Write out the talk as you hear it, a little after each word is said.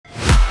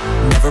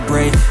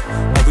break,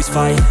 always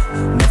fight,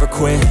 never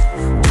quit,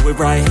 do it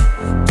right,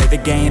 play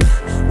the game,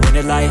 win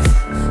it life,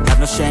 have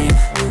no shame,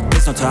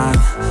 there's no time,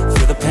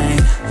 feel the pain,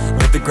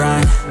 live the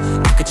grind,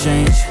 I could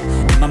change,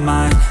 in my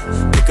mind,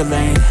 pick a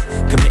lane,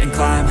 commit and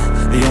climb,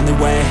 the only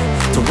way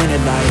to win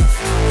at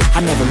life. I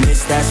never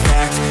miss, that's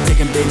fact,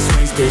 taking big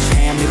swings, bitch,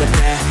 hand me the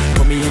bat,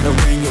 put me in the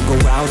ring, you'll go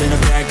out in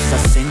a bag, cause I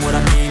sing what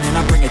I mean and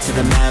I bring it to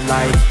the mad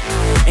light.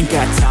 Ain't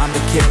got time to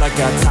kill, I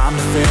got time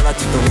to feel, I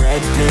took the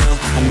red pill,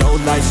 I know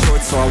life's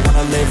short so I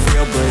wanna live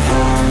real, but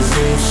how's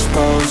it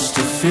supposed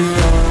to feel?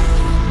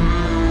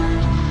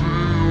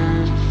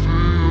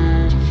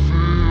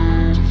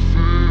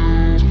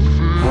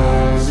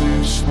 How's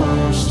it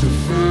supposed to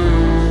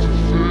feel?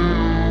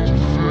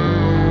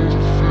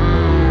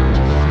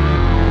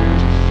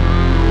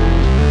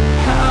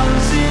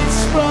 How's it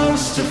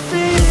supposed to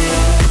feel?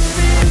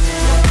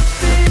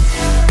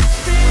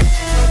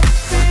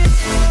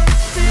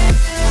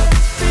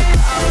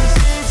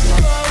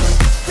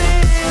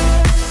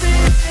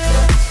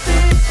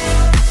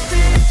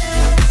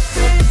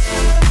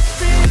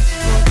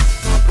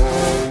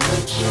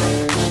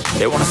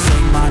 They wanna say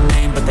my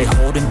name, but they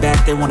holding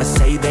back. They wanna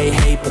say they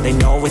hate, but they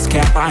know it's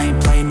cap. I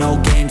ain't play no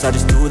games, I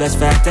just do, that's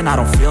fact. And I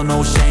don't feel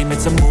no shame,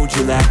 it's a mood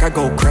you lack. I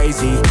go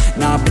crazy,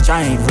 nah bitch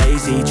I ain't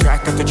lazy.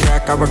 Track after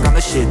track, I work on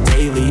the shit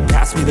daily.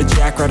 Pass me the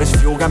jack, right as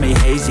fuel, got me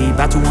hazy.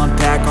 About to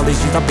unpack all these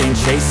things I've been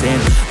chasing.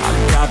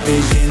 I've got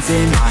visions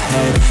in my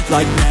head,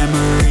 like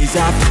memories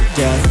after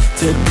death.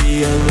 To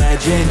be a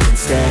legend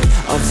instead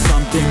of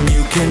something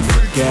you can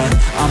forget.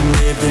 I'm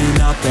living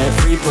up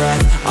every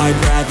breath, I'd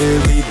rather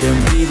lead than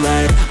be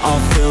led. I'll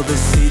fill the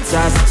seats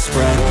as I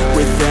spread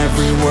with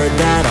every word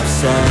that I've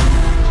said.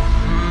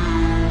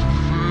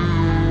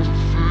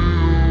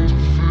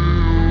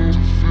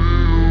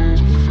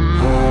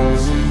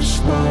 How's it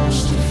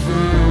supposed to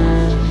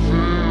feel?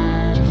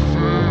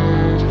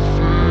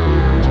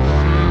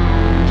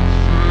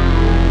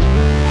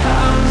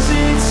 How's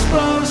it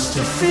supposed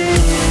to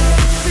feel?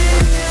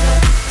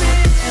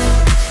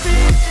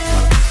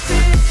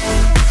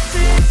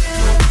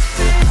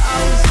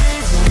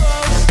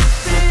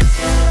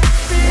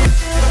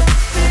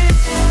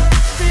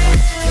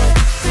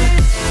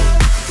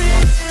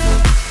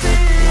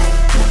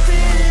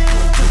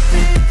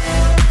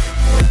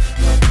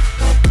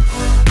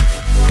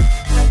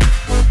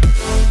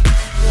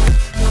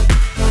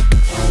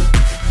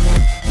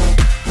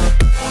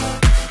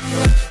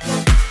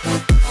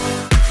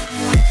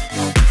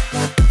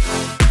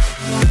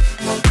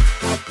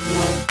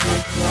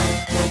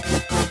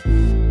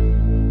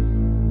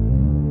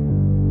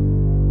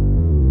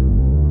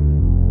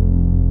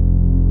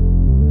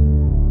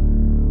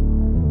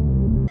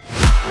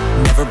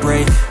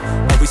 Break,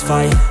 always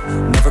fight,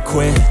 never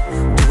quit,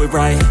 do it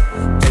right,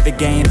 play the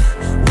game,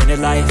 win it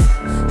life,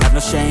 have no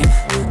shame,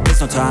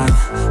 there's no time,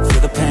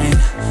 feel the pain,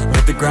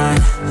 live the grind,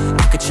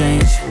 I could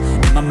change,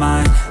 in my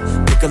mind,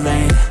 pick a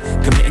lane,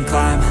 commit and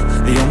climb,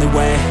 the only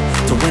way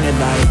to win at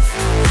life.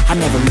 I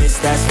never miss,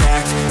 that's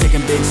fact,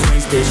 taking big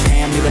swings, bitch,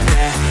 hand me the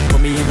bat, put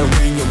me in the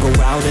ring, you'll go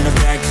out in a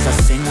bag, cause I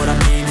sing what I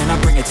mean and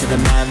I bring it to the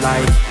mad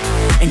light.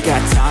 Ain't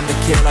got time to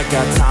kill, I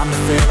got time to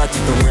feel, I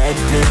took the red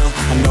pill,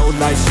 I know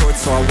life's short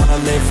so I wanna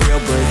live real,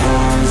 but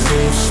how's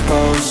it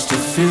supposed to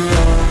feel?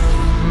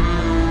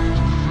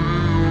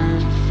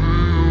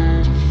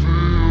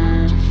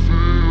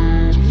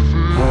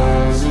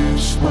 How's it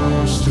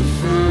supposed to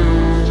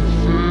feel?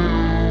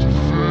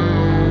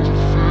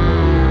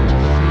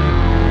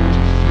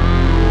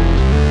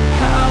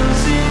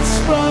 How's it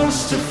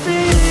supposed to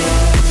feel?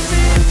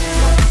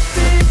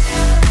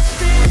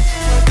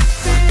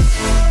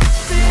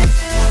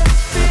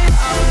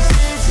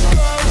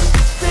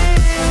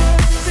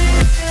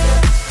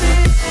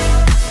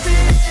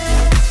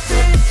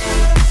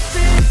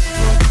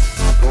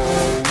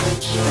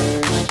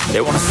 They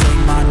wanna say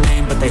my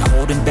name, but they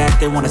holding back.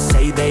 They wanna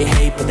say they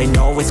hate, but they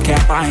know it's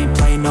cap. I ain't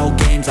play no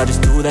games, I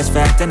just do, that's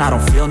fact. And I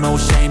don't feel no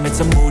shame, it's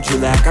a mood you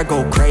lack. I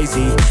go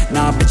crazy,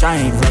 nah bitch I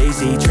ain't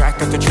lazy.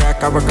 Track after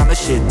track, I work on the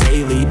shit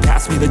daily.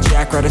 Pass me the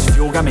jack, right as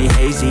fuel, got me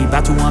hazy.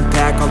 About to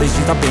unpack all these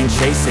things I've been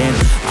chasing.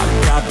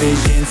 I've got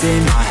visions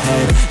in my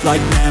head,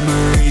 like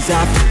memories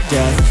after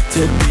death.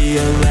 To be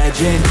a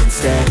legend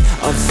instead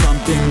of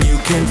something you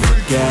can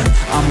forget.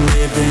 I'm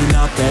living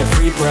up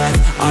every breath,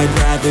 I'd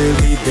rather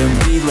lead than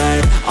be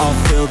led. I'll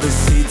fill the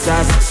seats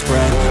as I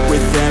spread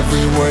with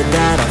every word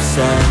that I've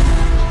said.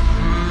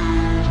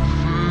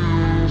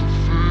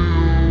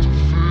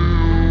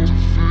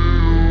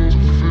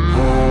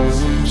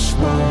 How's it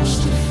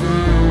supposed to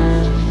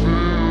feel?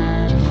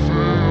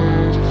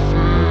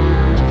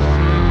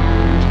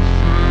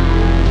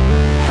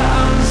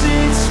 How's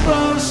it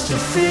supposed to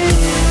feel?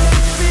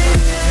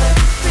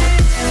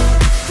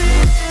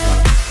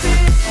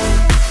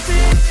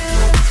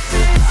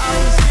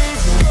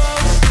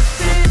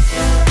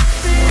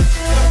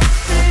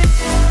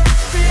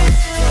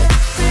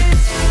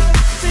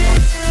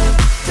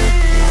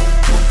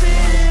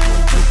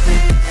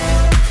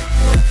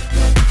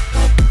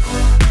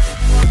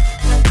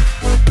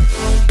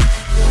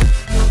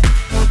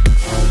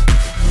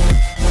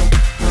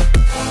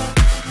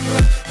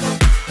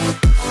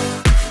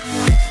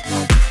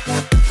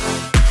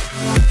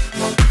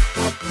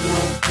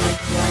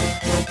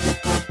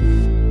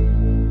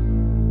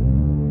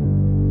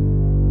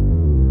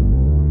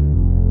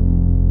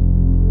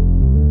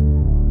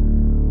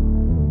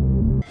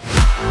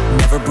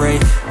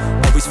 break,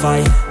 always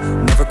fight,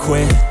 never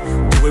quit,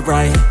 do it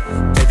right,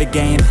 play the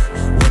game,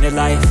 win it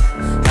life,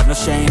 have no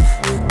shame,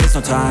 there's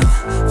no time,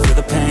 feel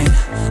the pain,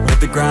 live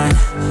the grind,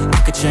 I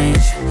could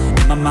change,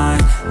 in my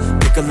mind,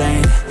 pick a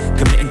lane,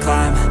 commit and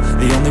climb,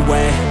 the only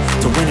way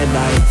to win it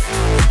life,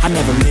 I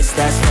never miss,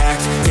 that's fact,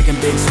 taking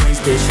big swings,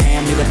 bitch,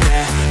 hand me the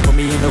bat, put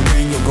me in the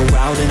ring, you'll go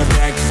out in a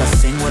bag, cause I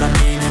sing what I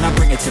mean, and I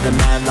bring it to the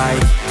mad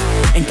light,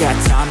 ain't got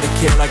time to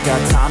kill, I got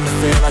time to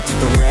feel, I took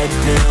the red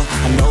pill,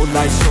 I know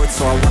life's short,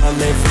 so I wanna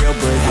live real,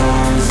 but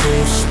how's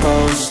it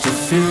supposed to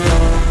feel?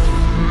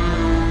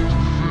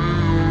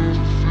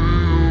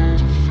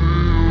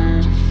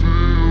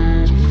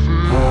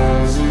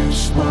 How's it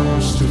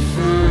supposed to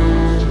feel?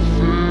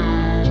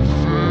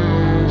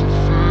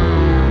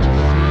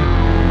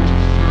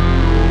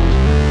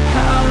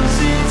 How's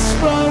it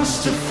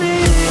supposed to feel?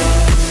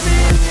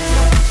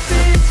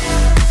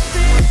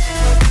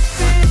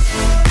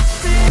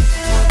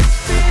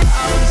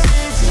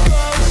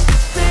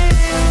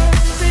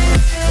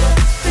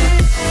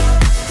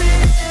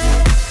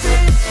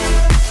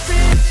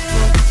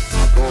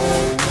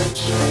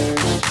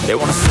 They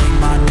wanna say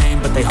my name,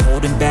 but they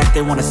holding back.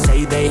 They wanna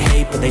say they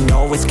hate, but they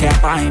know it's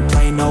cap. I ain't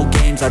play no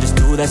games, I just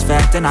do that's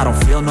fact. And I don't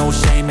feel no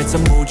shame, it's a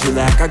mood you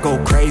lack. I go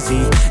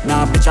crazy,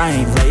 nah bitch I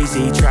ain't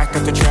lazy. Track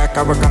after track,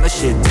 I work on the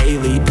shit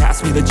daily.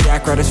 Pass me the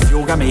jack, right as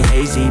fuel, got me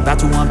hazy. About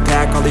to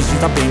unpack all these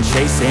things I've been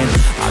chasing.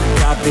 I've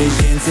got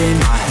visions in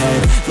my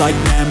head, like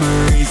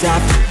memories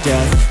after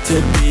death.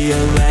 To be a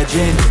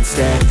legend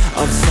instead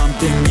of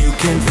something you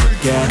can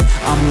forget.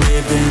 I'm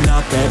living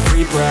up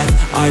every breath,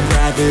 I'd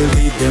rather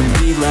lead than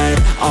be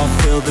led. I'll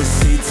fill the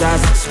seats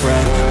as I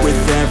spread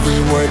with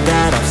every word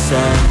that I've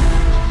said.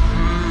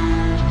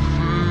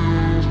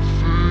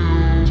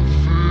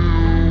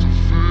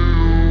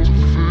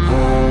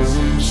 How's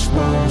it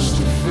supposed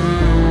to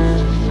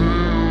feel?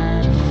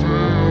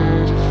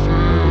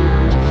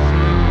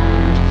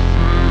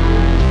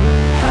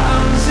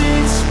 How's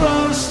it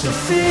supposed to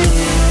feel?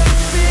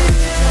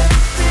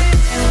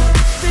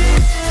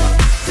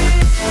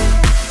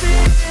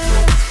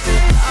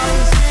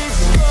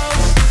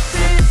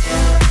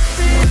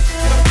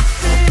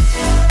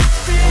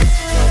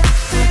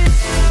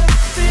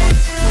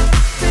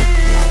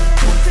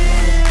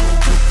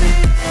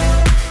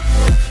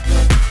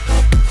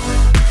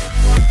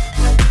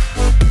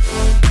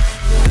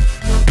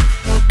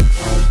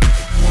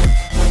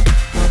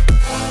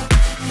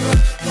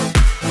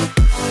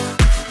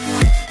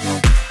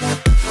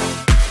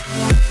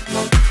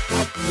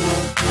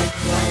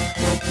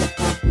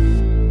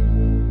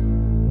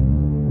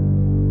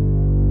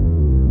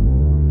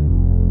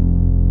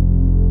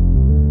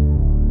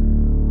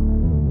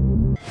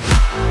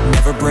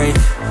 Never break,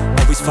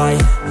 always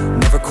fight,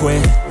 never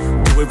quit,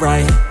 do it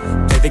right,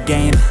 play the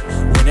game,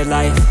 win it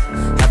life,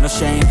 have no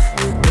shame,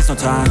 there's no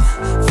time,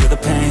 feel the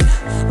pain,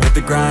 live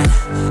the grind,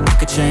 I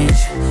could change,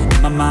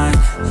 in my mind,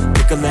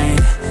 pick a lane,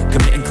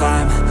 commit and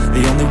climb,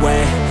 the only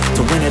way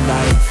to win it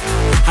life,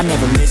 I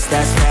never miss,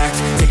 that's fact,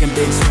 taking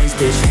big swings,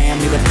 bitch,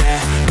 hand me the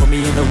bat, put me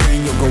in the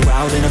ring, you'll go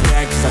out in a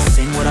bag, cause I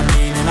sing what I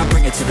mean, and I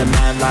bring it to the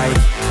mad light,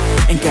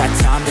 ain't got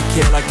time to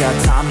kill, I got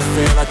time to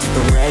feel, I took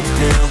the red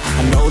pill,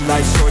 I know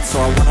life's short, so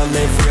I wanna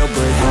live real,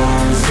 but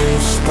how's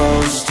it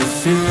supposed to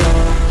feel?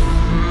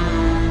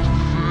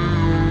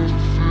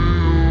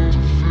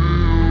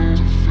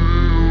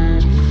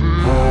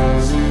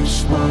 How's it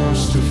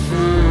supposed to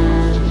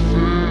feel?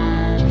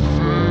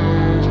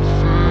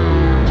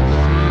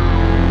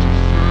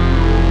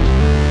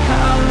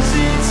 How's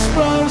it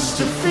supposed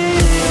to feel?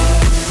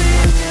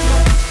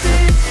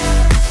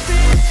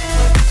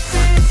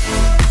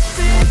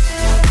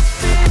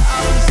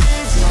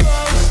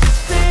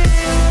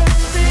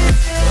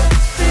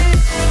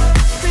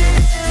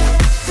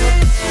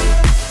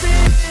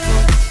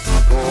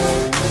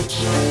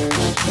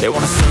 They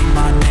wanna say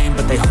my name,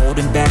 but they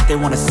holding back. They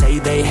wanna say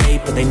they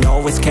hate, but they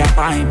know it's cap.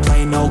 I ain't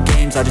play no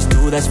games, I just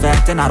do that's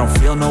fact. And I don't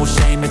feel no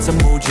shame, it's a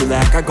mood you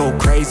lack. I go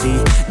crazy,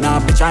 nah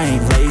bitch I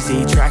ain't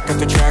lazy. Track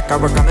after track, I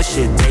work on the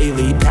shit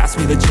daily. Pass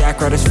me the jack,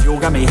 right as fuel,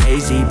 got me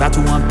hazy. About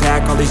to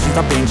unpack all these things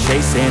I've been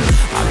chasing.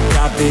 I've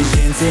got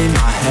visions in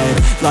my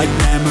head, like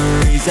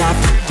memories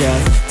after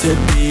death. To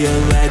be a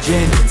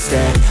legend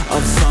instead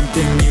of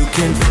something you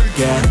can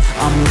forget.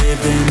 I'm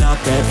living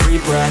up every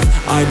breath,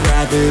 I'd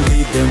rather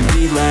lead than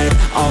be led.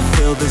 I'll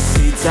fill the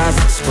seats as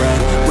I spread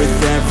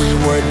with every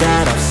word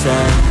that I've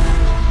said.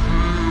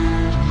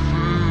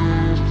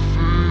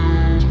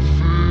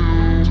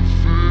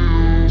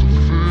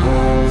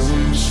 How's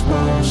it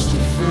supposed to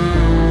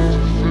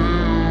feel?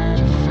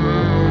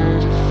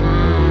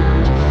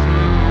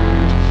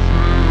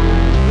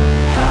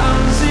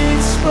 How's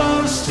it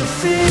supposed to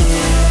feel?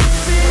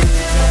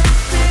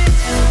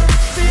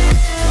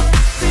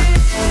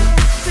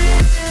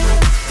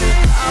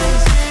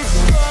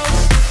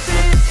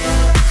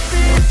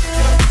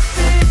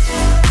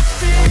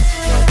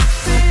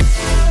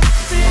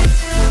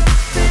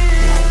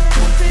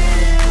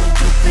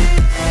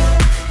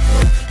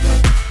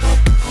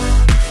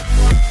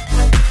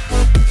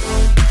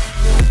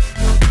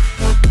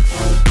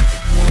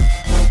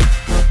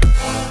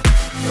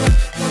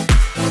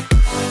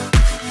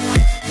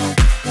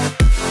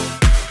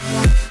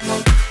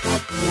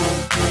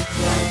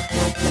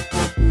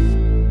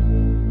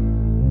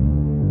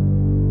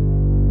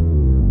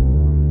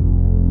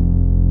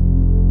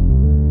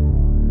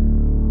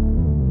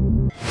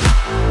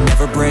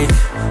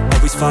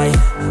 fight,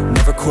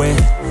 never quit,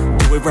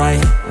 do it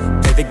right,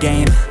 play the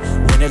game,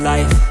 win it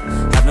life,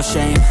 have no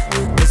shame,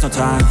 there's no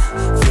time,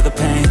 feel the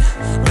pain,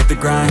 live the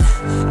grind,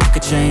 I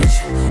could change,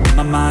 in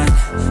my mind,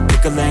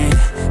 pick a lane,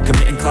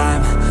 commit and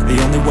climb, the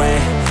only way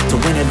to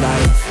win it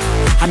life.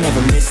 I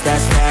never miss,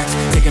 that's fact,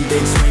 taking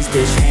big swings,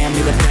 bitch, hand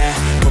me the bat,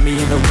 put me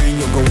in the ring,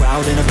 you'll go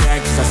out in a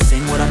bag, cause I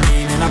sing what I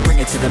mean and I bring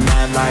it to the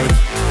mad light.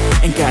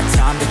 Ain't got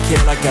time to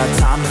kill, I got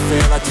time to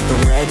feel, I took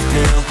the red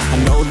pill, I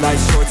know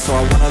life's short so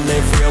I wanna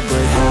live real,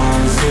 but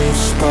how's it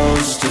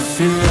supposed to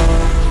feel?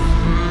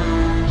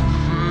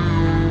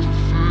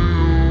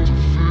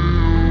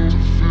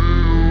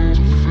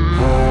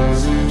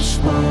 How's it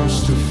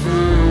supposed to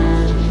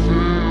feel?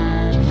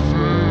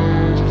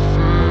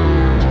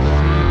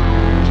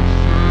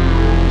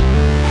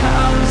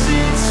 How's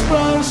it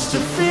supposed to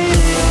feel?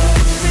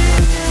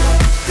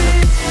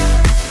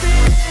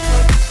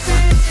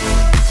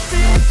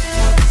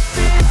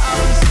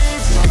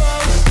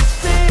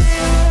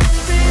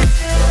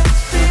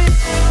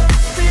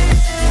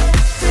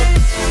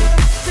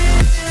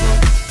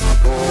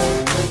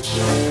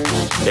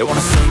 They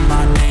wanna say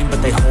my name,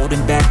 but they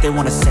holding back. They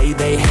wanna say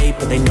they hate,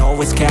 but they know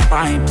it's cap.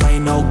 I ain't play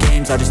no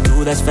games, I just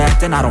do that's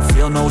fact. And I don't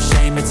feel no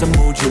shame, it's a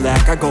mood you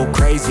lack. I go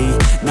crazy,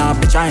 nah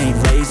bitch I ain't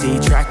lazy.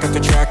 Track after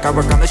track, I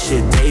work on the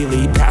shit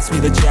daily. Pass me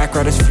the jack,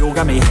 right as fuel,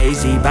 got me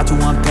hazy. About to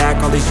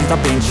unpack all these things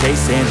I've been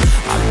chasing.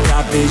 I've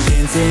got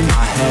visions in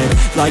my head,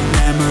 like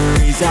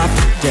memories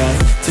after death.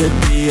 To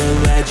be a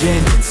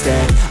legend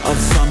instead of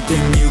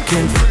something you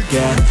can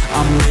forget.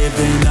 I'm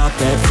living up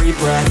every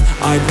breath,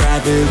 I'd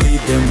rather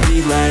lead than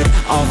be led.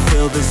 I'll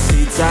fill the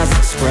seats as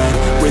I spread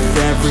with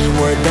every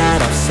word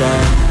that I've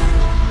said.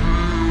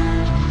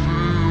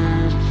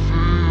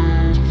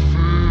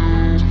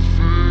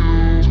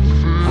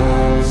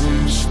 How's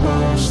it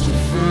supposed to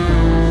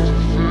feel?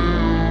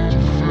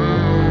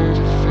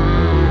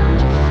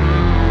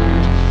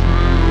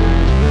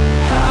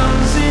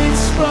 How's it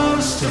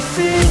supposed to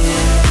feel?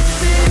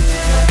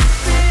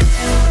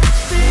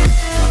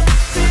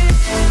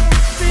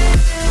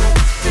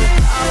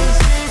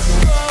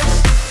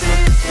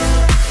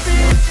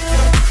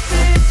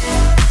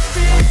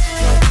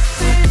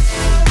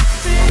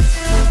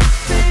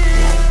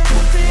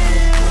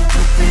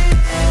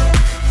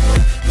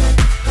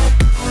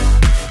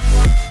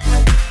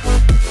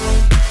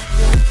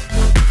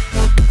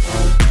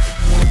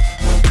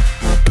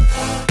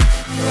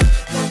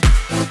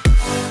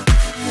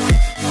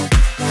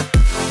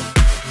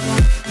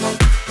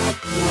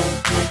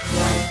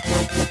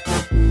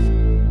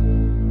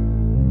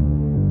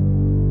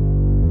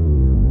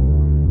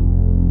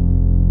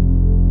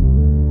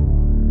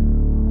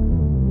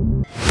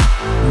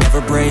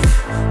 Never break,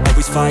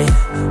 always fight,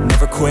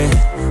 never quit,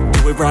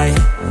 do it right,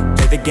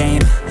 play the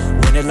game,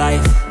 win it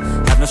life,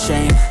 have no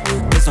shame,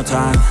 there's no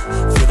time,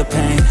 feel the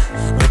pain,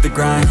 live the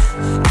grind,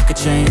 I could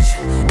change,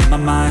 in my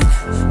mind,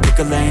 pick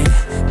a lane,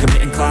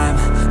 commit and climb,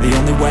 the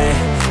only way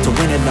to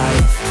win it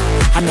life.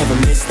 I never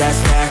miss, that's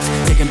fact,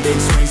 taking big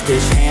swings,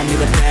 bitch, hand me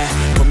the bat,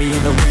 put me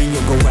in the ring,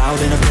 you'll go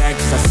out in a bag,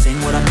 cause I sing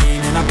what I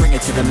mean and I bring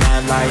it to the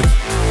mad light.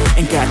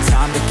 Ain't got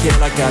time to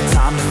kill, I got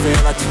time to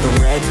feel, I took the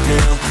red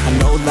pill, I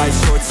know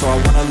life's short so I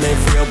wanna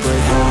live real, but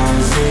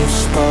how's it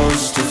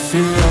supposed to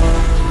feel?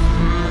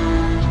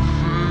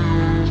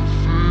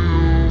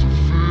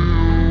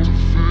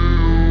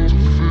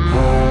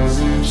 How's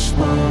it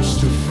supposed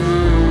to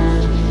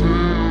feel?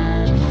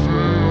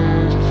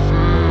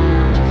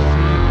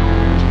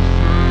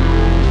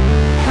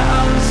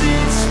 How's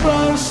it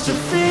supposed to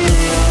feel?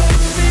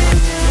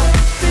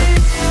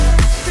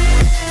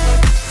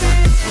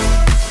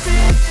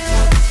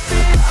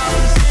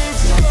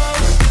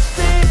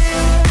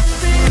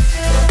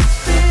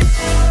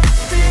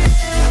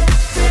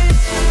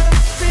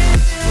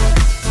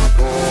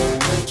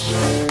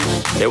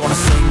 They wanna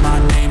say my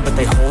name, but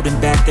they holding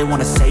back. They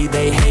wanna say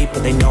they hate,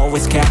 but they know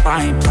it's cap.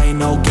 I ain't play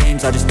no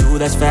games, I just do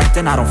that's fact.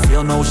 And I don't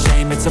feel no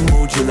shame, it's a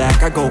mood you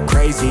lack. I go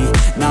crazy,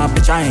 nah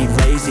bitch I ain't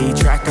lazy.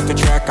 Track after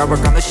track, I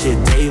work on the shit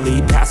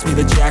daily. Pass me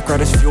the jack, right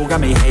as fuel,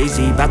 got me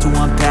hazy. About to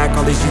unpack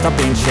all these things I've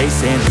been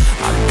chasing.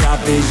 I've got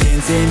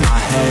visions in my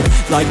head,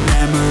 like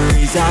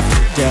memories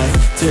after death.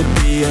 To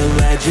be a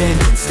legend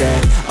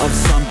instead of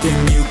something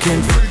you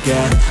can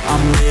forget.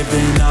 I'm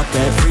living up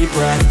every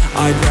breath,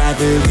 I'd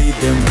rather lead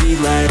than be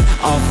led.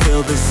 I'll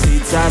fill the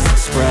seats as I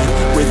spread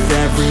with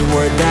every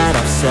word that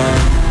I've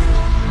said.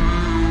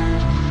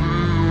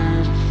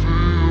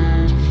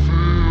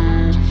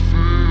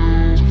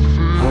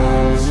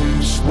 How's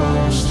it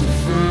supposed to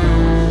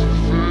feel?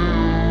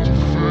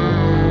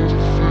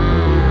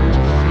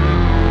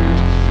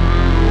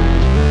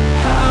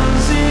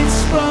 How's it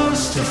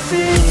supposed to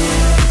feel?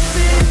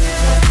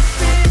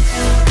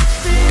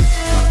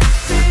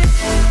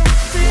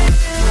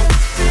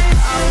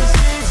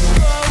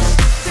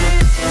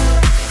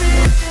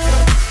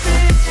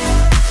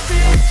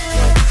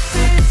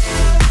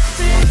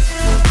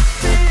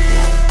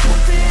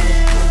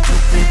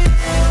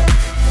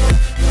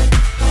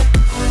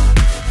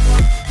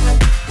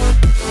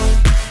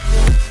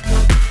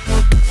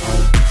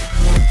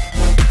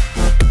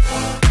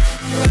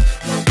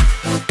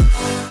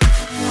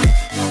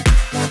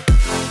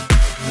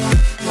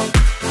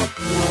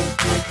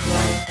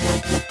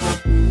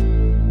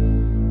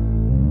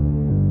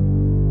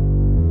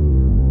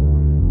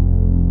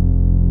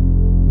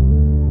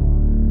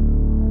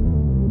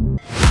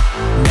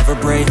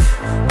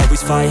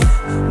 always fight,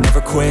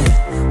 never quit,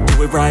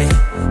 do it right,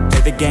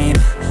 play the game,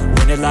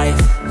 win it life,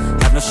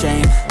 have no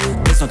shame,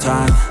 there's no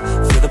time,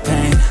 feel the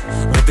pain,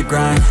 live the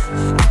grind,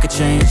 I could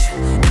change,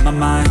 in my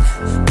mind,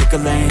 pick a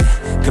lane,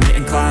 commit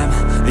and climb,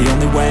 the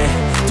only way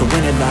to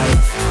win it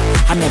life.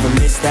 I never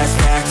miss, that's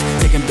fact,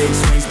 taking big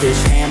swings,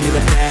 bitch, hand me the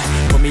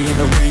bat, put me in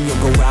the ring,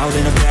 you'll go out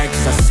in a bag,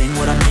 cause I sing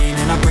what I mean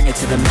and I bring it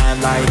to the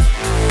mad light.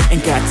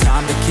 Ain't got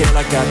time to kill,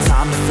 I got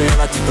time to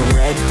feel, I took the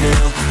red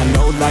pill, I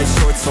know life's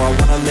short so I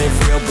wanna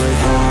live real, but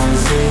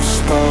how's it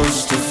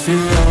supposed to feel?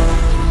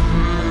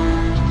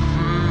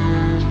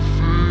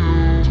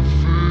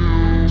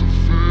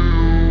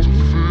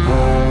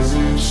 How's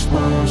it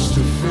supposed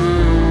to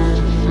feel?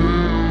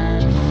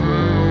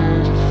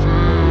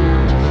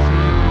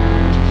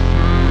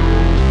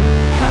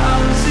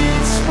 How's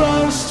it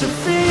supposed to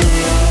feel?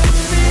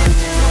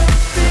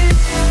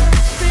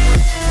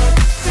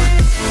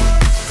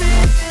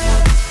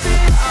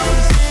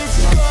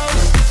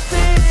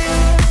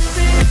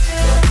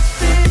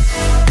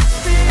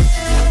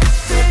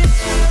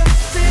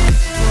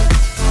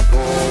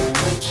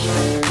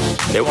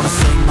 They wanna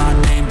sing my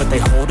name, but they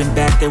holding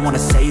back. They wanna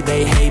say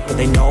they hate, but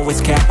they know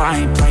it's cap. I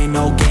ain't play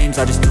no games,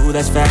 I just do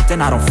that's fact.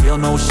 And I don't feel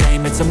no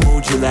shame, it's a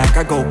mood you lack.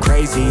 I go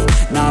crazy,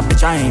 nah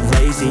bitch I ain't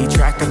lazy.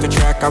 Track after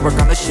track, I work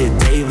on the shit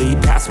daily.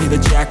 Pass me the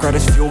jack, right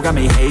as fuel, got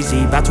me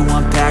hazy. About to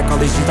unpack all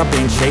these things I've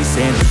been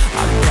chasing.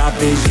 I've got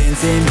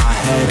visions in my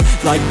head,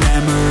 like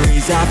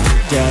memories after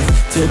death.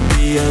 To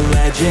be a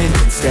legend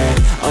instead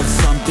of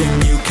something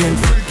you can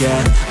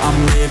forget. I'm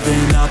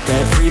living up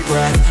every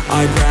breath,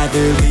 I'd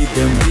rather lead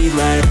than be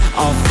led.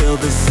 I'll fill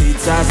the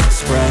seats as I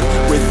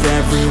spread with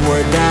every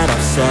word that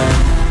I've said.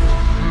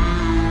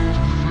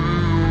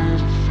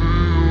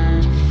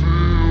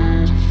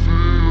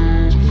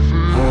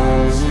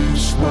 How's it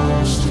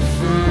supposed to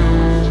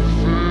feel?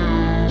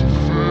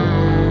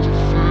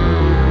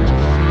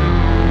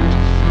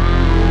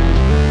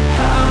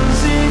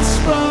 How's it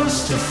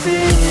supposed to feel?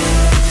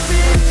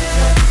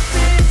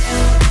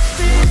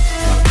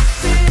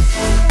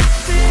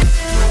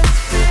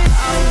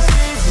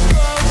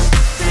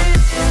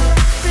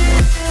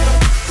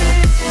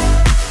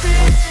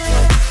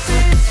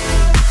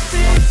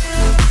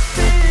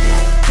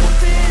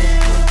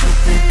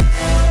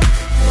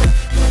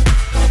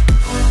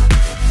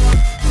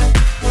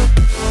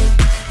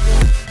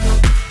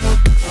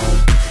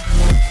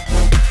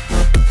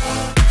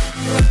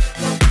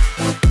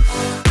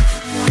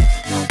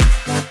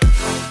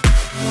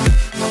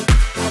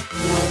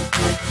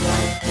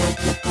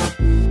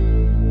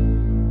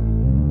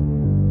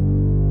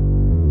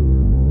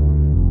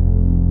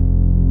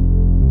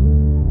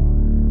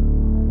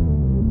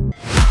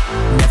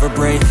 Never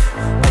break,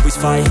 always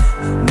fight,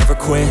 never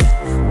quit,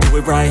 do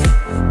it right,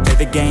 play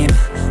the game,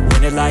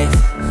 win it life,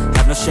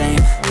 have no shame,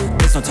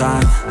 there's no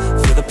time,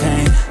 feel the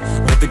pain,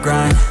 live the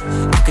grind,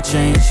 I could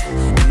change,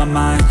 in my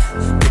mind,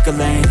 pick a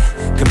lane,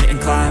 commit and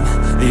climb,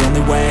 the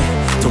only way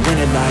to win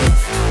it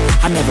life.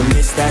 I never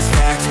miss, that's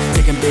fact,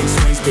 taking big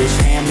swings, bitch,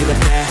 hand me the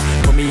bat,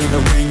 put me in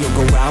the ring, you'll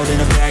go out in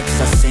a bag,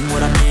 cause I sing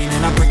what I mean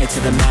and I bring it to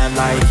the mad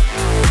light.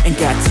 Ain't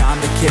got time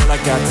to kill, I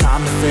got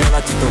time to feel, I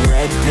took the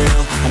red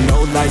pill, I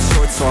know life's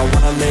short so I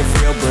wanna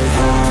live real, but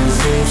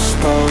how's it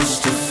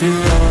supposed to feel?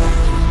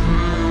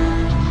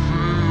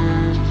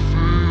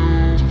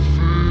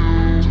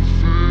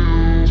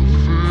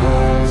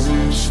 How's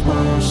it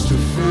supposed to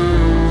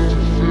feel?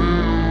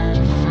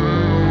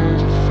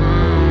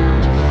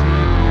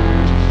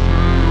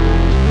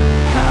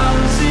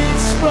 How's it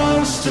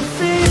supposed to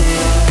feel?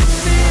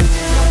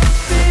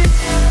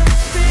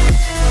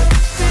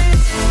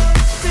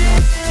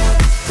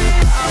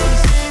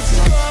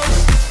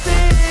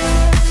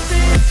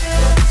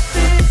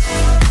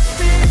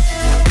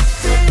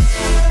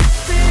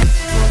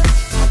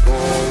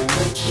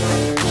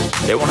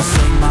 They wanna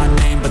sing my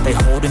name, but they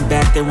holding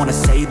back. They wanna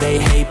say they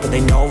hate, but they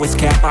know it's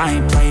cap. I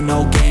ain't play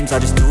no games, I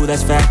just do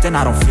that's fact. And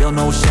I don't feel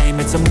no shame,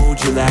 it's a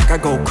mood you lack. I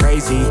go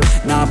crazy,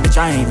 nah bitch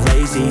I ain't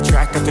lazy.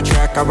 Track after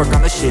track, I work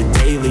on the shit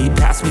daily.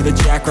 Pass me the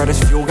jack, right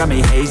as fuel, got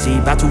me hazy.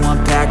 About to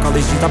unpack all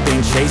these things I've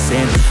been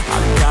chasing.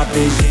 I've got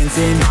visions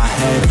in my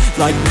head,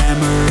 like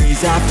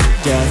memories after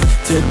death.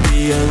 To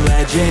be a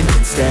legend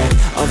instead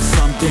of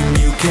something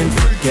you can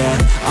forget.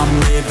 I'm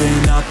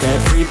living up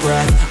every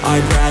breath,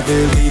 I'd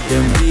rather lead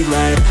than be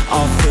led.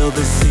 I'll fill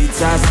the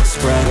seats as I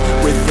spread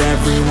with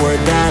every word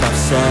that I've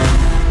said.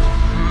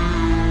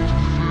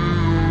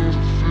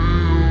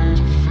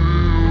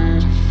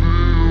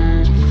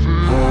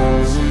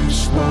 How's it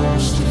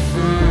supposed to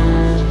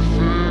feel?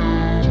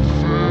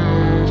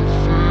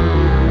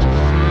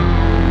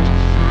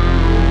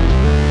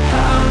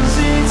 How's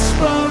it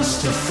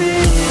supposed to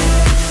feel?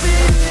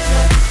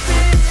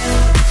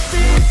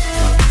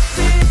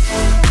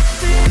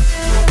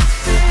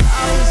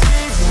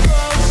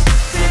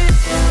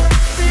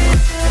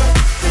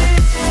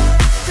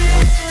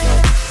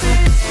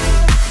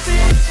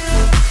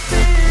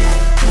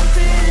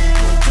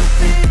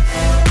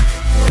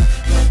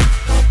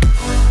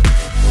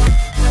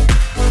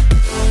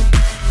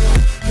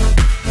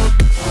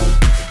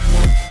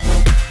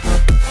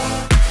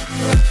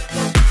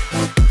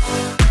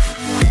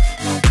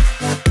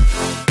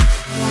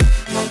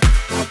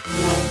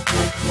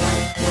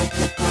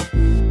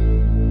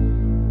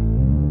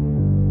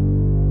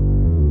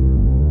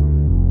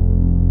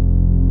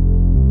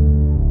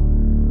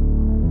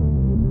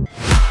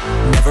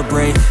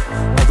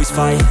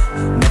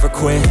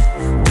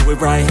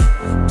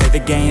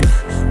 the game,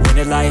 win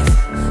it life,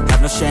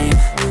 have no shame,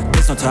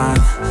 there's no time,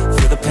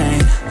 feel the pain,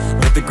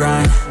 live the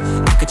grind,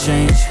 I could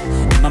change,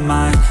 in my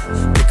mind,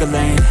 pick a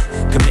lane,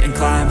 commit and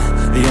climb,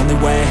 the only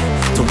way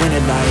to win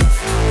at life.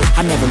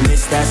 I never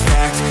miss, that's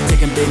fact,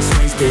 taking big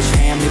swings, bitch,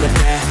 hand me the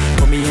bat,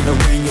 put me in the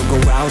ring, you'll go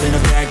out in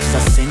a bag, cause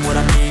I sing what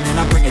I mean and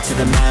I bring it to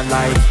the mad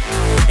light.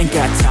 Ain't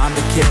got time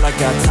to kill, I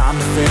got time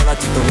to feel, I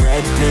took the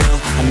red pill,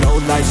 I know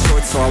life's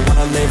short so I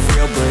wanna live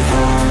real, but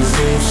how's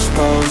it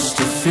supposed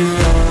to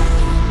feel?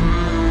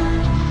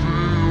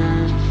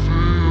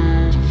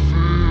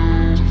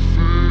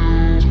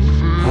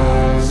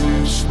 How's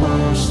it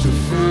supposed to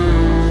feel?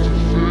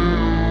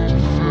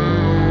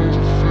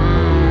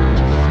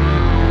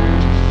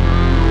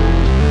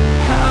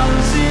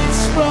 How's it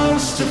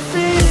supposed to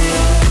feel?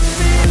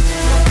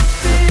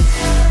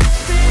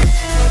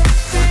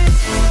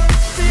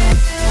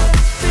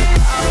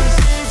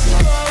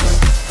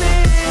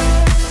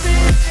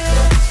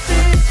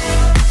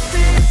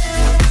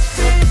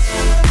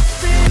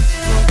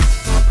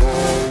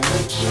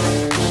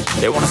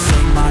 They wanna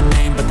sing my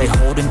name, but they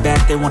holding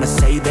back. They wanna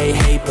say they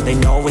hate, but they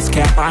know it's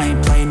cap. I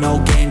ain't play no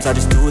games, I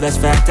just do, that's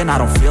fact. And I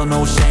don't feel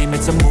no shame,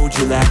 it's a mood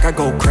you lack. I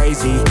go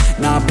crazy,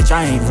 nah bitch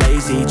I ain't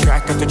lazy.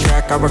 Track after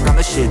track, I work on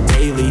this shit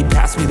daily.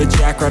 Pass me the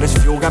jack, right as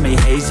fuel, got me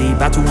hazy.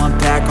 About to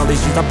unpack all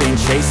these things I've been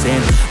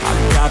chasing.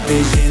 I've got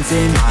visions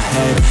in my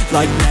head,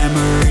 like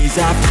memories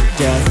after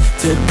death.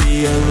 To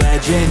be a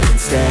legend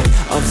instead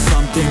of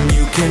something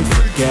you can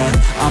forget.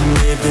 I'm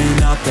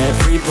living up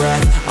every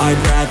breath, I'd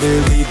rather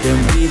lead than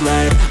be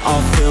led.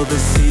 I'll fill the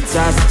seats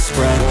as I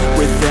spread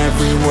with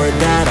every word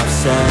that I've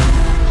said.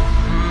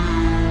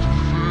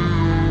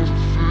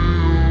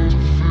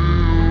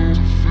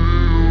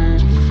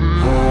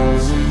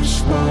 How's it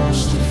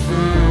supposed to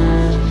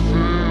feel?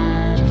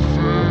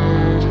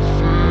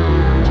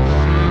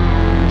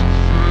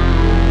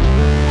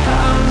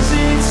 How's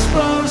it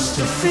supposed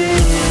to feel?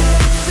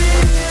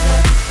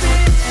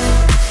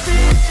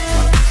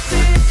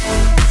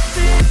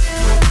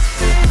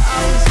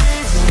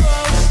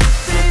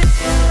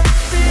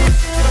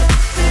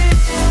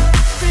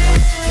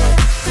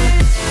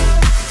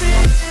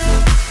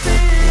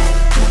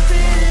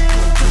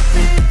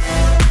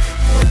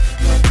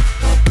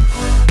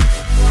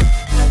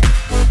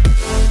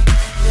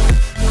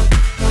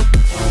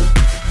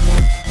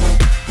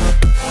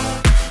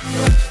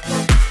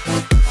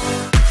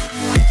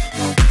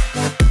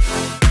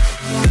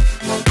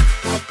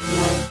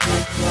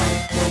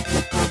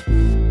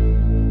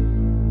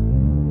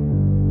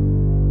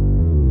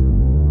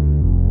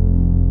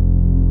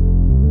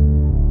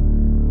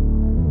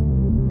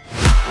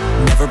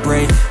 Never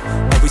break,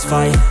 always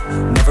fight,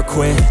 never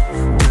quit,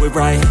 do it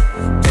right,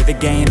 play the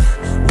game,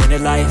 win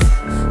it life,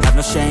 have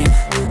no shame,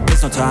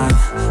 there's no time,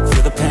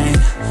 feel the pain,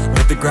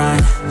 live the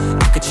grind,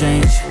 I could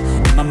change,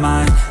 in my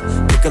mind,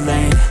 pick a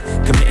lane,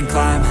 commit and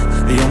climb,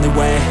 the only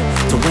way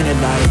to win at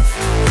life.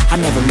 I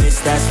never miss,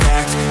 that's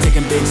fact,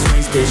 taking big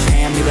swings, bitch,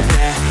 hand me the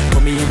bat,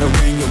 put me in the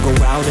ring, you'll go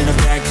out in a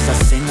bag, cause I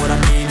sing what I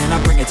mean and I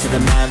bring it to the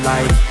mad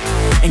light.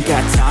 Ain't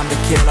got time to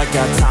kill, I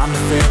got time to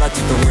feel, I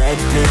took the red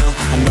pill,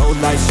 I know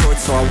life's short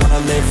so I wanna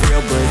live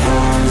real, but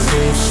how's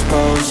it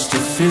supposed to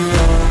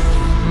feel?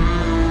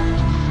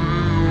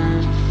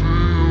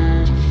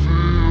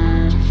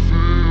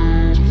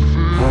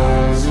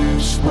 How's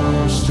it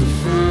supposed to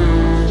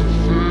feel?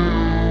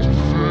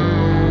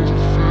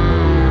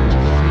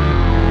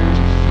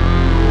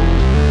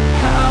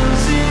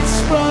 How's it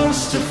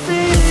supposed to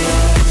feel?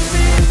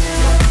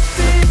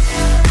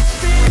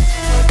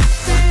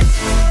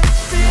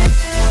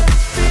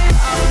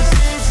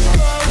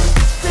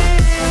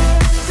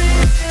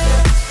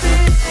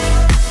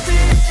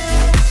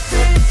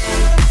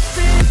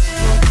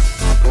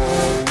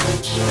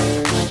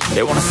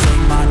 They wanna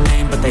sing my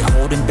name, but they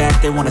holding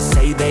back. They wanna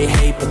say they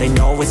hate, but they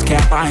know it's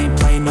cap. I ain't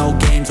play no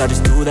games, I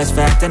just do, that's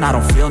fact. And I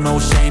don't feel no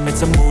shame,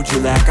 it's a mood you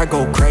lack. I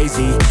go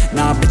crazy,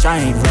 nah bitch I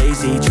ain't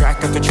lazy.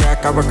 Track after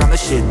track, I work on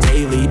this shit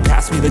daily.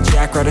 Pass me the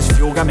jack, right as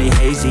fuel, got me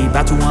hazy.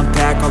 About to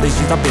unpack all these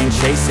things I've been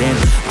chasing.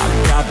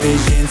 I've got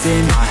visions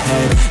in my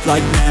head,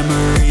 like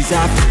memories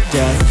after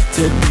death.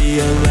 To be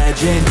a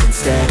legend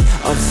instead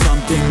of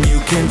something you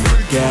can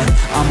forget.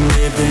 I'm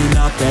living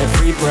up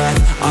every breath,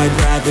 I'd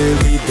rather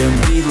lead than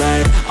be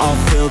led. I'll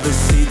fill the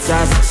seats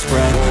as I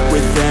spread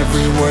with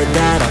every word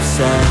that I've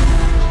said.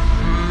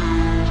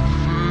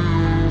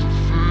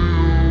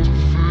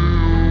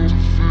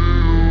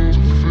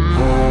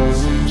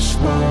 How's it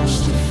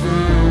supposed to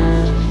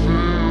feel?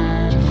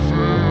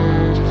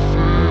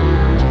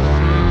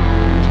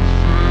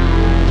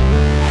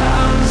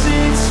 How's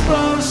it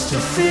supposed to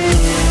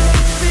feel?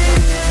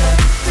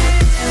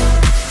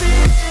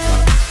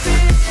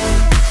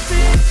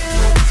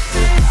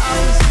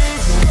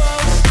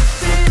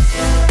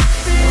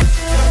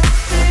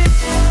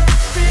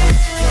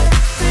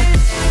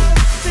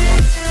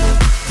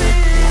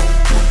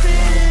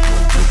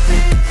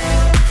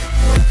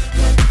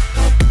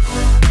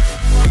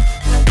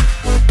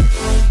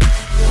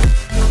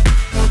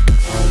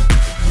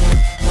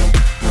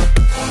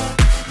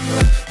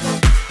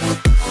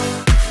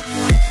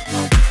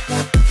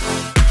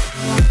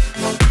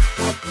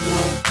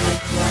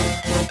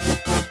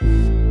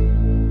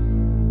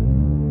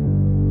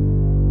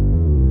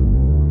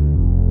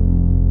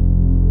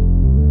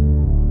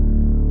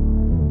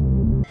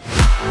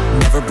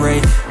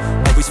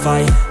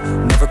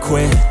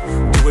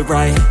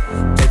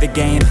 the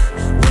game,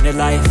 win it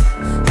life,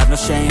 have no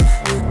shame.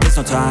 There's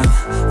no time,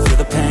 feel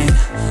the pain,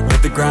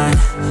 live the grind.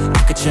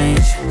 I could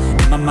change,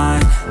 in my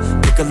mind,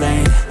 pick a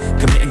lane,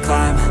 commit and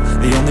climb.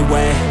 The only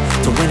way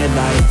to win at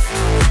life,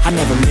 I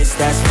never miss,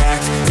 that's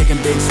fact. Taking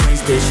big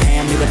swings, bitch,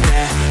 hand me the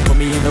bat. Put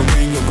me in the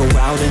ring, you'll go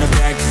out in a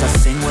bag. Cause I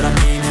sing what I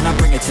mean and I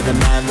bring it to the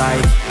mad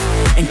light.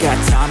 Ain't got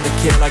time to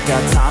kill, I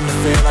got time to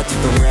feel. I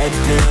took the red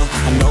pill,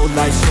 I know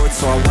life's short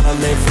so I wanna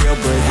live real.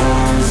 But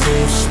how's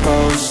it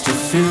supposed to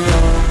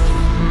feel?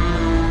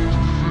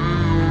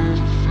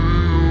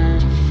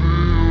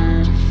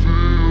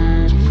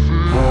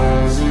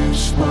 How's it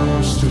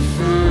supposed to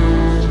feel?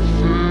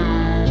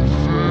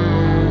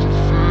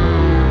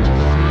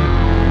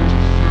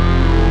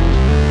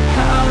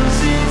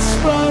 How's it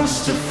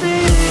supposed to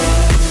feel?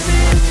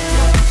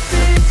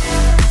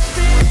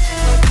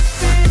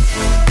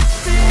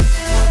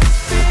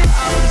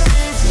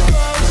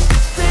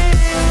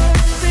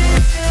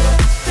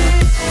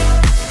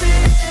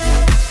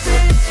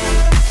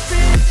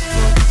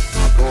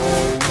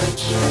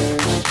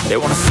 They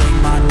wanna say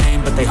my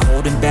name, but they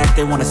holding back.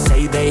 They wanna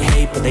say they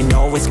hate, but they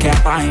know it's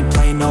cap. I ain't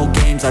play no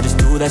games, I just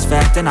do, that's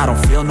fact. And I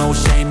don't feel no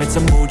shame, it's a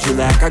mood you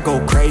lack. I go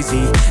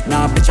crazy,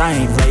 nah bitch I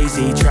ain't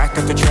lazy. Track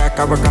after track,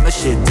 I work on the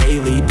shit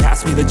daily.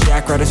 Pass me the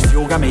jack, right as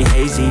fuel, got me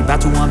hazy.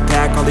 About to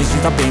unpack all these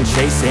things I've been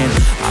chasing.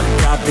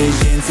 I've got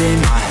visions in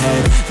my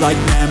head, like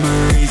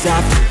memories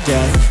after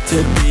death.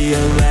 To be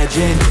a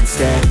legend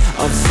instead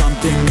of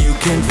something you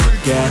can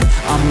forget.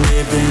 I'm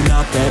living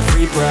up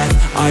every breath,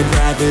 I'd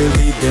rather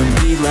lead than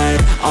be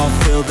led. I'll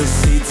fill the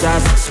seats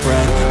as I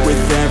spread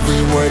with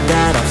every word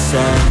that I've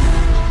said.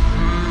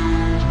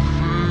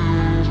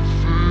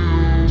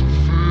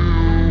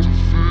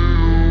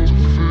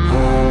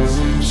 How's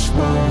it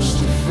supposed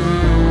to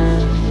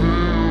feel?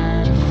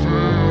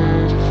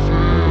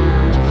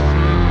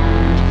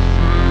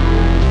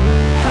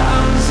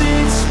 How's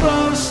it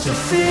supposed to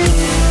feel?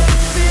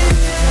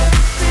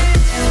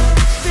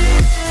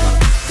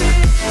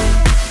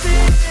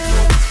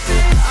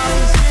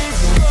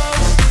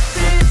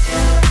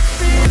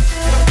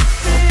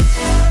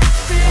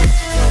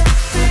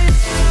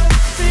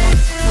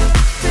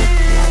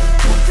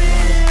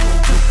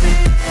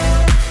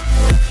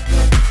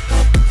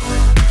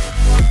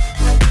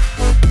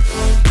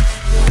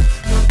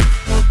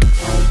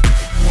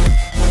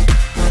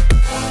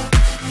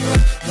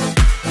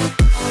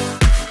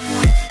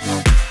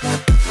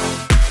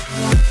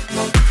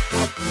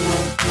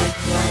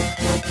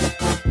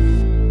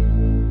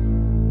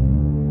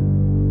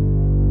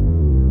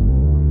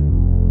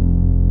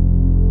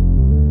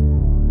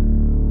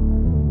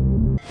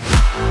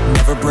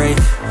 Break,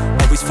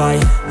 always fight,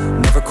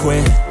 never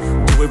quit,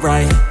 do it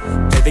right,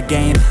 play the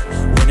game,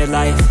 win it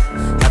life,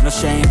 have no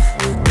shame,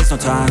 there's no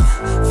time,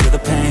 feel the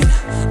pain,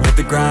 live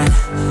the grind.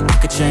 I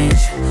could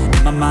change,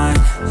 in my mind,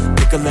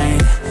 pick a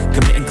lane,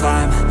 commit and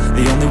climb.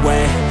 The only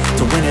way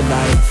to win at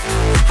life,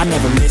 I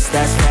never miss,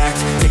 that's fact.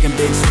 Taking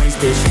big swings,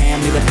 bitch,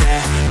 hand me the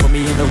bat. Put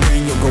me in the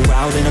ring, you'll go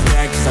out in a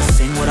bag. Cause I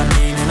sing what I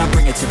mean and I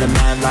bring it to the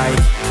mad light.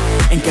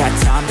 Ain't got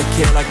time to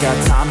kill, I got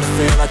time to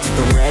feel. I took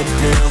the red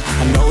pill,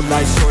 I know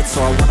life's short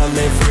so I wanna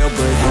live real.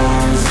 But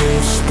how's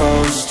it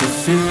supposed to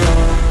feel?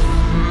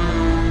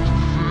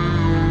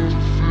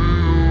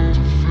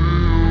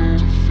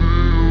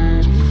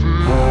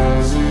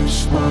 How's it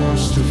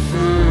supposed to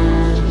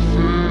feel?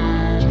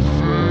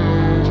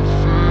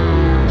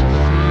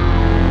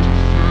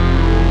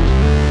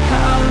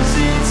 How's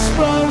it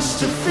supposed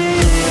to feel?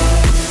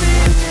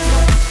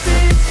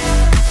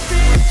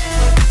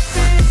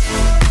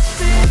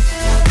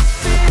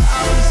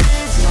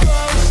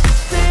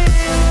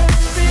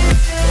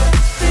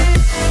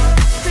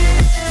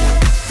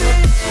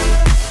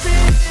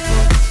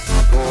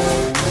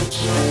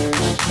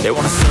 They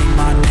wanna say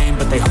my name,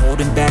 but they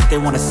holding back. They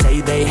wanna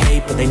say they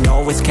hate, but they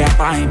know it's cap.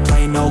 I ain't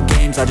play no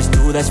games, I just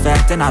do, that's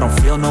fact. And I don't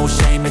feel no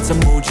shame, it's a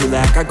mood you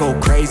lack. I go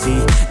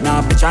crazy,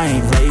 nah bitch I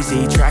ain't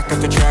lazy. Track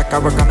after track, I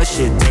work on the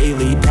shit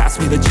daily. Pass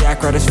me the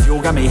jack, right as fuel,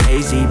 got me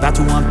hazy. About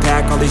to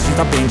unpack all these things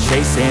I've been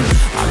chasing.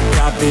 I've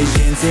got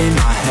visions in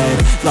my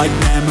head, like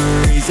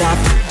memories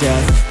after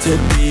death. To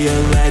be a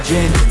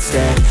legend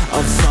instead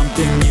of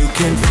something you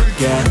can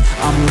forget.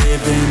 I'm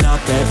living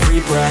up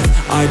every breath,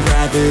 I'd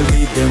rather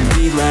lead than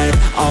be led.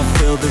 I'll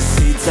fill the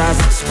seats as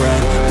I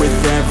spread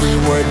with every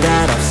word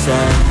that I've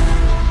said.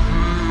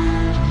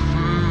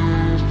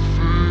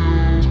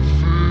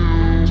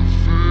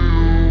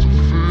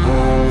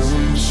 How's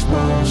it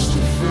supposed to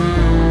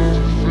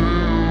feel?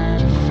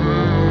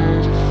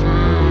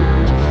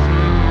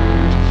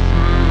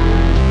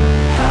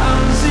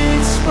 How's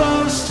it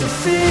supposed to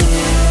feel?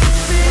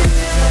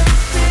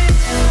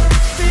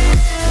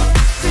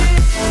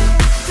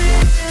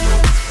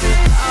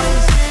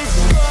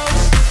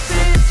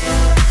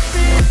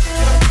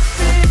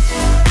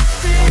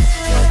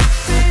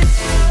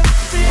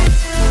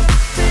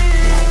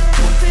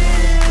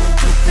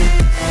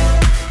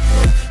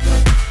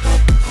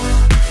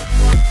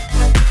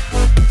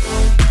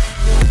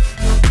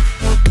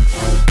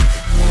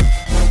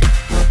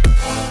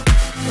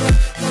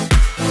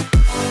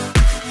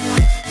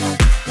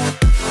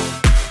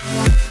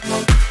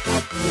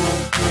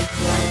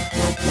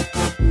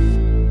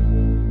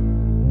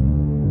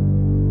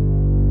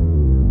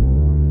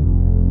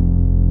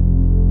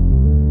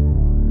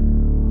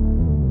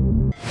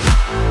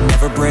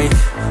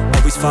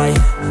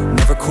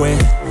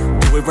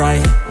 do it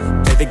right,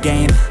 play the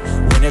game,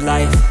 win it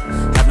life,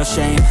 have no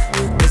shame,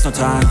 there's no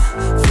time,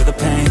 feel the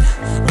pain,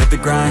 live the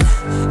grind,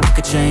 I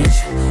could change,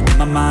 in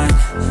my mind,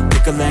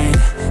 pick a lane,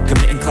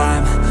 commit and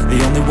climb,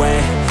 the only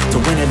way to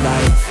win it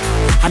life.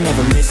 I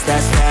never miss,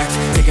 that's fact,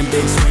 taking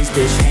big swings,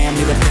 bitch, hand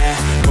me the bat,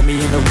 put me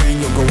in the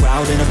ring, you'll go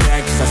out in a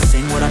bag, cause I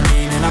sing what I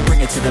mean and I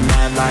bring it to the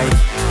mad light.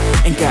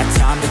 Ain't got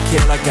time to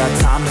kill, I got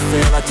time to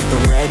feel, I take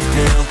the red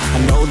pill,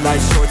 I know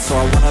life's short so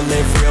I wanna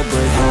live real,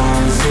 but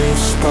how's it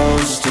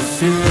supposed to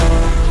feel?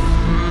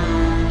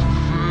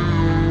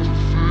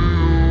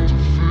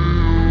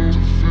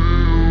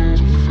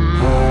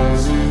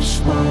 How's it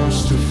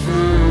supposed to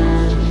feel?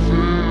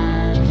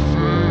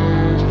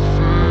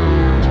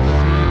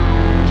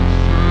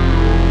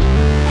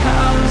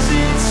 How's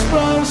it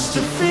supposed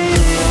to feel?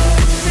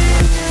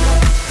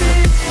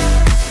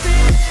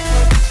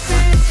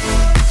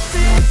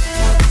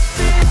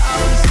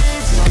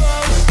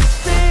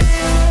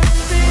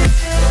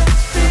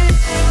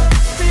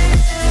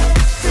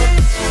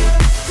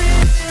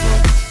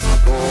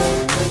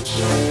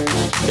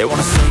 They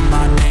wanna say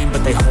my name,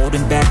 but they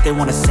holding back. They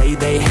wanna say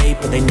they hate,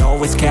 but they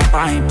know it's cap.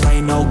 I ain't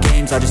play no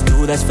games, I just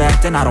do that's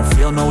fact. And I don't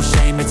feel no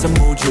shame, it's a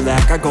mood you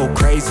lack. I go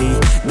crazy,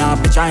 nah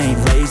bitch I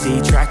ain't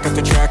lazy. Track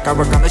after track, I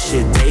work on the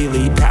shit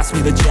daily. Pass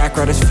me the jack,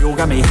 right as fuel,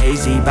 got me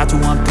hazy. About to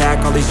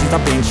unpack all these things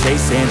I've been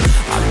chasing.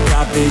 I've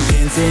got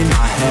visions in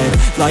my head,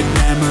 like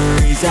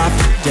memories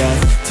after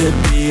death. To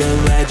be a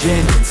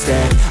legend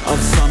instead of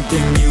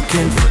something you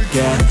can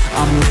forget.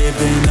 I'm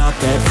living up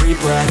every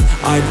breath,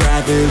 I'd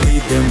rather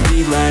lead than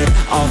be led.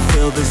 I'll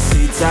fill the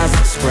seats as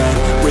I spread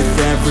with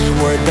every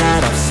word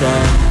that I've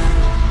said.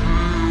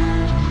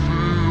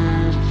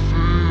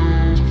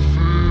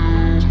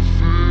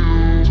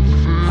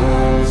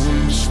 How's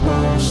it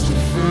supposed to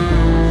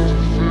feel?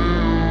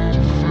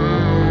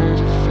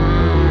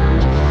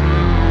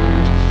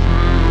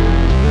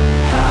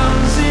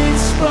 How's it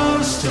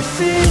supposed to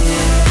feel?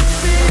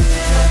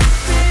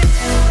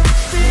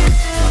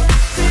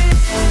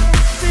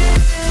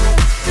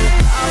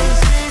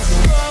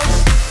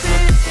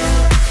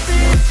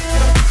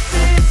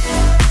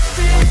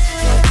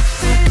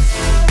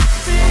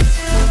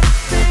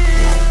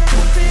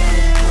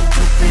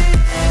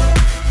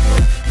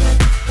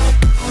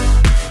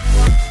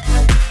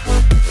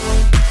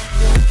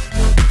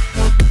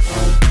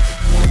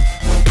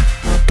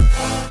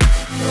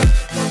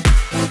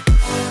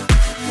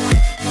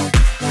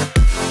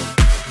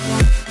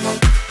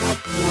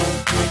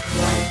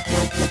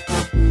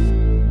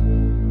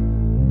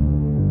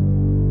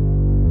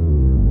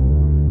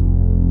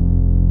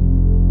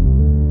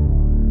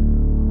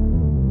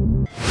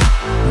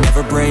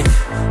 Never break,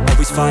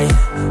 always fight,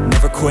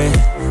 never quit,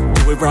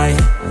 do it right,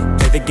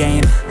 play the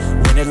game,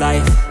 win it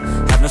life,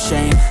 have no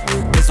shame,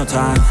 there's no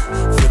time,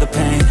 feel the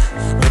pain,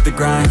 live the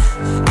grind,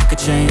 I could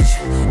change,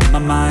 in my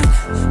mind,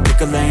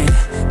 pick a lane,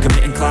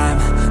 commit and climb,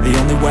 the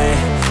only way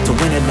to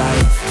win it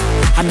life.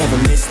 I never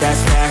miss,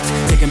 that's fact,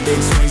 taking big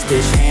swings,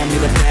 bitch, hand me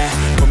the bat,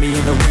 put me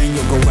in the ring,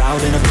 you'll go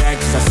out in a bag,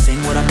 cause I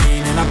sing what I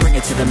mean and I bring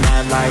it to the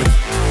mad light.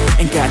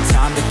 Ain't got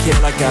time to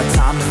kill, I got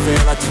time to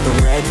feel, I took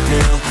the red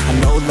pill, I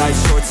know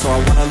life's short so I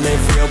wanna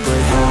live real,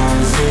 but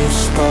how's it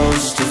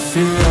supposed to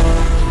feel?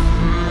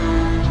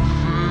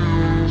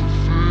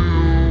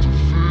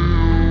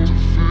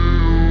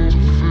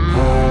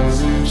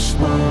 How's it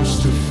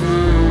supposed to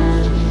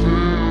feel?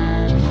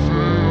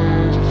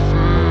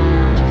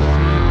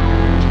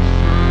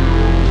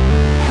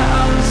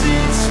 How's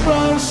it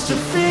supposed to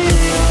feel?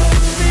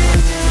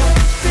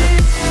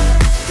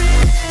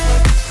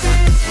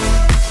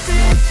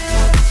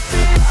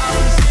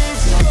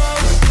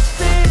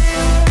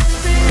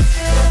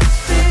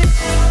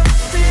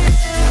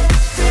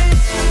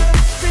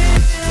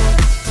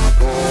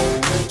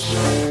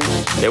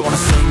 They wanna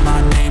say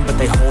my name, but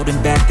they holding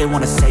back. They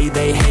wanna say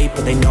they hate,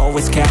 but they know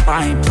it's cap.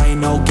 I ain't play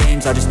no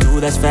games, I just do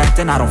that's fact.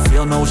 And I don't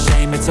feel no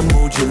shame, it's a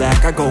mood you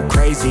lack. I go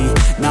crazy,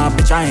 nah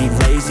bitch I ain't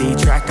lazy.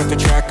 Track after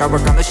track, I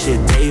work on the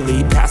shit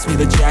daily. Pass me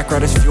the jack,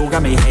 right as fuel,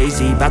 got me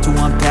hazy. About to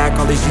unpack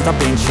all these things I've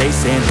been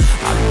chasing.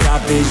 I've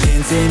got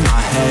visions in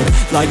my head,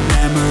 like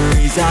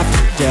memories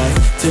after death.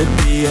 To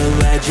be a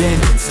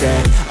legend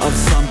instead of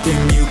something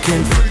you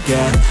can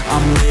forget.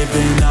 I'm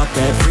living up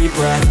every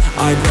breath,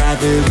 I'd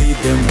rather lead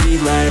than be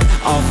led.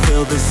 I'll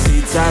fill the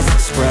seats as I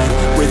spread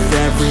with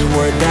every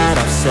word that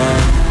I've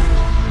said.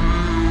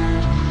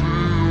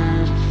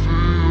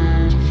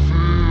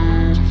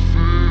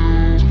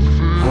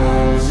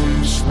 How's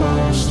it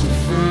supposed to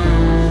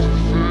feel?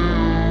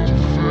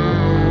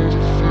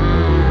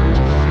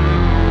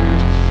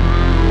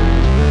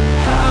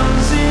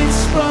 How's it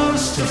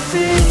supposed to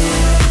feel?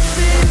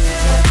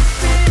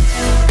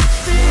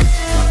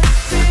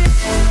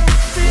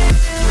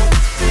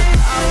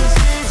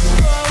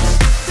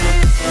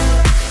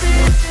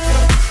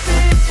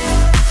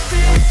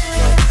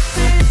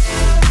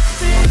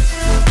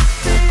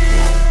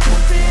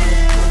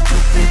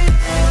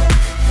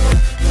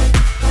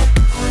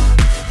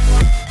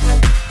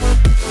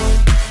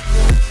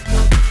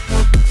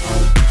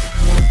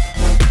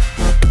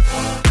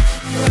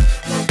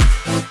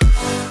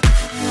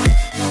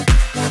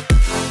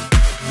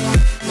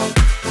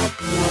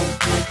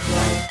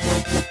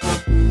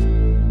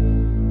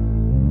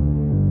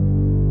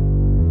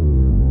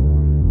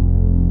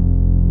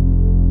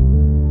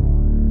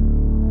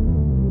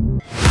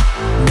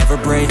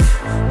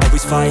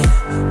 always fight,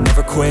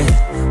 never quit,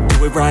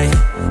 do it right,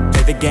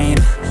 play the game,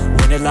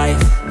 win it life,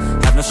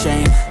 have no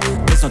shame,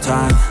 there's no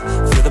time,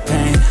 feel the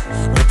pain,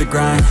 live the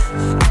grind,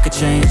 I could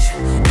change,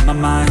 in my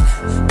mind,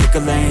 pick a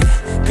lane,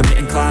 commit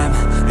and climb,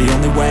 the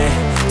only way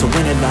to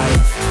win it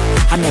life.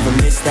 I never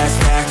miss, that's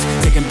fact,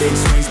 taking big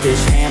swings, bitch,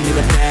 hand me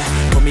the bat,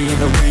 put me in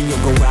the ring, you'll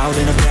go out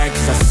in a bag,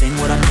 cause I sing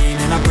what I mean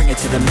and I bring it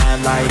to the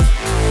mad light.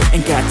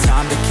 Ain't got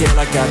time to kill,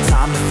 I got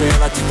time to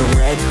feel, I took the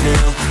red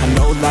pill, I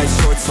know life's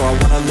short so I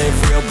wanna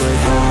live real, but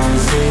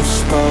how's it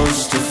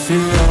supposed to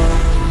feel?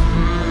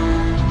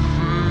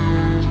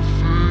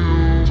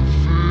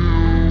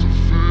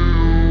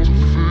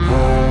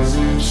 How's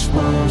it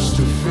supposed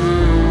to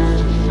feel?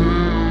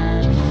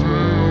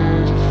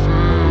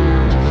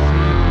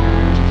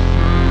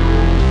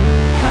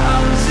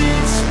 How's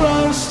it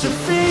supposed to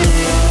feel?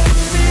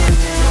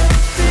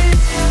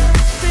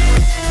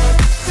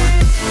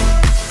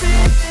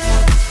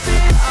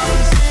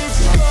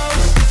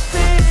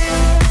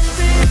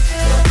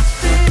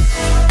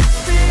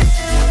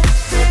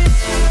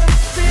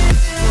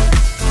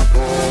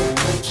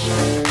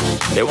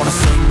 They wanna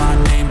say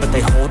my name, but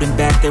they holding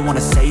back. They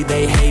wanna say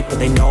they hate, but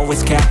they know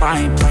it's cap.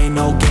 I ain't play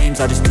no games,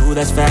 I just do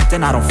that's fact.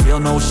 And I don't feel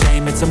no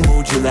shame, it's a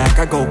mood you lack.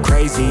 I go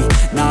crazy,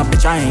 nah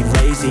bitch I ain't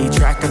lazy.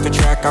 Track after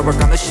track, I work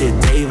on the shit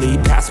daily.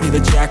 Pass me the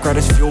jack, right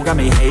as fuel, got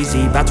me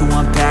hazy. About to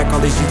unpack all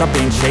these things I've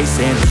been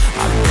chasing.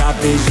 I've got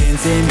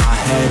visions in my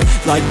head,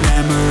 like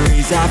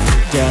memories after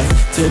death.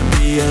 To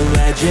be a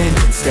legend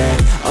instead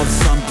of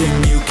something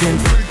you can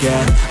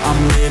forget.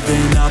 I'm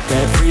living up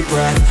every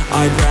breath,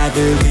 I'd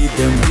rather lead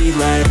than be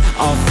led.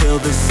 I'll fill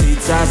the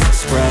seats as I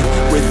spread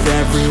with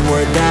every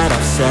word that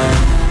I've said.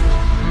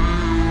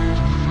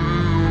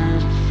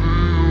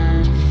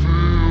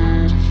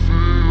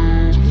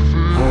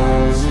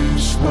 How's it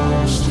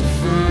supposed to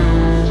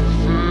feel?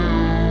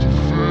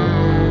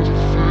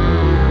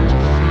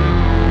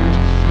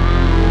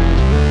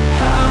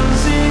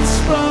 How's it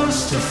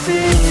supposed to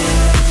feel?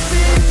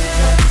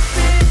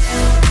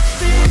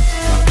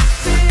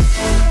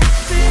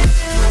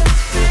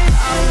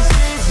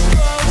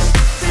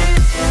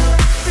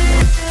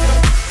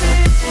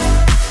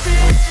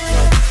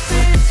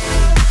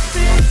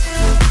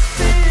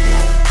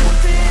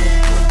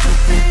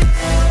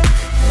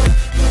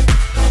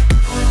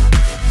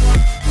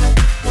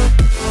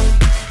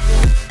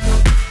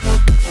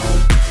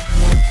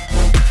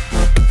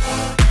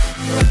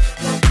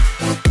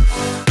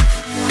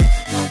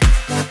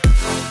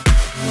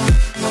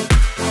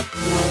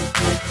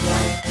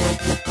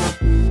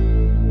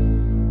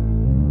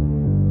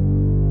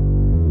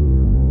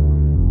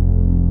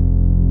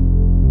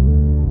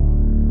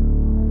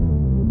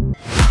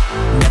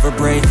 Never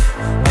break,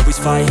 always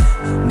fight,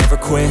 never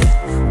quit,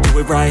 do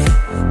it right,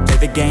 play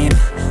the game,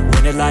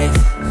 win it life,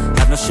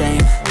 have no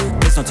shame,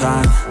 there's no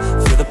time,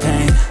 feel the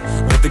pain,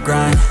 live the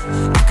grind,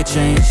 I could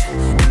change,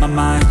 in my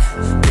mind,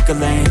 pick a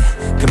lane,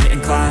 commit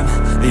and climb,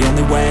 the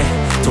only way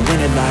to win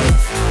it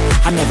life.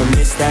 I never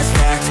miss, that's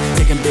fact,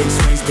 taking big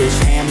swings, bitch,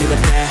 hand me the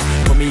bat,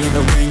 put me in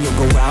the ring, you'll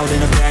go out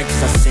in a bag,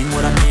 cause I sing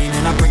what I mean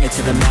and I bring it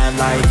to the mad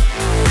light.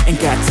 Ain't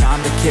got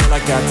time to kill, I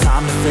got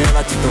time to feel,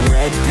 I took the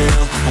red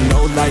pill, I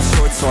know life's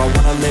short so I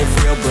wanna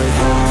live real, but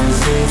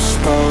how's it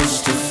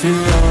supposed to feel?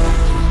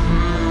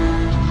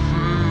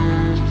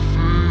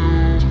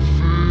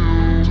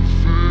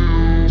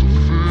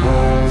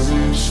 How's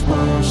it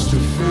supposed to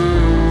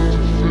feel?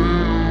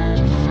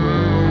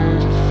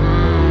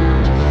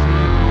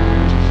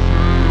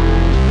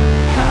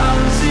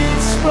 How's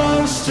it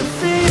supposed to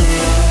feel?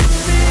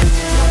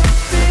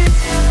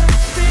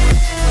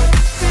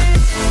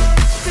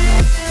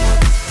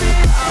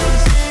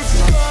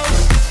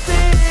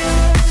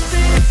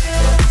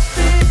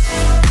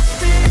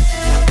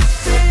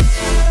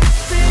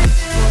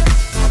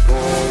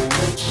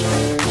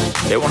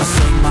 They wanna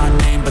say my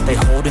name, but they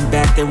holding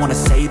back. They wanna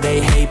say they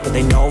hate, but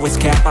they know it's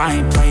cap. I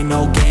ain't play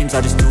no games,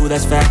 I just do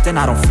that's fact. And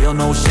I don't feel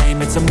no shame,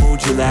 it's a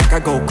mood you lack. I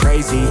go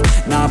crazy,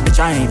 nah bitch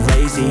I ain't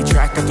lazy.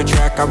 Track after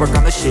track, I work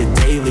on the shit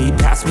daily.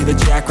 Pass me the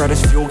jack, right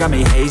as fuel, got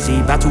me hazy.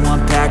 About to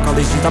unpack all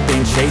these things I've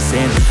been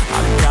chasing.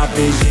 I've got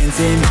visions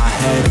in my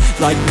head,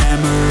 like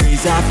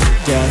memories after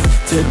death.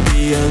 To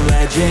be a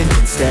legend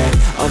instead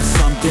of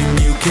something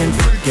you can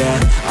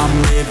forget.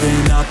 I'm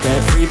living up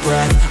every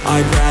breath,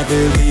 I'd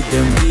rather lead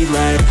than be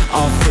led.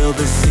 I'll fill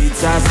the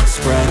seats as I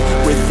spread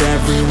with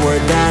every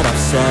word that I've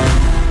said.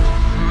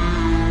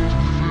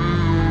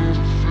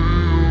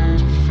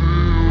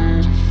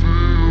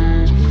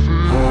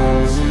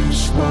 How's it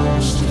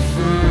supposed to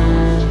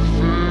feel?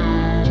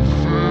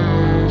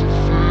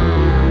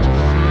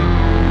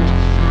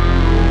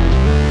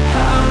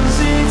 How's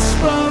it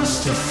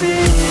supposed to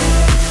feel?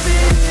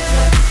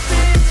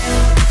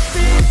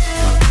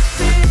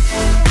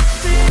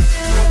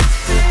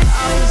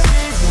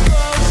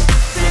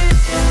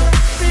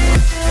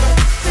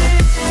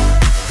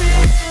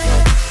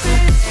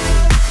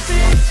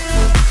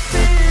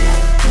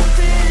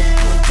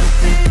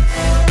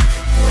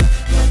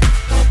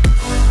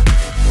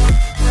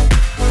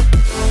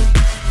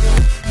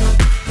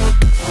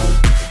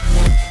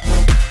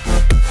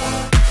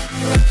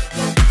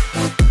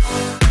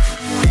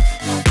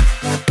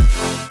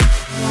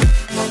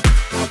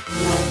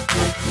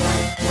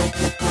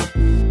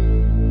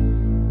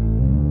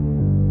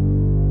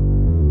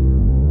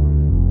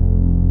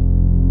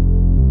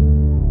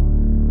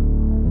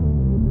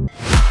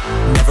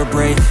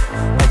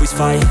 break, always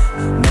fight,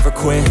 never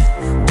quit,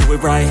 do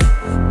it right,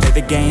 play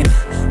the game,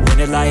 win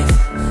it life,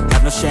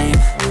 have no shame,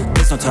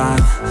 there's no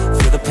time,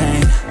 feel the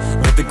pain,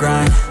 live the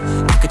grind,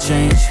 I could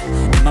change,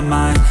 in my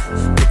mind,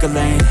 pick a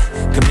lane,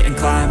 commit and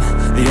climb,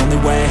 the only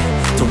way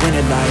to win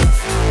it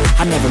life.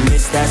 I never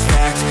miss, that's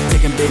fact,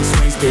 taking big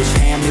swings, bitch,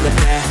 hand me the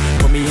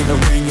bat, put me in the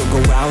ring, you'll go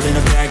out in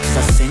a bag, cause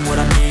I sing what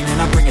I mean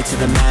and I bring it to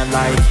the mad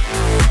light.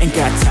 Ain't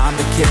got time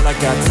to kill, I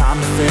got time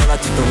to feel, I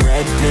took the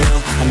red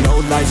pill, I know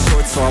life's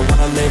short so I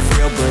wanna live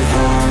real, but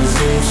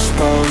how's it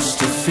supposed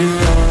to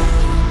feel?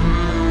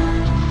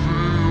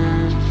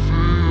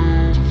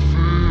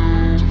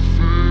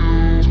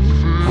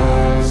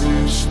 How's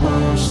it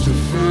supposed to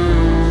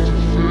feel?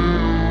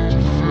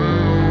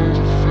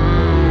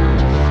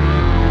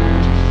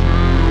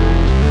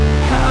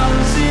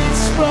 How's it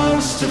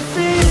supposed to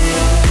feel?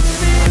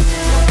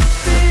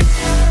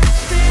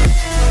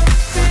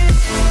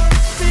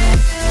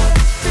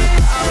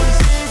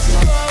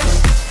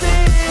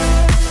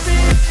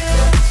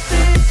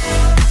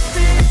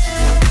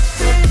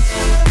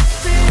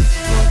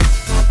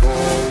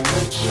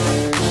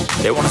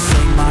 They wanna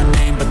sing my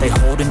name, but they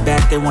holding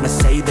back. They wanna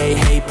say they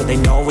hate, but they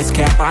know it's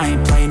cap. I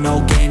ain't play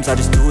no games, I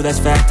just do, that's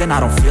fact. And I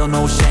don't feel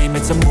no shame,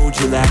 it's a mood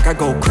you lack. I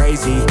go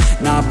crazy,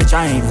 nah bitch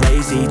I ain't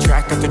lazy.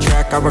 Track after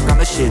track, I work on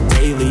this shit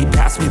daily.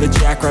 Pass me the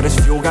jack, right as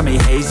fuel, got me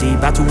hazy.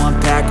 About to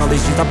unpack all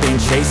these things I've been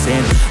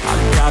chasing.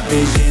 I've got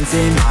visions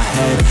in my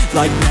head,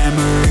 like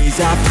memories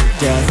after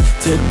death.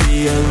 To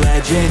be a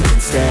legend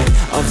instead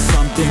of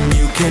something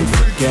you can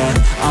forget.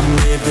 I'm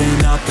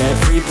living up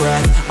every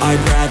breath,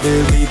 I'd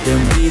rather lead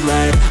than be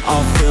led.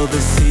 I'll fill the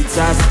seats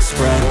as I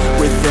spread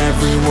with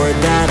every word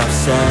that I've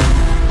said.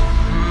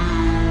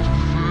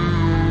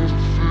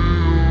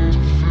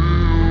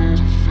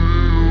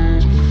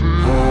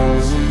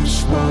 How's it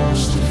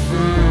supposed to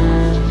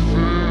feel?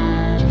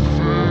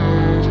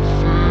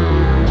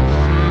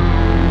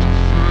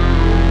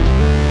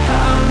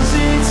 How's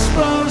it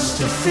supposed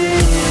to feel?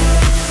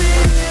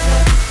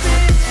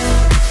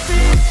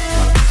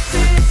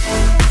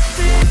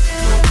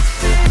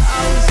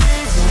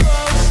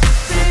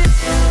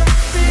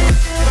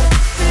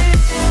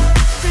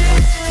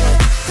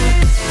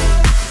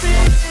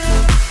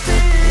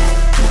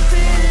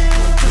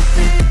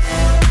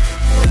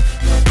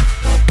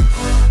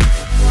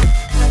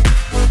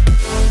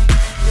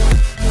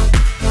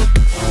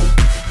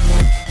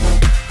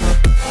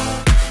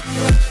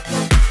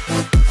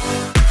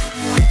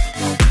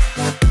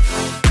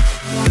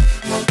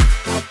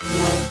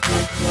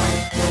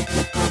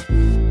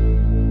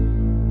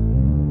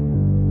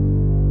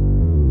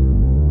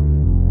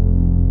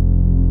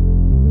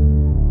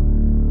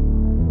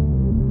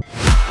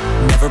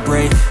 Never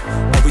break,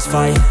 always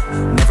fight,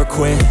 never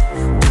quit,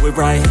 do it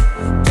right,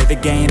 play the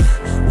game,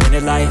 win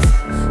it life,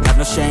 have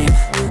no shame,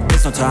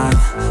 there's no time,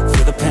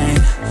 feel the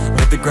pain,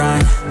 live the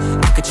grind,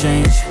 I could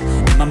change,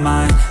 in my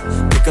mind,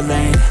 pick a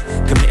lane,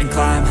 commit and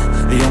climb,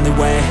 the only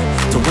way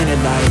to win it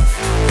life.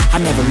 I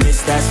never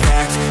miss, that's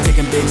fact,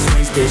 taking big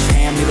swings, bitch,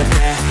 hand me the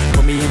bat,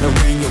 put me in the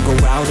ring, you'll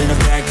go out in a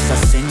bag, cause I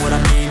sing what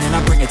I mean and I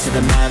bring it to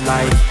the mad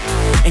light.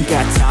 Ain't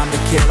got time to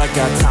kill, I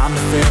got time to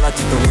feel, I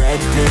took the red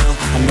pill,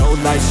 I know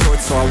life's short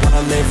so I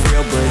wanna live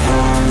real, but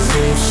how's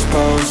it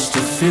supposed to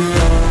feel?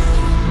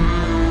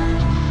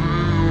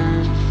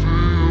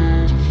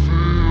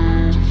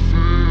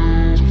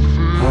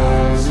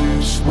 How's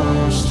it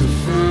supposed to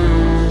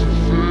feel?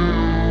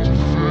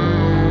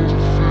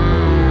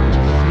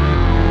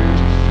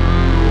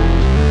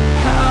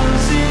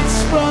 How's it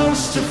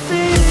supposed to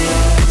feel?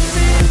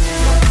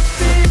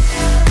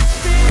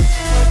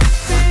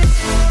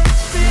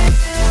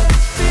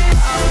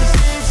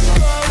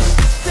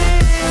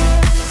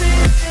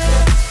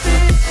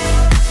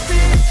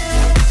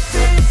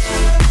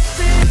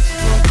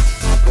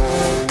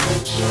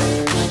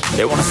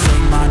 They wanna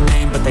sing my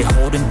name, but they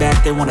holding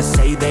back. They wanna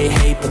say they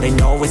hate, but they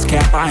know it's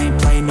cap. I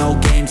ain't play no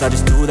games, I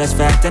just do, that's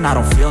fact. And I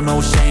don't feel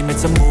no shame,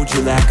 it's a mood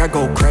you lack. I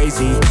go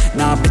crazy,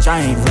 nah bitch I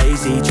ain't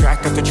lazy.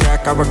 Track after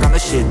track, I work on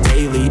this shit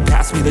daily.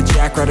 Pass me the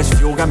jack, right as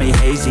fuel, got me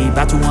hazy.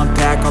 About to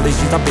unpack all these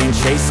things I've been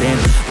chasing.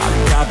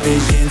 I've got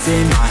visions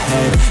in my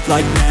head,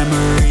 like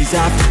memories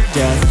after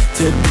death.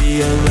 To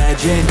be a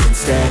legend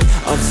instead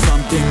of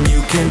something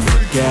you can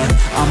forget.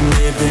 I'm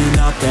living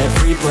up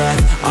every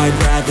breath, I'd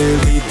rather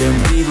lead than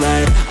be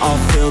led. I'll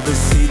fill the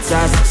seats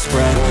as I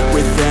spread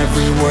with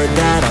every word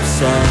that I've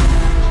said.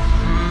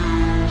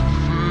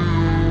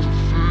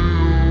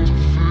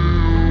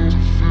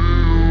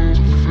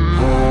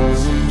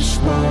 How's it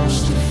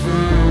supposed to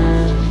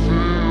feel?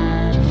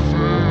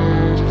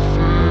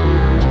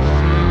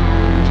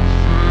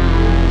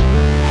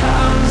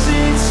 How's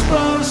it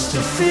supposed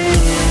to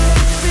feel?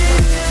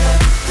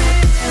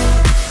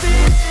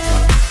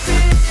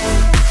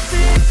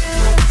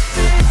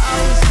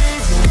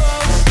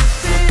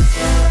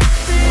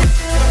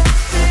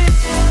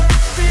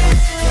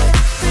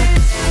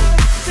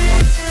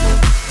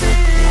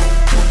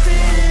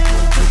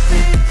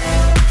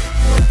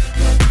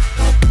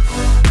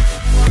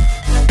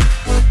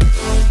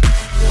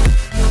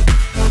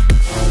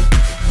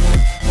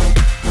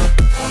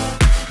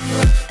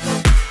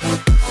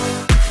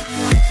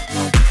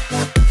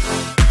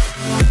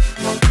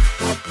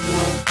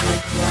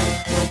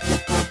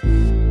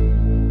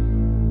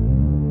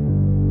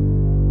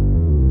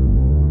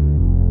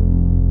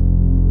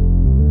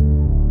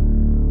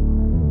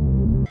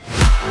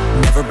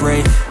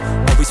 break,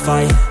 always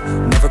fight,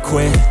 never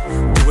quit,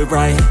 do it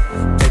right,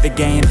 play the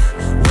game,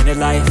 win it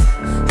life,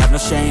 have no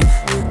shame,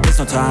 there's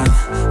no time,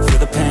 feel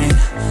the pain,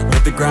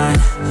 live the grind,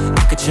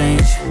 I could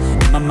change,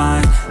 in my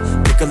mind,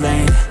 pick a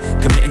lane,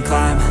 commit and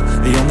climb,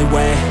 the only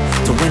way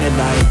to win at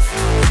life.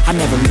 I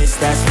never miss,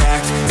 that's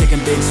fact, taking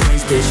big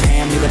swings, bitch,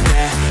 hand me the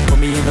bat, put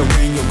me in the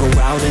ring, you'll go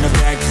out in a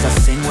bag, cause I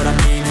sing what I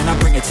mean and I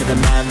bring it to the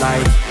mad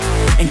light.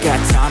 Ain't got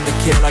time to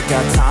kill, I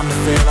got time to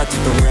feel, I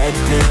took the red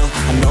pill,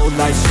 I know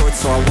life's short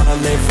so I wanna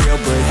live real,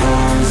 but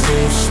how's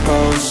it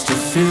supposed to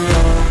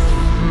feel?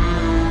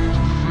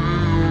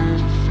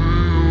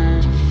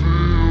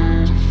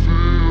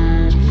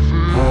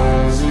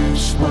 How's it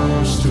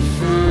supposed to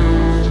feel?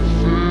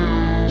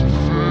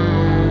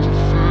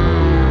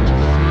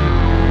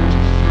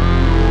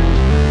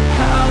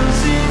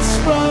 How's it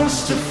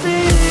supposed to feel?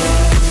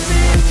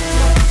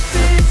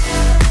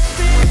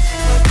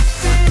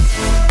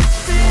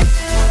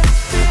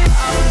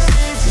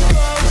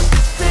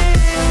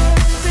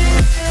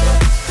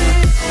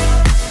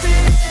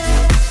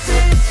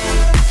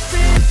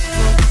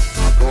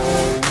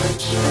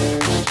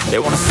 They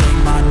wanna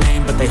sing my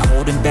name, but they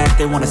holding back.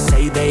 They wanna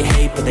say they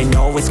hate, but they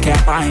know it's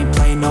cap. I ain't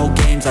play no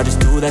games, I just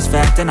do, that's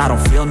fact. And I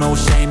don't feel no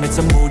shame, it's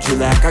a mood you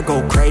lack. I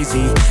go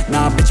crazy,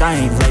 nah bitch I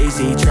ain't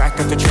lazy. Track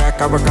after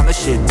track, I work on this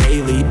shit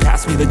daily.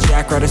 Pass me the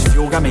jack, right as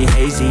fuel, got me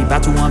hazy.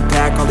 About to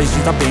unpack all these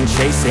things I've been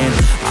chasing.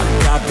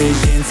 I've got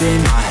visions in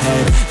my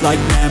head, like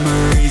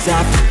memories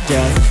after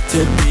death. To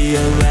be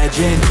a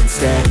legend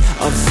instead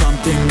of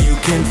something you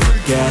can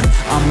forget.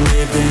 I'm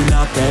living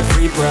up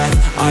every breath,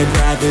 I'd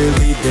rather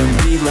lead than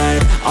be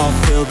led. I'll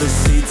fill the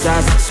seats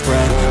as I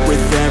spread,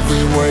 with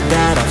every word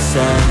that I've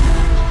said.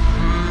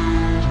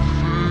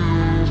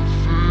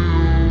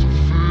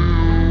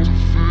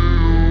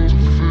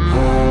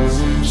 How's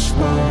it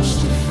supposed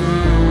to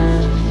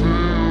feel?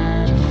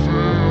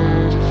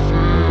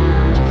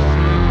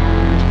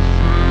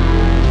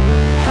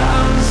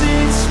 How's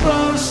it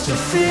supposed to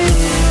feel?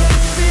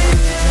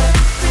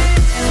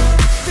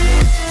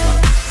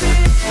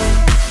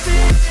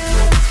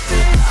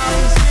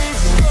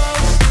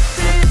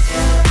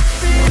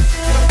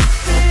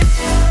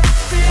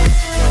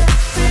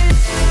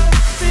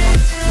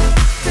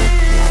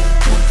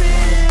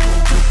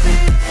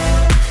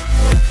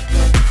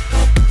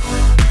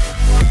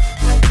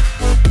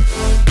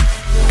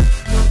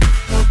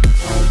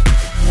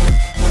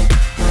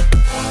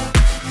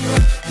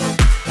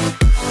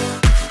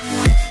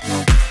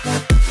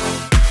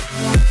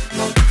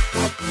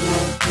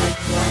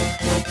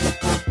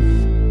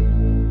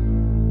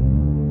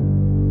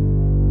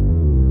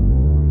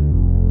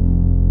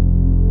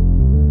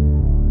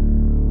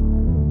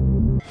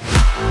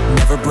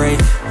 Never break,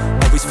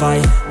 always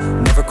fight,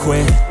 never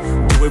quit,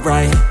 do it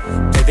right,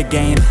 play the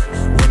game,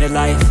 win it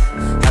life,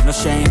 have no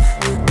shame,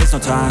 there's no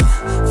time,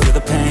 feel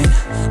the pain,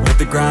 live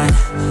the grind,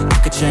 I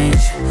could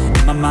change,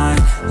 in my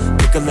mind,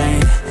 pick a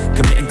lane,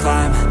 commit and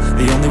climb,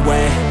 the only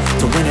way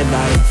to win at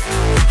life.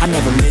 I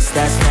never miss,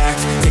 that's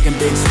fact, taking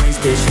big swings,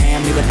 bitch,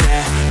 hand me the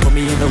bat, put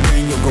me in the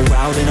ring, you'll go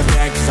out in a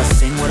bag, cause I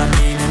sing what I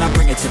mean and I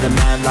bring it to the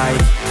mad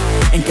light.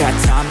 Ain't got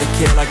time to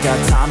kill, I got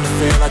time to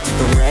feel, I took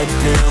the red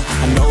pill,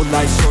 I know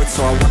life's short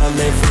so I wanna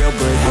live real,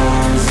 but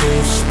how's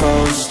it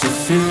supposed to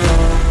feel?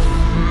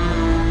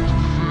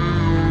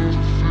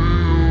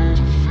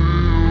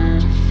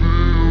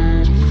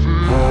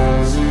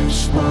 How's it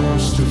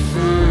supposed to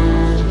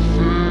feel?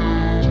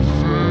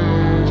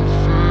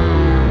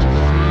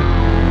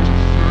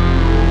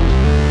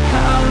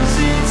 How's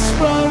it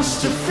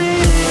supposed to feel?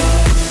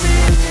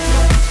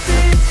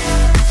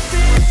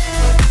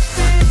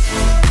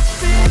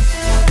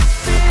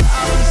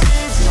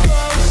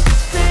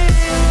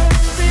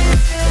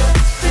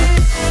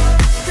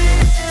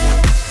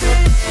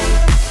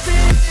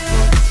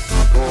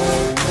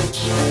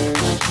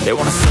 They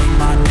wanna sing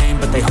my name,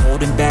 but they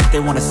holding back. They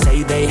wanna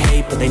say they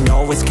hate, but they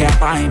know it's cap.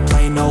 I ain't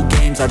play no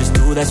games, I just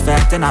do, that's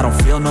fact. And I don't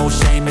feel no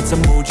shame, it's a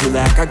mood you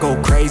lack. I go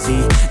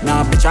crazy,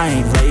 nah bitch I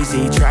ain't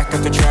lazy. Track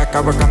after track,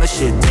 I work on this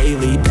shit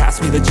daily.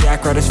 Pass me the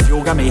jack, right as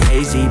fuel, got me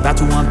hazy. About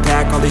to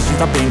unpack all these things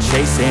I've been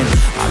chasing.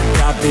 I've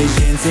got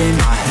visions in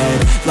my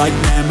head, like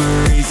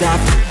memories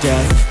after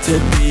death. To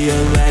be a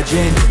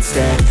legend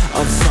instead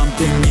of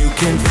something you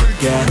can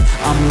forget.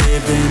 I'm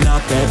living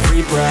up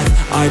every breath,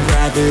 I'd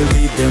rather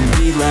lead than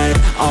be led.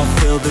 I'll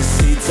fill the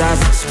seats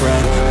as I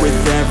spread,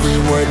 with every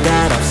word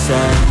that I've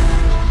said.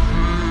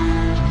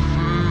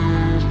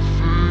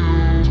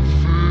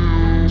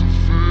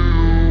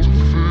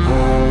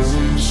 How's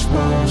it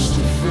supposed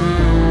to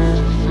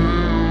feel?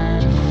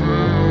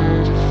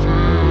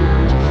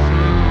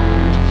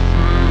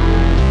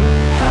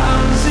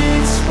 How's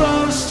it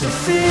supposed to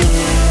feel?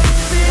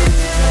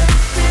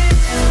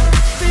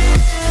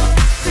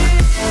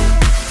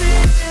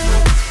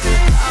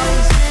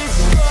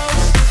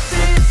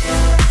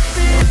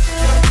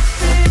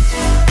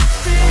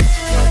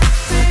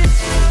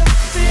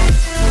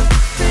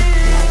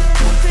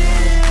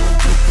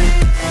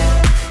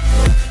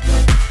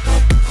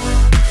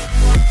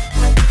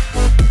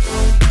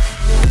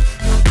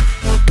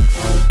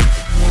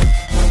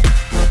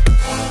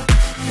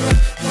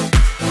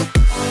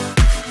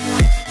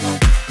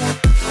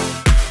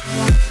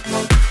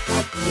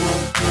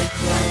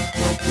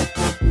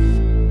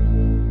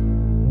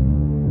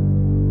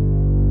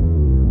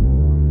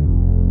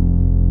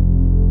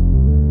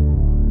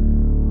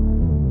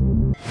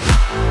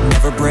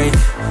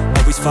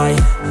 fight,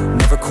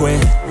 never quit,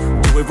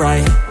 do it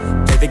right,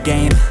 play the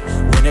game,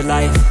 win it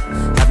life,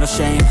 have no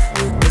shame,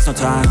 there's no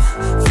time,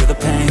 feel the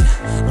pain,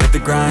 live the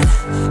grind,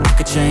 I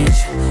could change,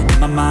 in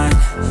my mind,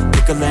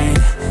 pick a lane,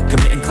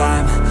 commit and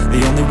climb, the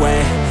only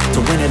way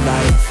to win it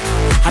life.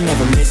 I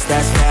never miss,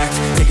 that's fact,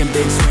 taking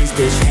big swings,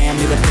 bitch, hand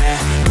me the bat,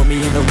 put me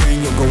in the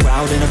ring, you'll go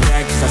out in a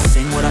bag, cause I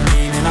sing what I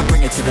mean and I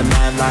bring it to the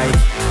mad light.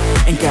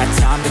 Ain't got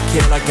time to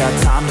kill, I got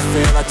time to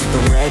feel, I took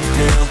the red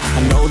pill,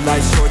 I know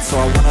life's short so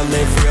I wanna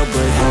live real,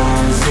 but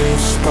how's it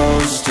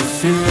supposed to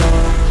feel?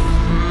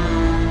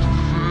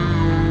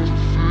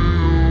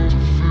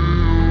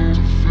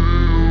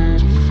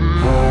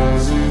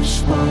 How's it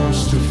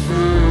supposed to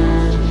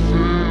feel?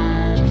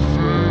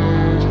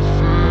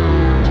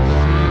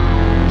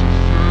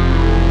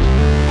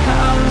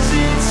 How's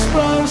it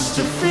supposed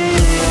to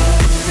feel?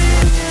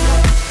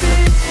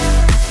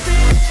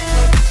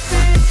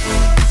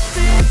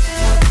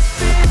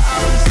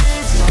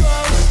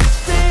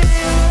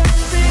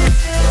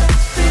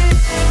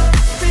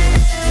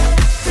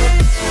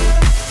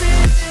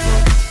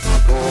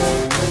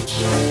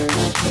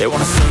 They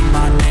wanna say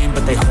my name,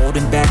 but they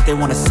holding back. They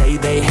wanna say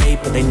they hate,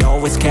 but they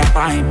know it's cap.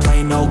 I ain't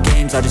play no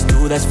games, I just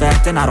do that's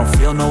fact. And I don't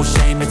feel no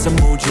shame, it's a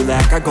mood you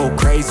lack. I go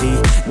crazy,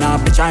 nah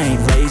bitch I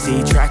ain't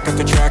lazy. Track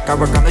after track, I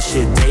work on the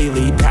shit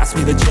daily. Pass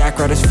me the jack,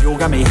 right as fuel,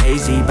 got me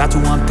hazy. About to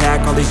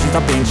unpack all these shit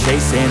I've been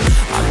chasing.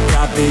 I've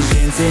got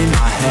visions in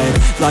my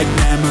head, like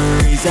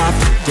memories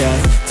after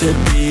death. To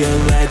be a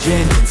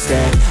legend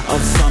instead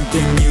of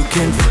something you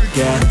can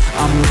forget.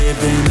 I'm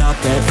living up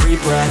every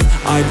breath,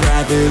 I'd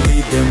rather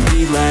lead than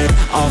be led.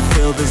 I'll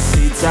fill the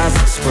seats as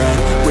I spread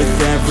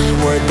with every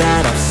word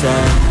that I've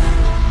said.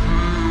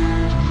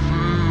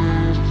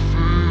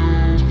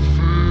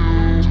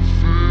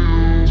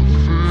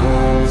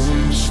 How's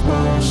it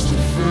supposed to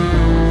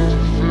feel?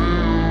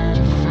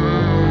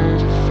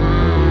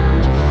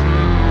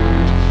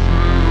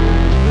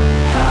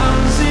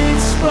 How's it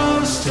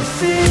supposed to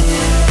feel?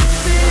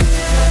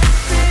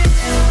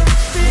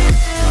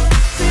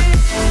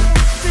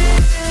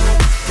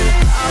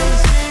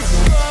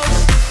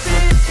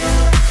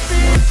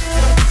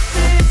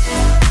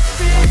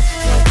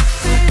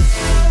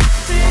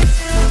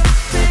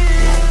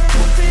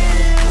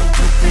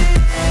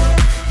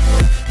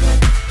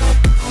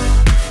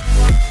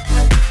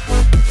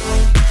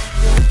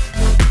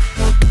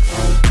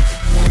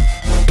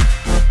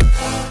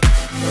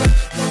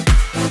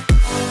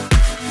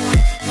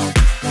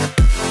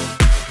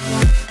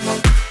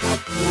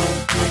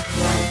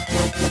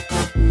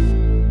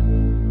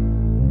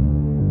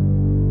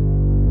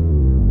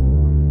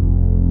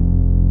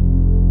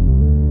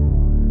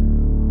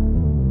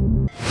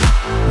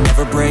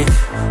 Break,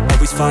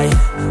 always fight,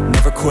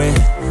 never quit,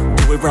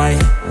 do it right,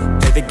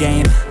 play the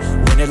game,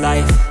 win it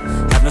life,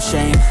 have no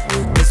shame,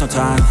 there's no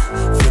time,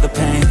 feel the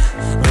pain,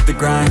 live the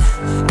grind,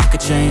 I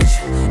could change,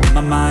 in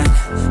my mind,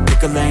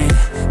 pick a lane,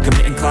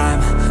 commit and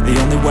climb, the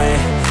only way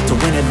to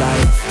win it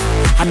life.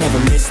 I never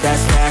miss,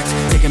 that's fact,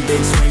 taking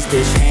big swings,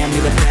 bitch, hand me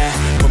the bat,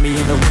 put me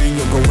in the ring,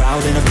 you'll go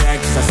out in a bag,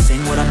 cause I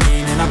sing what I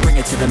mean and I bring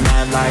it to the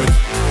mad light.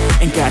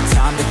 Ain't got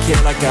time to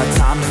kill, I got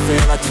time to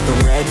feel, I took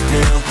the red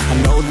pill, I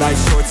know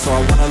life's short so I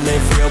wanna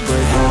live real,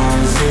 but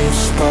how's it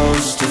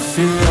supposed to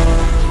feel?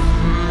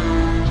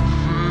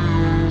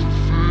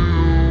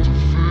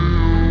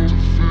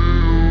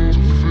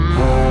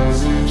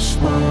 How's it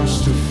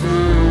supposed to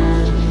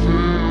feel?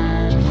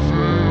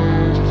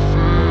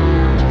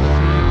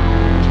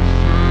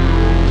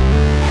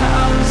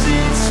 How's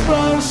it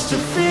supposed to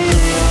feel?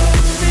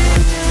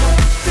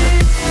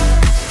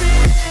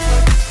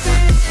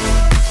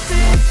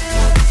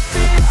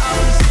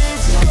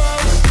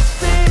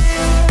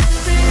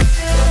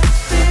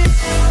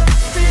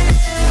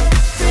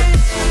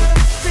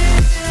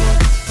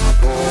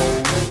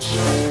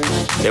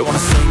 They wanna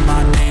say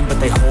my name, but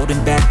they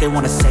holding back. They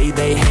wanna say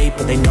they hate,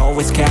 but they know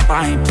it's cap.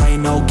 I ain't play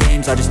no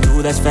games, I just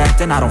do that's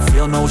fact. And I don't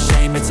feel no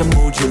shame, it's a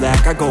mood you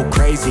lack. I go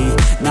crazy,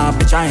 nah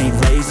bitch I ain't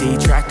lazy.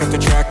 Track after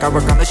track, I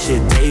work on the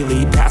shit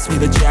daily. Pass me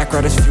the jack,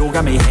 right as fuel,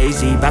 got me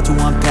hazy. About to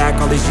unpack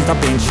all these shit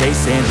I've been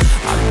chasing.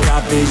 I've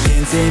got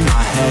visions in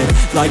my head,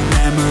 like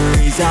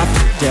memories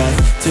after death.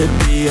 To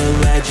be a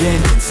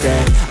legend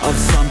instead of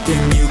something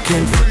you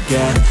can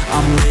forget.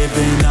 I'm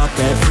living up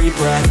every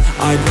breath,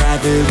 I'd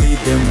rather lead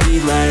than be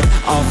led.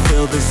 I'll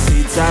fill the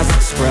seats as I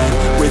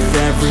spread with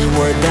every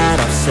word that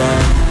I've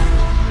said.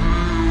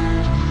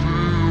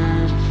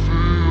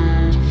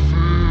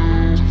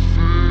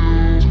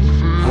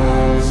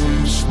 How's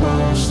it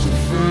supposed to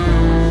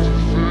feel?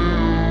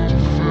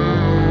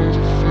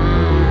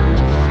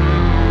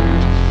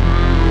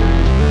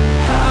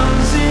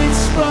 How's it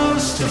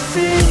supposed to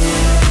feel?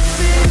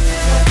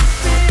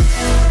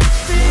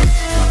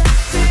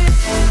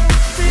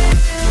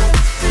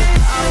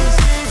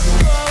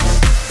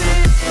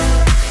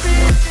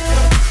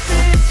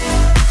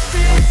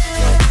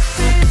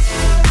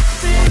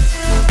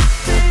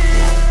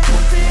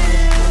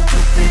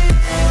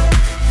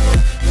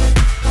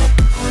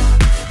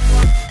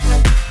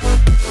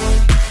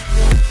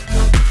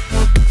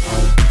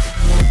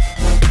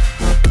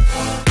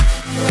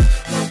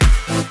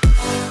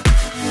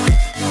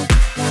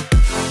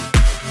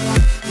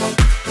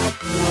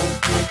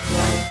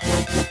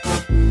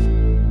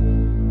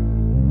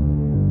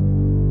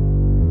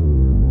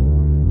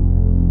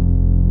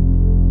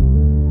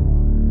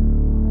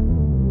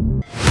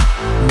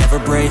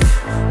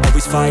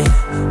 always fight,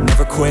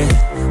 never quit,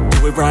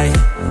 do it right,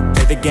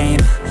 play the game,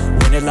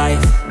 win it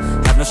life,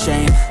 have no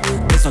shame,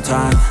 there's no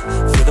time,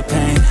 feel the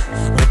pain,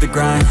 live the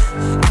grind,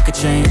 I could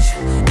change,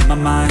 in my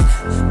mind,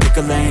 pick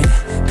a lane,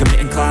 commit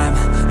and climb,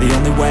 the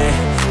only way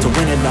to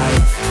win it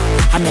life.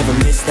 I never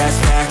miss, that's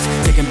fact,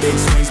 taking big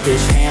swings,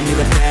 bitch, hand me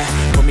the bat,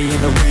 put me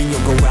in the ring,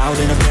 you'll go out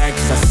in a bag,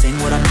 cause I sing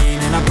what I mean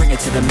and I bring it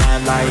to the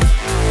mad light.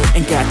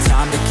 Ain't got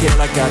time to kill,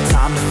 I got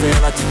time to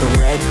feel, I took the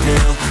red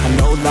pill, I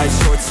know life's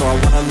short so I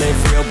wanna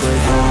live real, but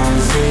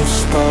how's it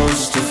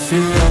supposed to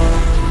feel?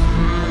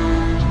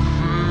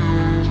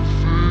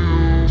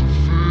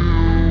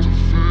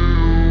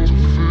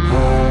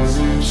 How's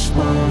it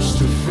supposed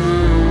to feel?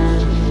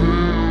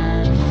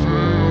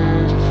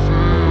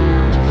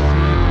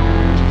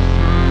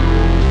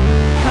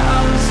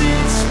 How's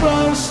it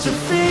supposed to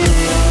feel?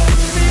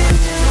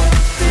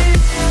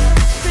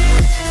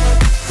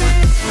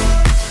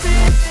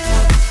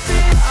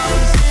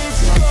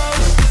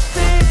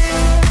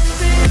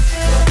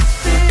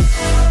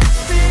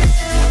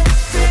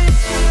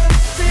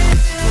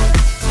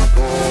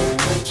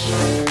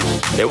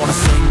 They wanna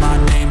say my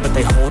name, but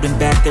they holding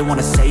back. They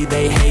wanna say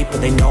they hate, but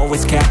they know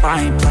it's cap.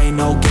 I ain't play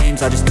no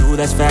games, I just do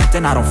that's fact.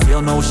 And I don't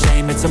feel no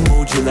shame, it's a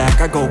mood you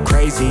lack. I go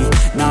crazy,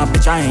 nah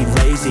bitch I ain't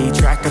lazy.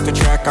 Track after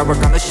track, I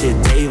work on the shit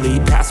daily.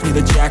 Pass me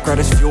the jack, right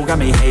as fuel, got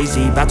me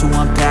hazy. About to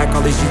unpack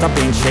all these things I've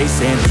been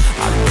chasing.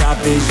 I've got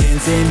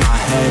visions in my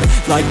head,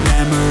 like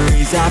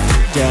memories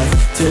after death.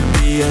 To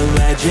be a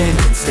legend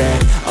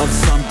instead of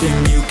something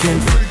you can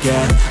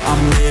forget.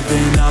 I'm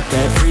living up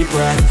every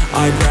breath,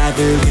 I'd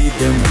rather lead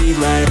than be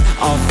led.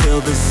 I'll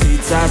fill the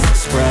seats as I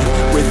spread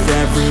with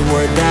every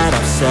word that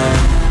I've said.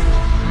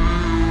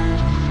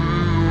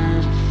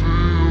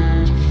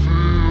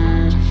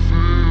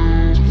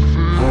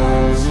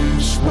 How's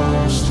it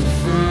supposed to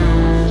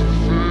feel?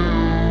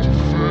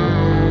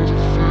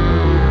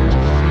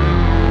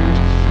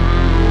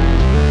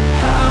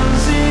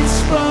 How's it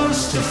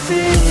supposed to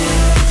feel?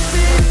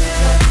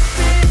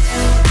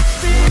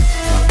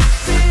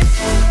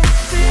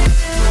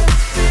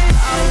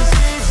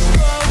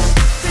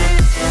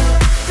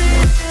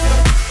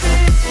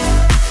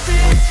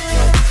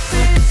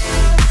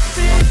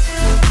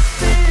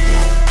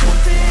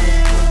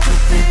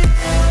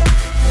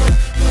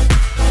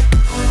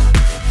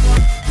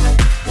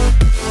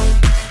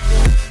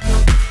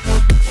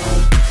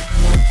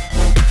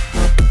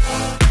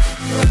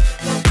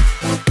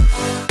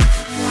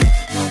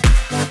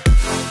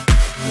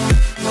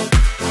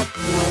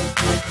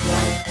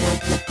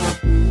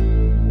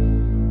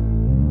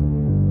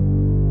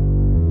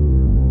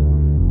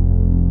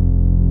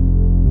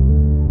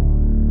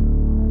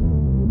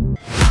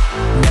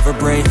 Never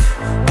break,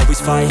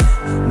 always fight,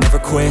 never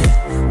quit,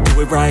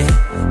 do it right,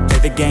 play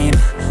the game,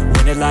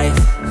 win it life,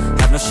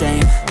 have no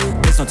shame,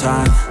 there's no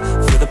time,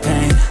 feel the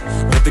pain,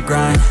 live the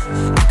grind,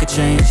 I could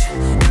change,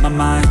 in my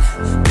mind,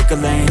 pick a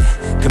lane,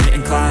 commit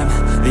and climb,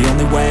 the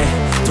only way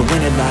to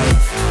win it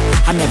life.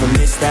 I never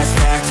miss, that's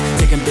fact,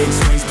 taking big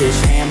swings, bitch,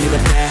 hand me the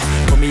bat,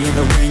 put me in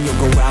the ring,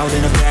 you'll go out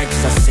in a bag,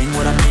 cause I sing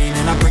what I mean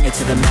and I bring it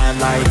to the mad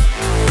light.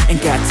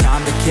 Ain't got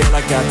time to kill,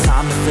 I got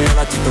time to feel,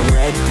 I took the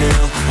red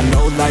pill, I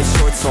know life's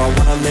short so I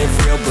wanna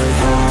live real, but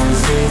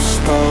how's it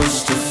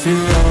supposed to feel?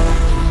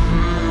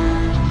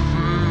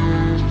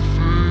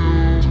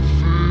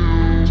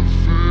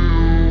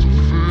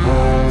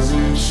 How's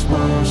it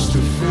supposed to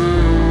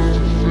feel?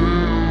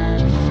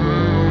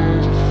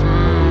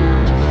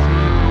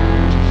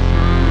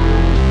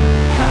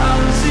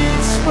 How's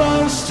it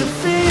supposed to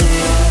feel?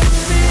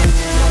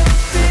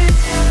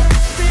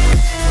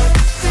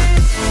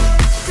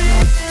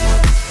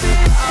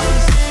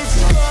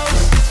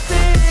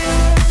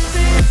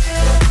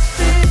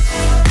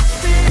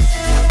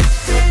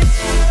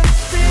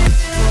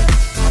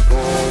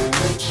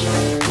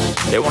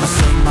 They wanna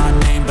say my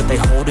name, but they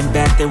holding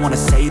back. They wanna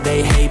say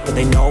they hate, but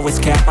they know it's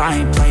cap. I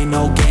ain't play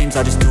no games,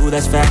 I just do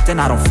that's fact.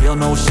 And I don't feel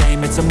no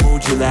shame, it's a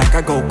mood you lack.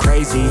 I go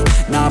crazy,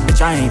 nah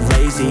bitch I ain't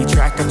lazy.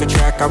 Track after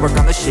track, I work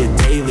on the shit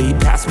daily.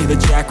 Pass me the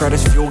jack, right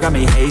as fuel, got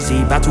me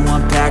hazy. About to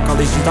unpack all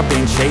these things I've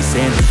been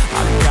chasing.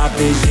 I've got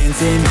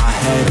visions in my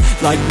head,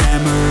 like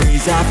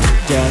memories after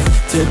death.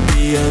 To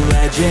be a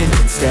legend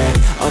instead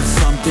of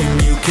something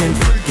you can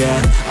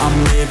forget. I'm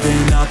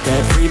living up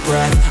every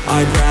breath,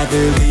 I'd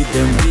rather lead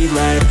than be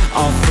led.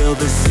 I'll fill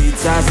the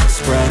seats as I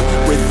spread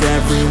with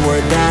every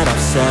word that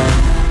I've said.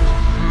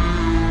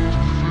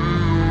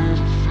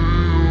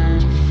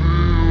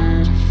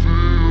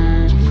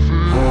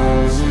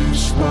 How's it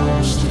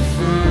supposed to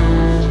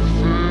feel?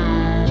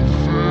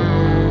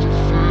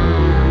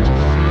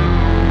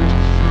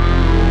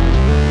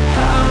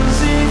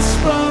 How's it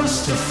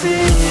supposed to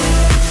feel?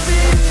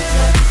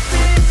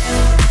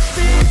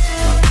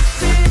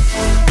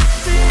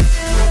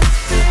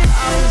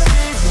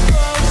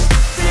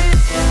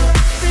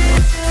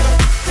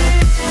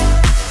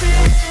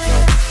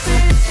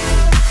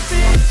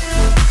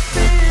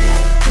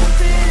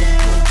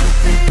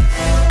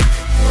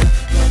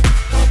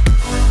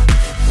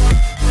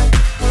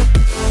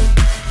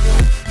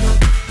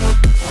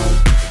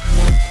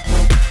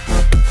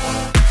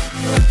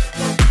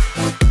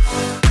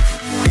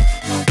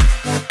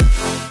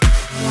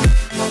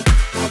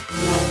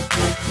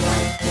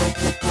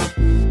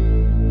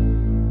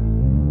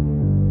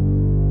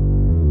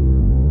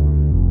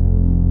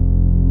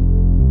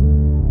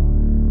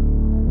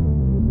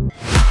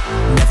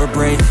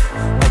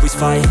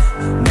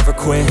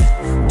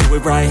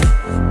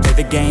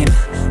 game,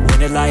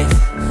 win it life,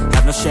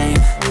 have no shame.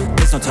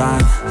 There's no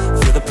time,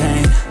 feel the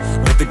pain,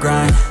 live the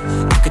grind.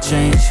 I could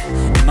change,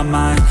 in my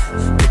mind,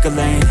 pick a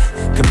lane,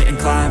 commit and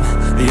climb.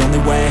 The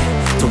only way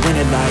to win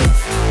it life,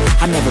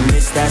 I never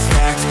miss, that's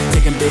fact.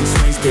 Taking big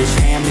swings, bitch,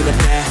 hand me the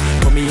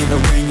bat. Put me in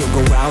the ring, you'll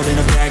go out in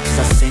a bag. Cause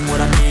I sing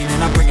what I mean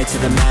and I bring it to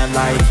the mad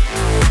light.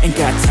 Ain't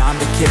got time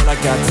to kill, I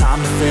got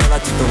time to feel. I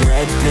took the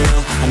red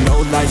pill, I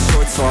know life's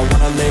short so I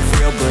wanna live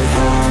real. But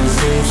how's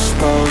it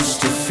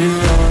supposed to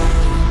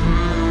feel?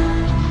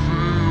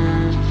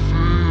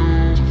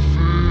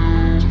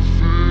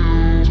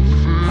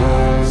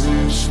 How's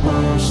it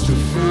supposed to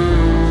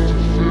feel?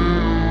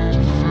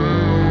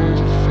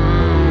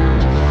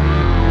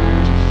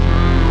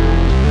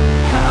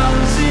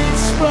 How's it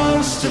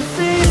supposed to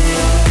feel?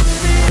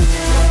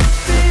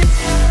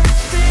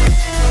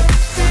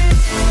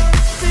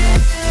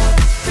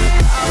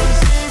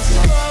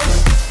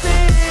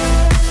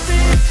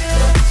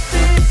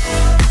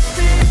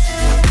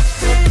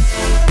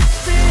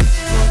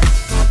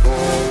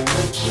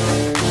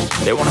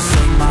 They wanna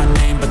say my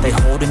name, but they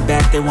holding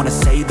back. They wanna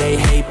say they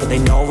hate, but they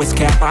know it's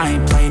cap. I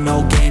ain't play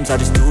no games, I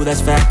just do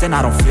that's fact. And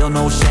I don't feel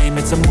no shame,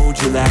 it's a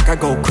mood you lack. I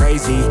go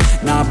crazy,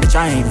 nah bitch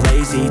I ain't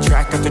lazy.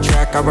 Track after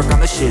track, I work on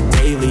the shit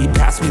daily.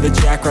 Pass me the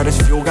jack, right as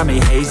fuel, got me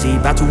hazy.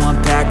 About to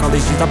unpack all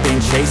these things I've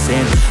been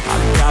chasing.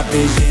 I've got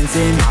visions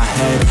in my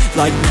head,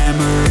 like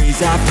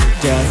memories after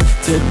death.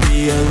 To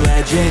be a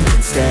legend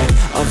instead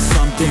of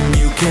something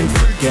you can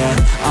forget.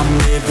 I'm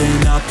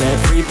living up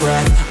every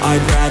breath,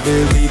 I'd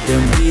rather lead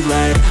than be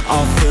led.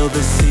 I'll fill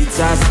the seats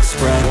as I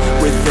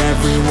spread with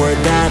every word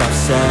that I've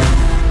said.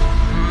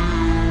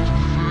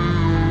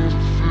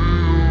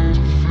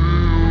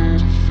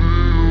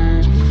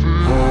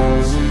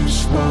 How's it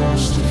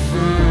supposed to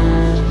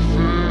feel?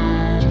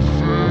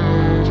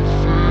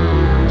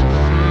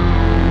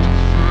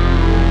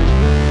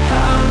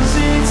 How's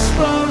it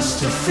supposed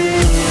to feel?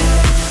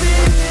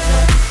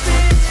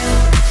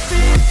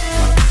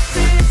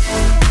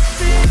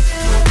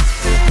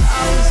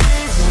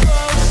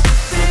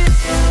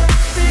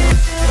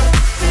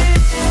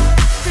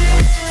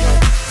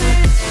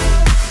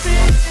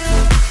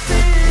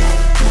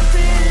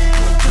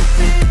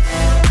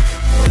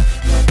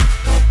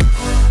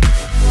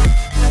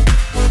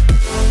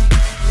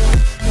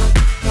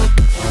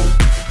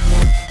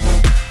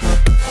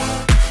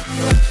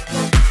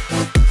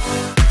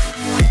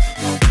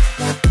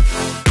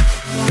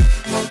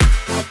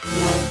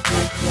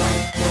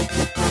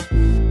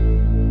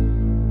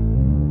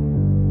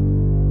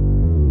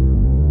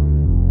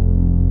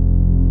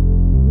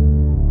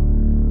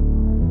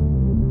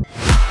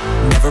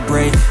 Never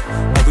break,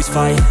 always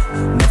fight,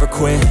 never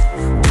quit,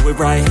 do it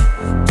right,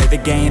 play the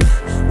game,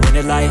 win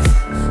it life,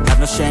 have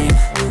no shame,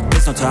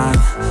 there's no time,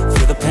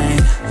 feel the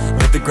pain,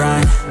 live the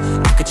grind.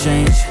 I could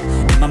change,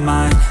 in my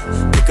mind,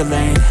 pick a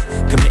lane,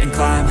 commit and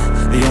climb.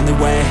 The only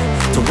way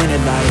to win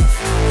it life,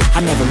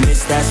 I never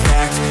miss, that's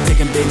fact.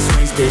 Taking big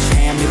swings, bitch,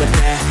 hand me the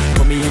bat.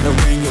 Put me in the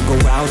ring, you'll go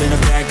out in a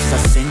bag. Cause I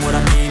sing what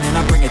I mean and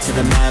I bring it to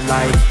the mad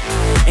light.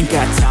 Ain't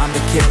got time to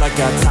kill, I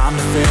got time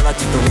to feel. I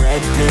took the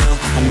red pill,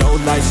 I know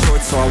life's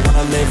short so I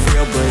wanna live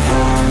real. But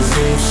how's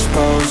it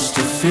supposed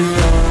to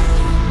feel?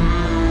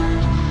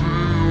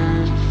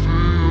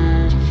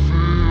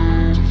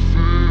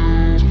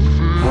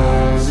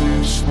 How's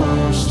it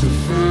supposed to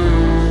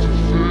feel?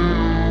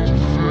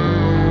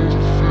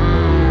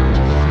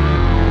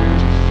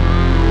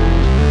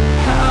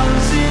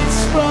 How's it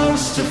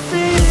supposed to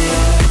feel?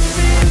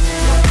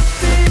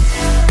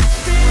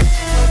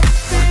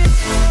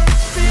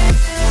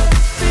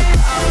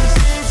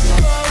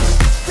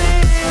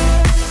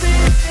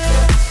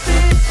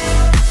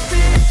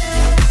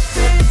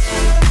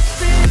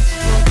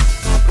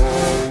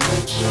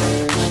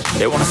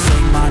 They wanna say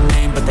my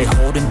name, but they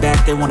holding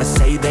back. They wanna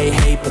say they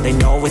hate, but they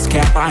know it's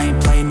cap. I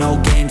ain't play no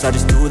games, I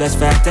just do that's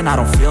fact. And I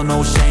don't feel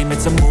no shame,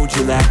 it's a mood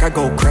you lack. I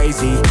go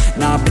crazy,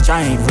 nah bitch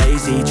I ain't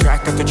lazy.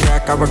 Track after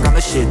track, I work on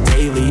the shit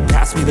daily.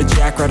 Pass me the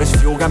jack, right as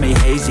fuel, got me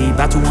hazy.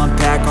 About to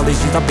unpack all these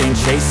things I've been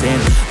chasing.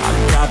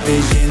 I've got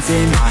visions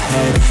in my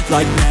head,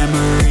 like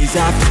memories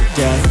after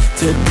death.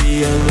 To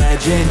be a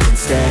legend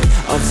instead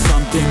of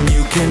something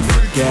you can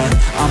forget.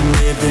 I'm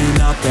living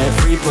up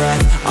every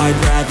breath, I'd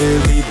rather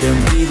lead than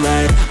be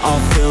led. I'll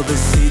fill the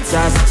seats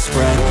as I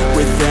spread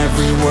with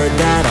every word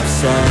that I've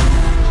said.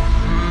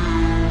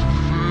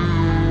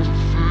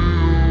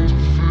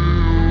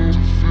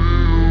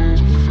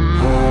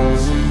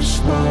 How's it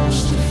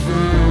supposed to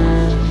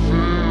feel?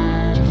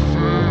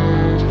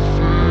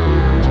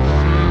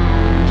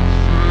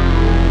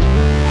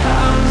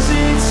 How's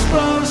it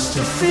supposed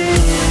to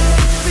feel?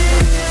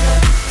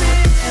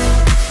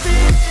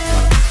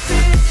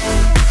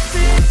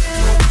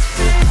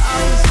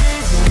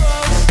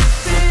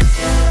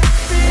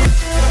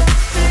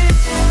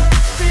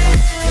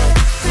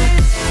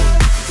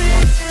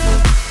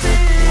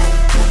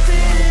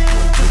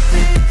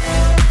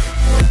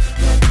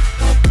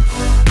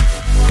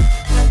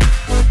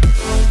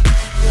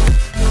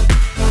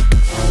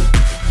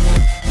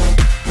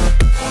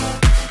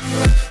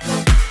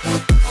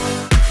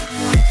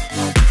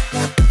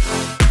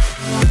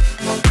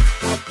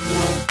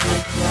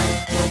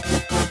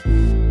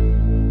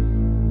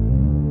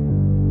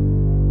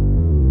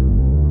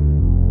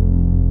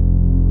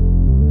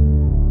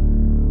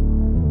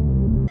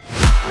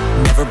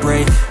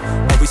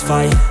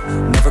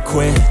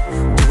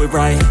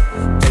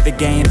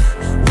 game,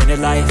 win it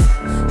life,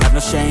 have no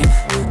shame,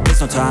 there's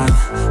no time,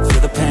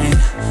 feel the pain,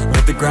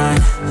 live the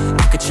grind,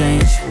 I could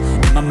change,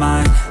 in my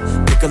mind,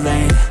 pick a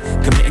lane,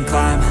 commit and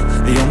climb,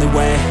 the only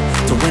way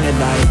to win at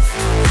life.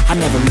 I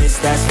never miss,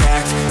 that's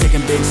fact,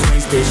 taking big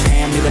swings, bitch,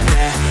 hand me the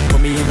bat,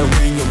 put me in the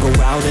ring, you'll go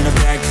out in a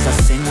bag, cause I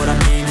sing what I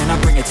mean and I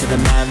bring it to the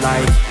mad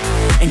light.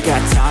 Ain't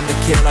got time to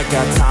kill, I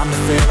got time to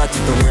feel, I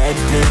took the red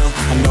pill,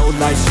 I know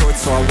life's short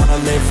so I wanna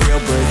live real,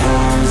 but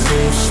how's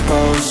it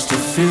supposed to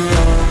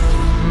feel?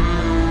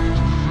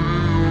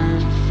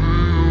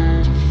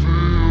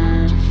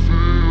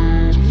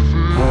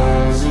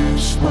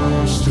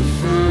 Supposed to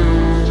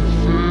feel.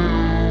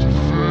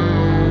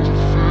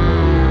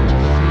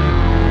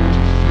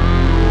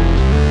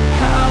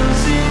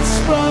 How's it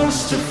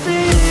supposed to feel?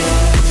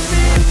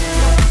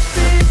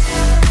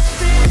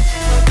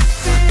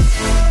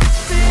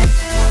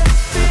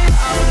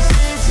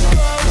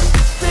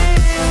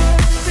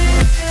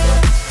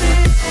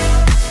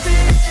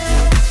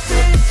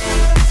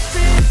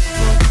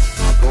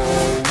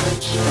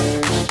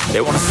 They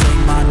wanna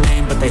sing my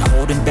name, but they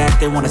holding back.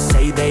 They wanna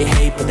say they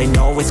hate, but they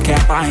know it's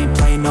cap. I ain't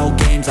playing no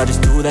games, I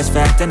just do, that's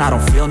fact. And I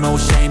don't feel no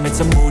shame, it's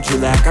a mood you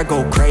lack. I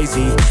go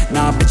crazy,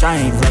 nah bitch I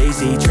ain't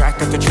lazy.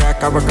 Track after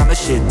track, I work on this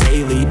shit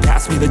daily.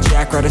 Pass me the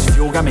jack, right as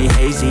fuel, got me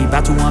hazy.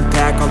 About to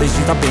unpack all these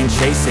things I've been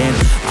chasing.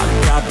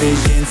 I've got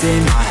visions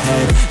in my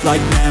head,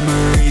 like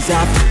memories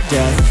after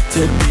death.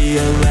 To be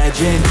a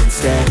legend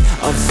instead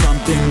of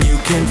something you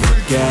can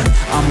forget.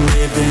 I'm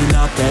living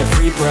up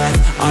every breath,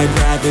 I'd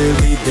rather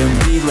lead than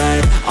be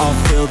led. I'll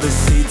fill the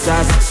seats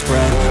as I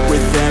spread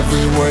with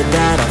every word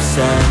that I've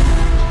said.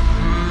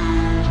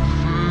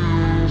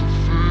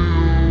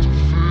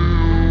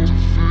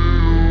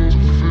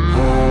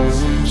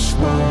 How's it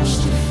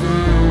supposed to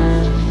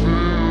feel?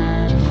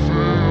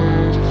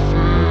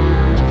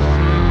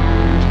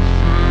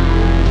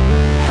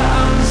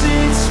 How's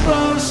it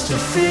supposed to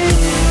feel?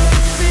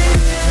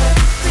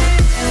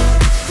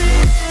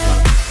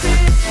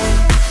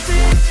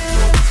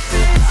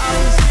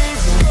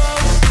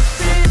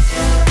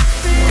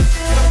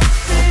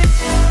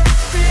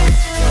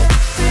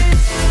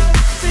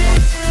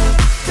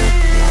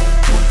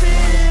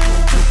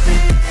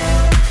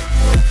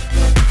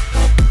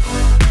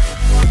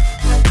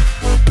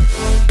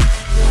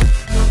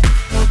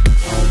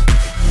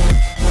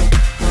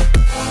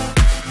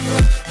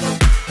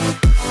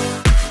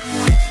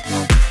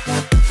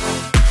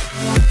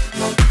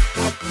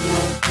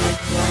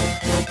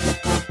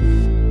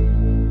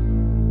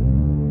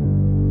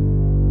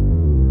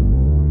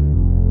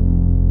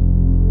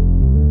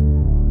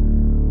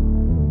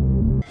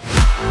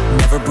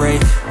 Never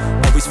break,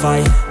 always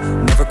fight,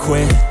 never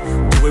quit,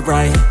 do it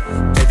right,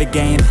 play the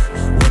game,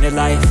 win it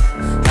life,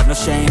 have no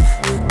shame,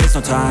 there's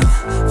no time,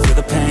 feel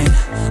the pain,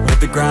 live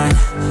the grind,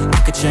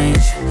 I could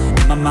change,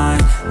 in my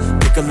mind,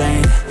 pick a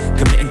lane,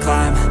 commit and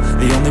climb,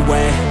 the only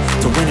way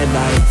to win at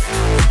life.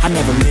 I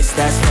never miss,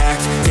 that's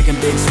fact, taking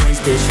big swings,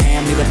 bitch,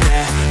 hand me the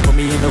bat, put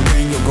me in the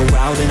ring, you'll go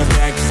out in a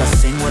bag, cause I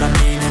sing what I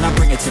mean and I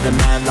bring it to the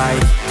mad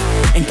light.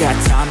 Ain't got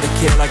time to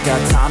kill, I got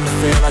time to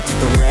feel, I took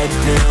the red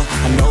pill,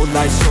 I know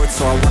life's short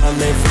so I wanna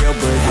live real,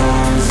 but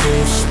how's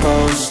it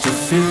supposed to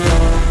feel?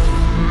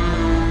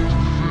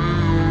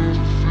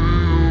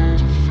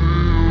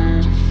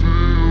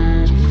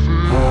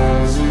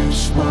 How's it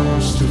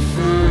supposed to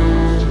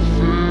feel?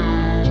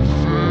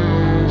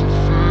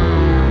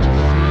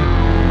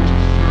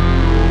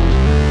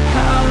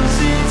 How's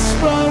it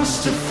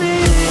supposed to feel?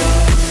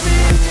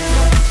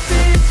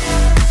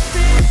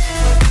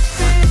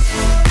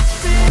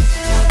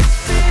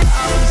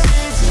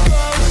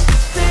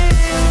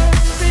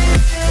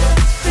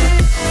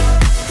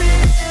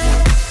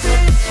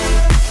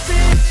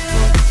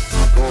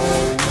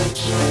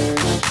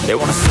 They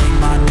wanna sing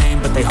my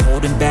name, but they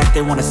holding back.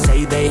 They wanna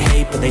say they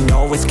hate, but they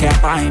know it's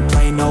cap. I ain't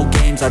playing no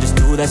games, I just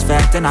do, that's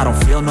fact. And I don't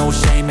feel no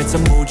shame, it's a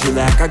mood you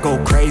lack. I go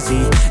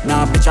crazy,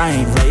 nah bitch I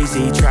ain't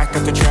lazy. Track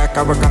after track,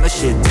 I work on this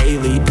shit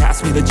daily.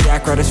 Pass me the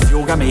jack, right as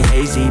fuel, got me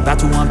hazy. About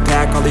to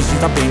unpack all these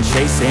things I've been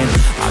chasing.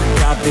 I've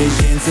got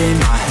visions in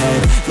my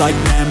head, like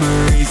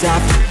memories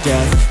after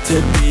death.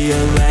 To be a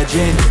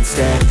legend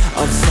instead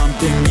of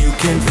something you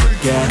can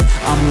forget.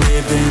 I'm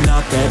living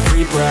up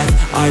every breath,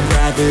 I'd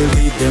rather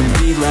lead than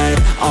be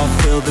led. I'll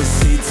fill the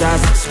seats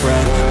as I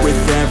spread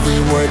with every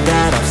word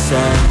that I've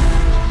said.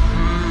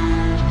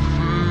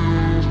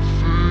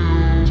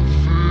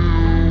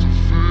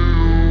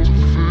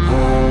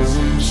 How's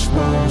it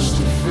supposed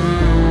to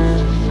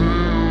feel?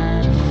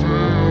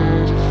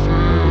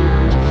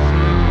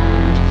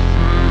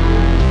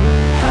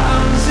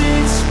 How's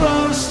it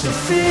supposed to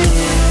feel?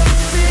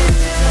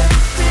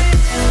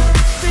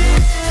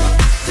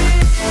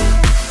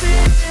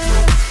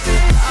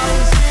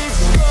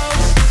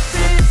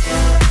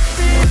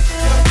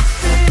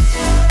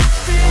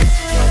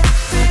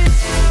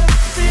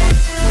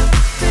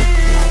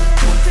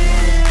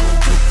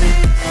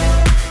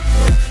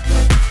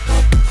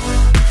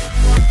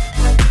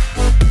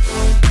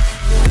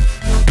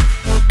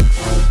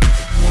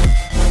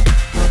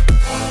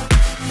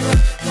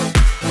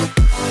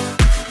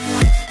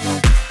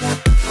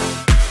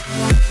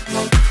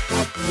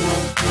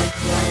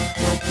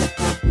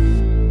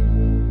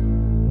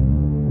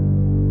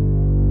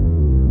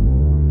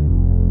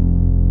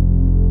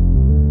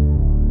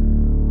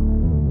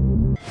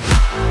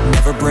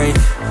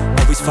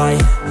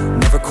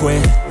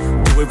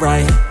 do it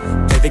right,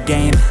 play the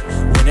game,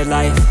 win it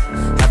life,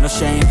 have no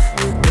shame,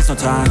 there's no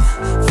time,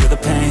 feel the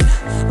pain,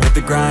 live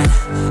the grind,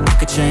 I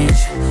could change,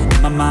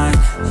 in my mind,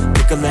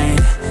 pick a lane,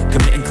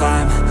 commit and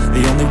climb,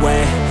 the only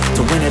way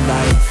to win at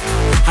life.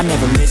 I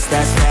never miss,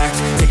 that's fact,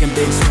 taking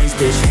big swings,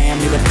 bitch,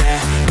 hand me the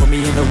bat, put me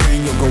in the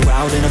ring, you'll go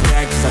out in a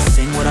bag, cause I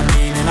sing what I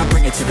mean and I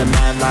bring it to the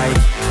mad light.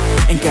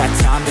 Ain't got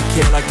time to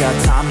kill, I got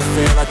time to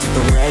feel, I took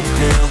the red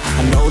pill,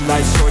 I know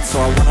life's short so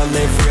I wanna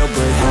live real,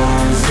 but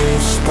how's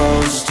it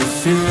supposed to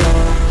feel?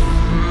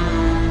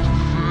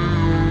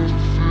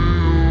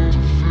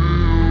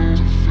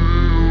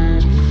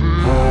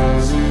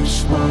 How's it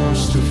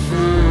supposed to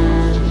feel?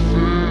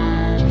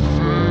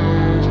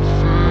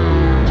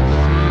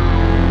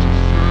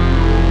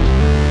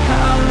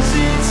 How's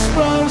it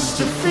supposed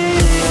to feel?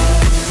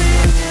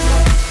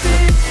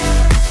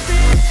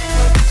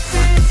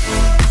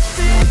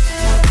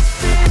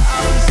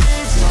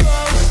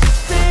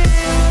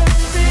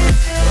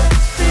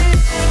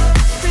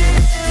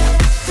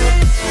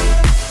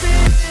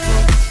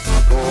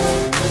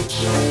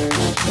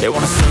 They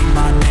wanna sing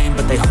my name,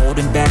 but they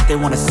holding back. They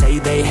wanna say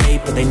they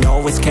hate, but they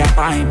know it's cap.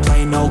 I ain't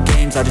play no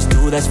games, I just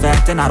do, that's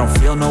fact. And I don't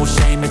feel no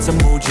shame, it's a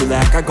mood you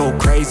lack. I go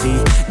crazy,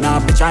 nah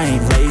bitch I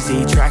ain't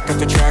lazy. Track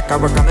after track, I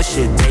work on the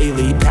shit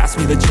daily. Pass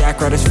me the jack,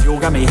 right as fuel,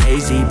 got me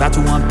hazy. About to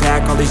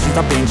unpack all these things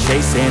I've been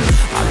chasing.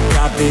 I've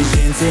got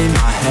visions in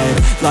my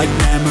head, like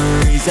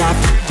memories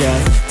after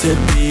death. To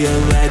be a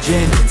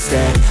legend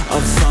instead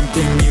of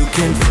something you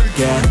can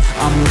forget.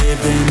 I'm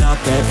living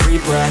up every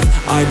breath,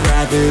 I'd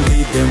rather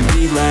lead than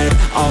be led.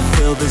 I'll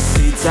fill the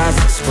seats as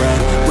I spread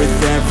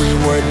with every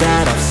word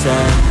that I've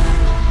said.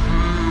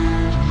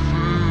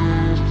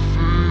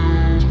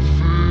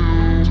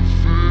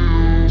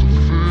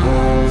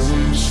 How's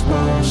it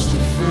supposed to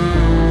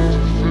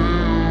feel?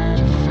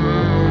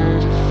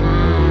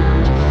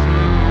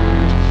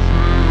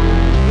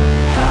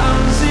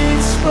 How's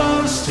it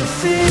supposed to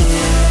feel?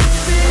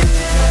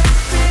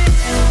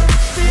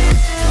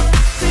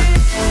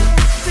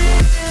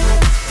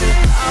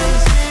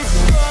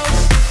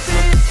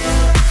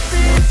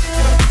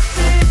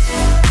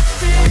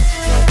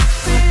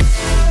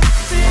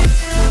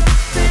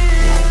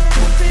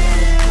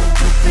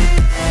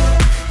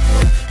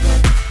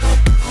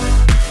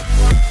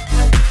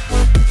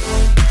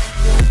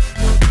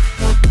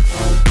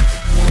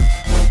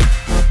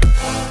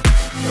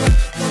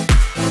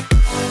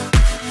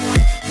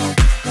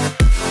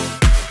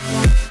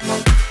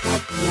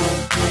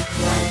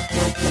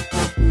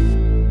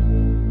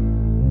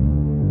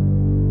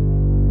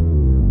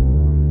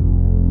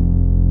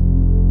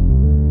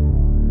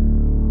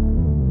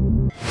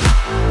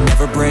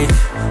 Never break,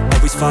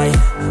 always fight,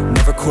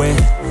 never quit,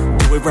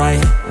 do it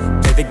right,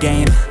 play the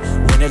game,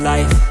 win it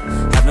life,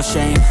 have no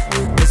shame,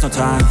 there's no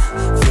time,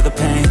 feel the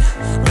pain,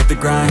 live the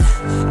grind,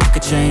 I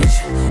could change,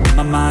 in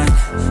my mind,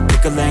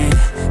 pick a lane,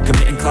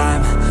 commit and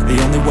climb,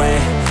 the only way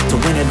to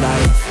win at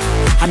life.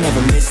 I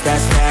never miss,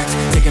 that's fact,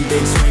 taking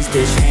big swings,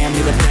 bitch, hand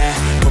me the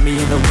bat, put me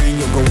in the ring,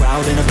 you'll go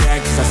out in a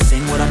bag, cause I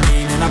sing what I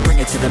mean and I bring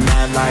it to the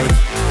mad light.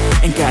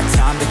 Ain't got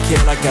time to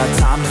kill, I got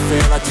time to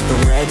feel, I took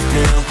the red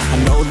pill, I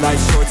know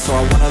life's short so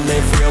I wanna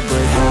live real,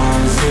 but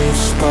how's it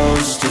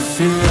supposed to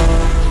feel?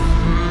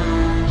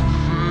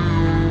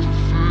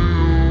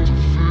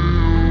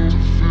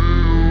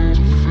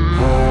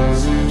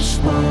 How's it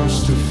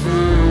supposed to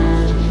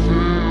feel?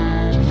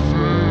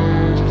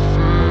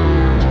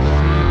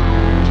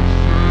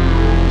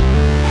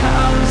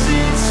 How's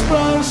it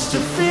supposed to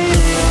feel?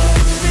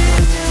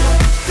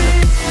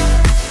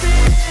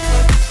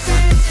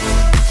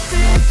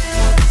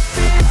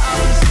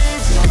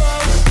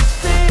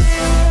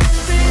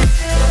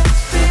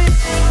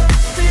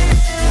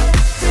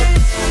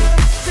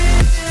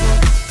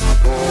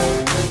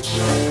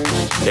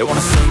 They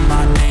wanna sing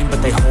my name,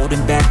 but they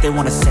holding back. They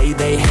wanna say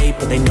they hate,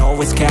 but they know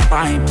it's cap.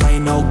 I ain't play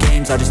no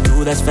games, I just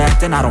do, that's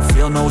fact. And I don't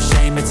feel no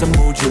shame, it's a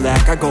mood you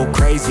lack. I go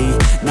crazy,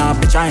 nah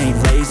bitch I ain't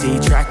lazy.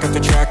 Track after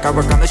track, I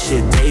work on the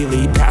shit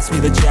daily. Pass me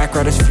the jack,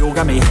 right as fuel,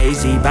 got me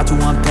hazy. About to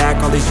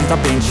unpack all these things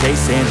I've been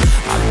chasing.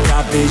 I've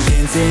got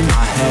visions in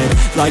my head,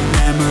 like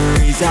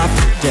memories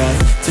after death.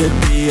 To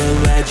be a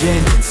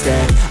legend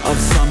instead of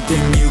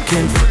something you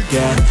can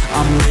forget.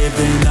 I'm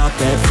living up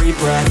every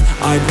breath,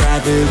 I'd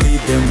rather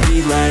lead than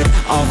be led.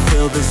 I'll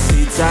fill the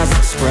seats as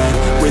I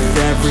spread with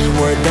every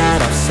word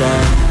that I've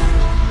said.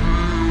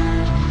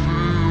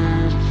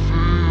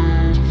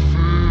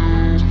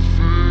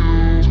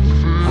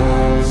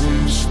 How's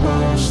it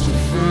supposed to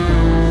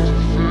feel?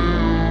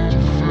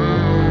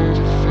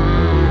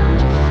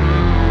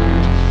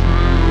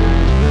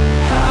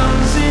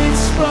 How's it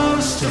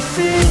supposed to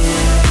feel?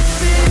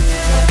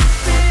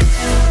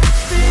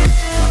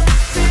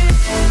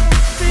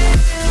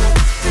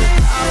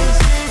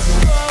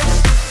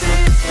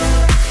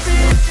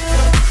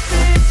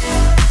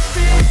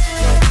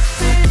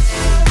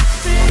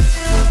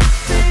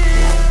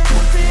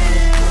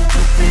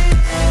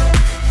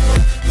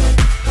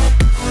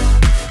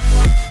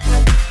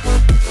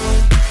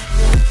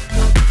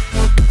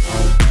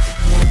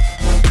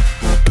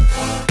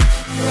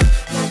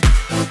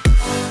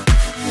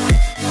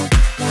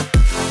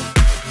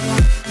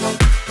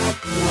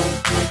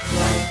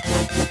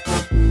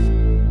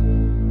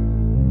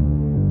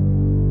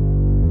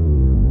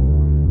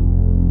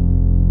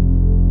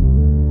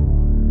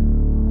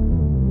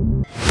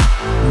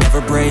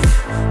 Never break,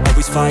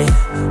 always fight,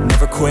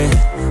 never quit,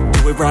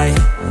 do it right,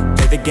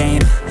 play the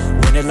game,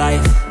 win it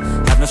life,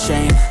 have no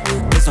shame,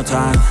 there's no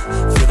time,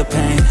 feel the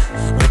pain,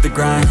 live the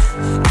grind,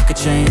 I could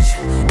change,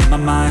 in my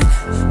mind,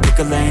 pick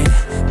a lane,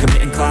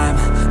 commit and climb,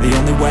 the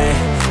only way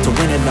to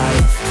win it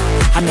life.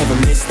 I never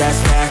miss, that's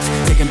fact,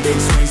 taking big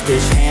swings,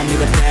 bitch, hand me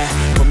the bat,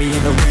 put me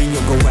in the ring,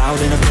 you'll go out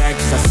in a bag,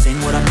 cause I sing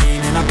what I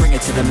mean and I bring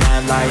it to the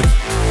mad light.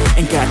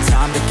 Ain't got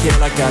time to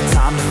kill, I got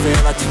time to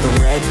feel, I took the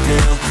red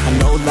pill, I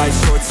know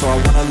life's short so I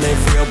wanna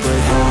live real, but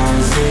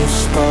how's it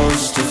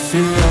supposed to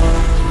feel?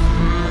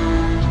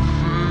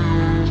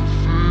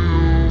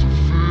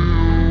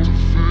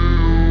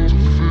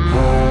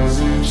 How's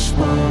it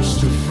supposed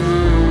to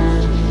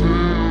feel?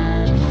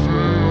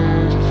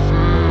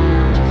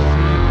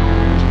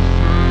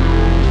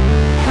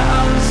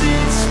 How's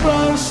it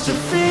supposed to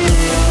feel?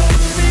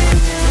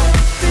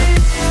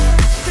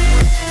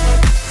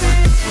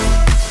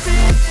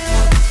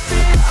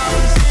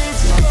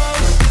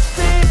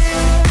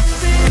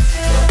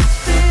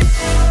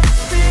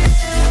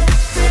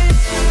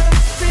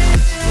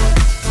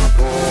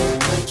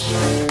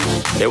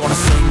 They wanna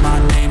say my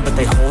name, but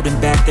they holding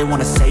back. They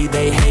wanna say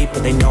they hate,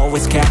 but they know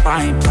it's cap.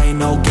 I ain't play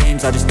no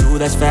games, I just do,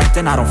 that's fact.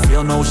 And I don't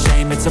feel no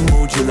shame, it's a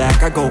mood you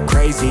lack. I go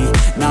crazy,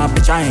 nah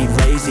bitch I ain't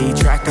lazy.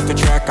 Track after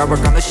track, I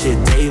work on the shit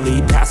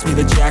daily. Pass me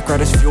the jack, right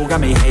as fuel,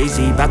 got me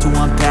hazy. About to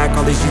unpack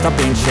all these things I've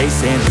been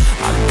chasing.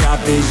 I've got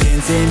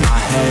visions in my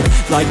head,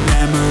 like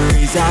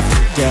memories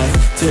after death.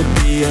 To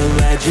be a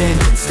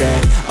legend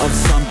instead of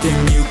something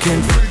you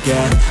can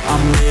forget.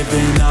 I'm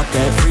living up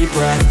every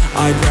breath,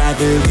 I'd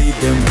rather lead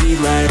than be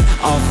led.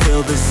 I'll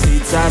fill the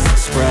seats as I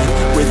spread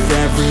with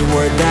every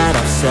word that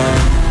I've said.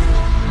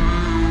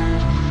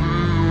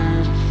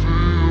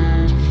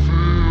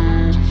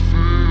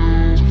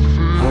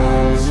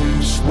 How's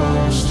it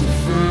supposed to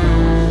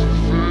feel?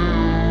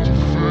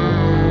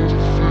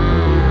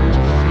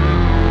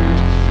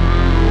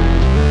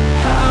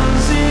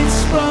 How's it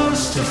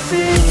supposed to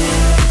feel?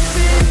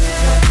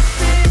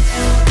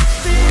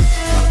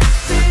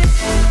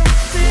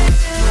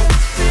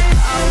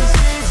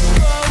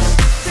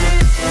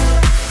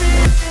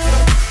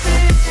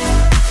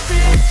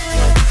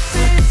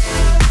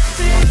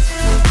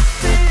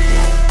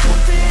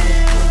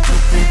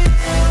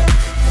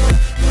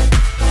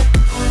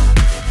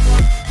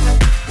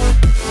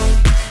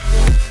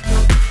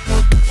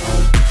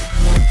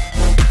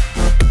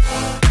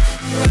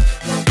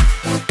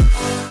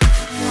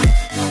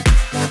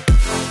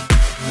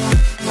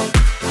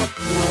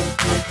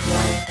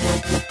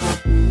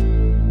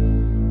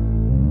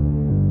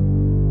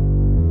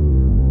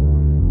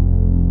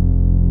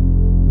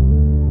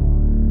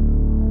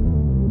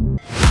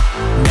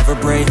 Never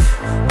break,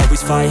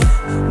 always fight,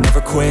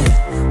 never quit,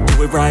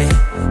 do it right,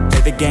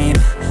 play the game,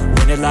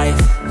 win it life,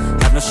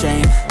 have no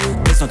shame,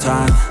 there's no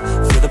time,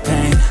 feel the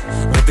pain,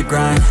 live the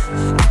grind,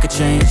 I could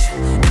change,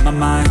 in my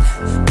mind,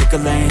 pick a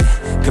lane,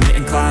 commit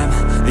and climb,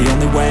 the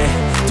only way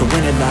to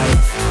win it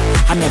life.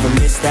 I never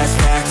miss, that's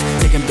fact,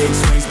 taking big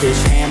swings,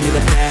 bitch, hand me the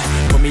bat,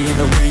 put me in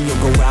the ring,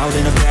 you'll go out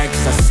in a bag,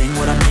 cause I sing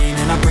what I mean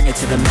and I bring it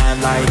to the mad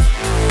light.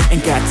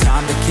 Ain't got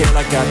time to kill,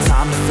 I got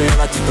time to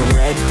feel, I took the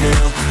red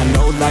pill, I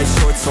know life's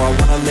short so I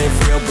wanna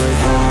live real, but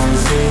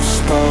how's it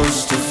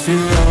supposed to feel?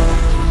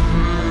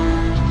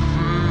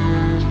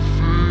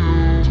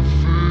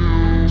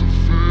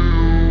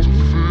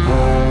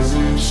 How's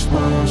it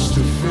supposed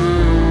to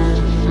feel?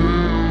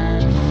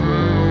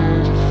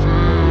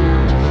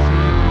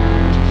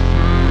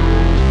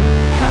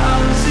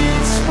 How's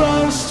it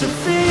supposed to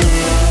feel?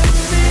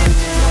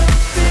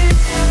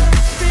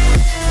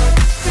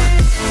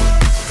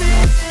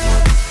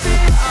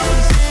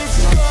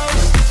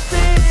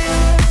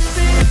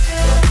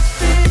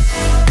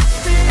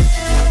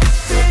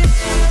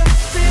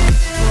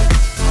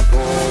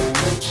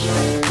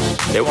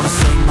 They wanna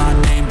say my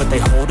name, but they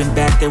holding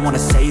back. They wanna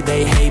say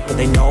they hate, but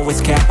they know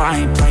it's cap. I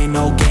ain't play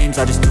no games,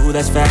 I just do,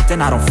 that's fact.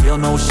 And I don't feel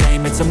no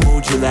shame, it's a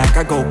mood you lack.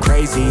 I go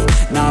crazy,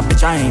 nah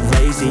bitch I ain't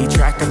lazy.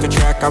 Track after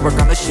track, I work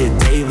on the shit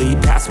daily.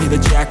 Pass me the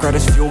jack, right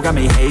as fuel, got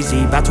me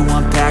hazy. About to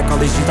unpack all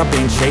these things I've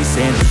been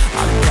chasing.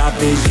 I've got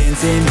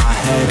visions in my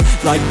head,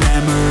 like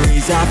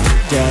memories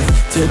after death.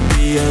 To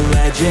be a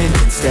legend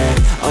instead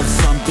of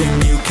something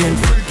you can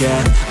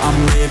forget.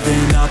 I'm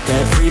living up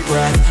every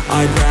breath,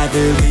 I'd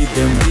rather lead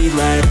than be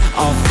led.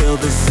 I'll fill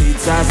the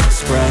seats as I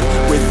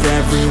spread with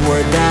every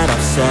word that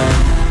I've said.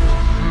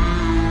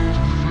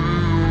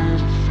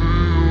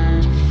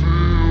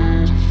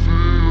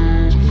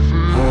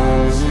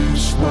 How's it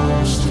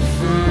supposed to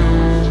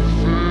feel?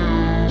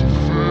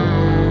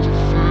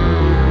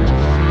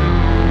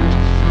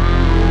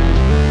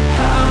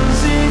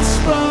 How's it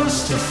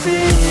supposed to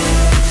feel?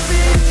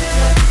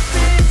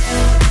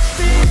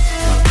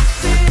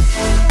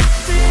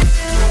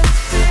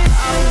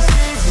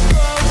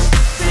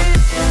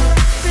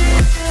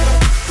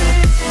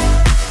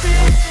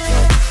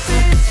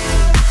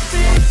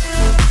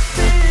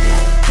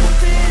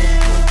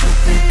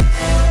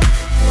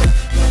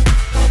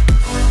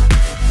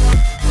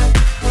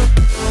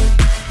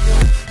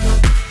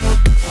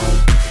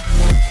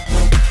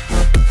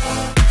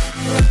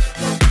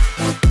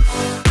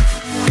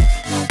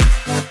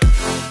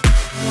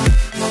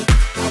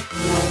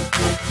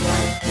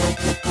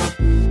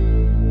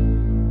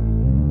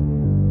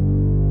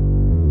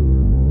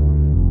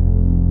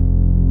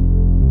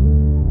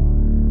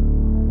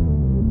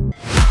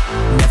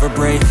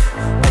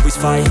 break, always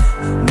fight,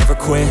 never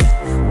quit,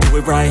 do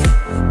it right,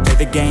 play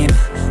the game,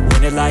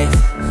 win it life,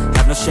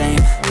 have no shame,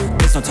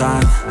 there's no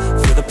time,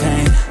 feel the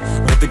pain,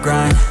 live the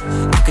grind,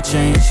 I could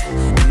change,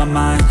 in my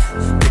mind,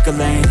 pick a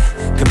lane,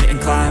 commit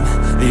and climb,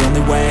 the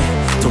only way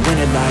to win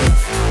it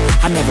life,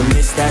 I never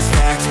miss, that's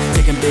fact,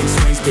 taking big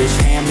swings, bitch,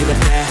 hand me the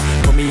bat,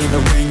 put me in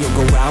the ring, you'll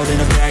go out in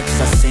a bag,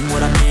 cause I sing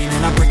what I mean,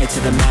 and I bring it to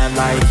the mad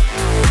light,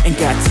 ain't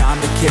got time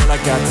to kill, I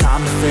got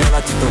time to feel, I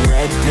took the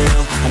red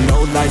pill, I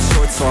know life's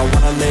short, so I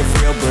wanna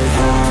live real, but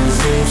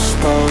how's it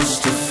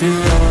supposed to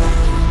feel?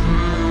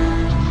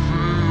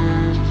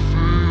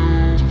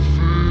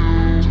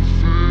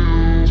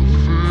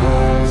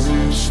 How's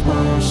it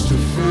supposed to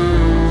feel?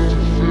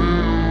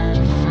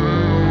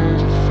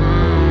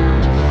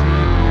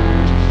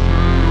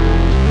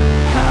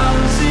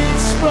 How's it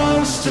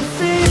supposed to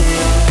feel?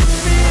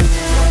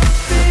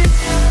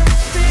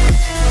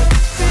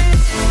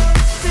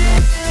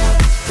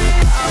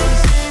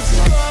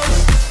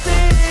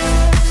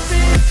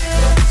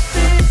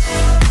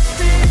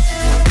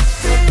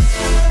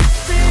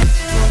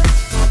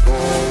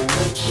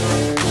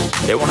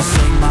 They wanna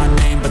say my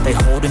name, but they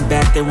holding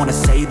back. They wanna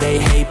say they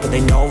hate, but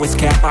they know it's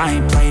cap. I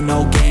ain't play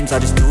no games, I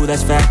just do,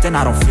 that's fact. And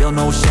I don't feel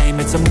no shame,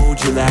 it's a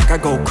mood you lack. I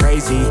go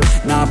crazy,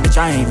 nah bitch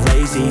I ain't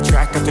lazy.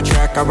 Track after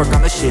track, I work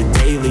on this shit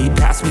daily.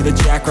 Pass me the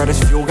jack, right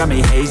as fuel, got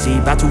me hazy.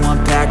 About to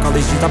unpack all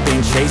these things I've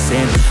been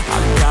chasing.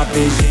 I've got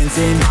visions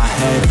in my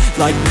head,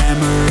 like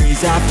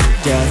memories after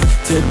death.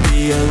 To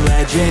be a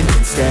legend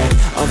instead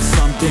of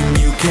something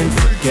you can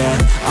forget.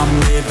 I'm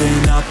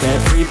living up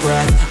every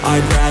breath,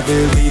 I'd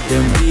rather lead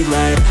than be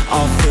led.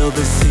 I'll fill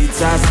the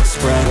seeds as I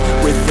spread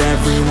with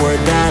every word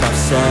that I've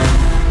said.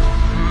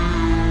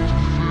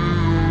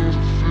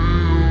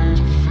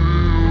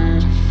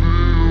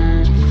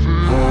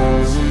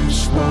 How's it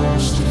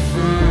supposed to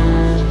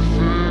feel?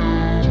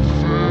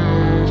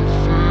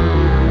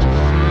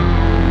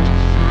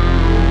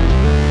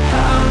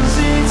 How's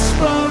it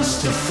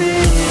supposed to feel?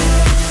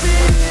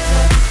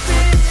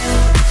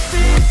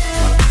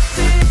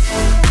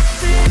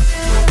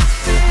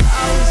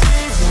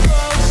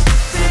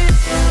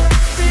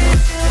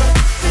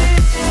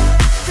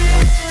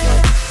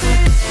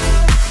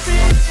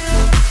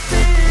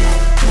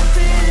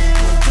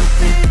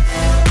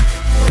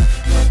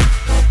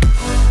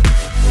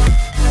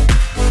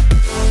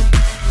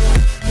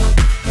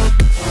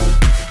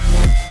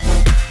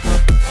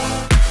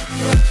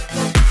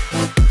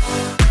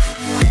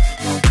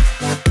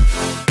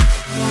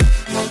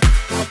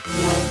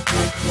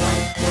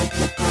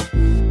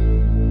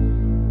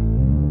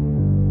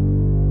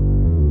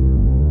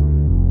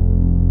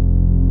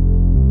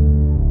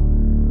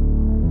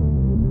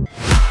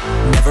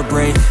 Never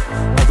break,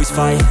 always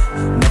fight,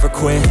 never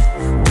quit,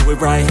 do it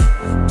right,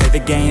 play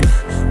the game,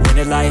 win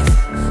it life,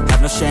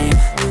 have no shame,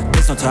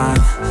 there's no time,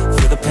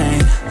 feel the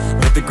pain,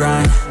 live the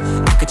grind,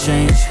 I could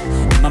change,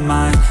 in my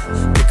mind,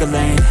 pick a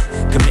lane,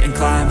 commit and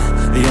climb,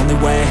 the only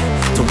way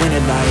to win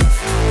it life,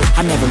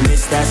 I never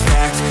miss, that's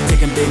fact,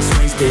 taking big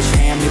swings, bitch,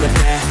 hand me the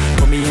bat,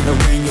 put me in the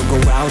ring, you'll go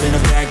out in a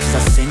bag, cause I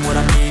sing what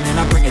I mean, and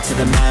I bring it to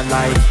the mad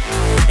light,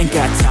 ain't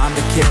got time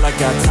to kill, I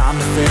got time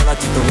to feel, I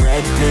took the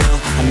red pill,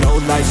 I know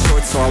life's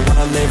short, so I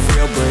wanna live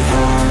real, but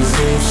how's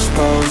it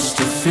supposed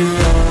to feel?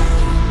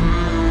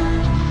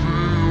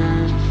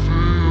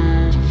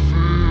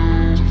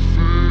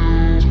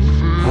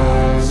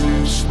 How's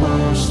it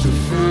supposed to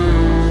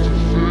feel?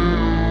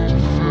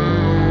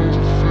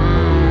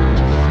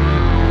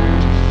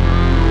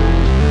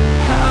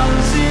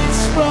 How's it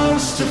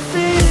supposed to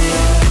feel?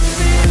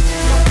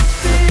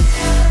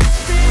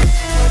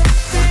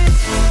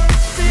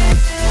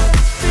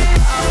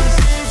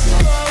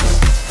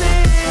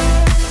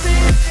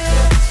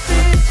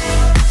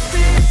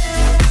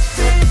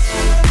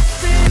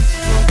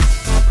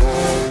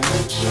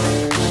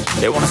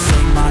 They wanna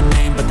say my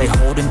name, but they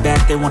holding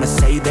back. They wanna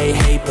say they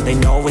hate, but they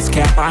know it's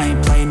cap. I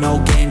ain't play no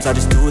games, I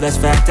just do, that's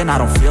fact. And I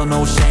don't feel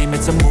no shame,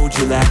 it's a mood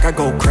you lack. I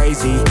go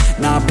crazy,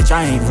 nah bitch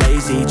I ain't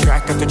lazy.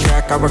 Track after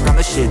track, I work on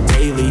this shit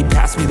daily.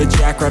 Pass me the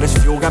jack, right as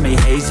fuel, got me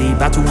hazy.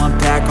 About to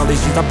unpack all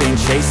these things I've been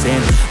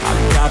chasing.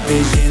 I've got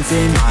visions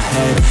in my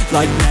head,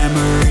 like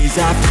memories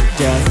after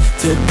death.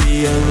 To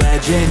be a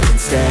legend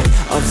instead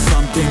of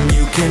something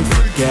you can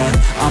forget.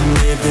 I'm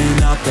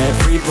living up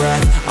every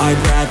breath, I'd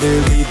rather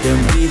lead than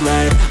be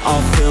led.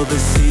 I'll fill the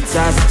seeds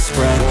as I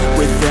spread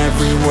with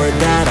every word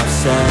that I've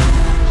said.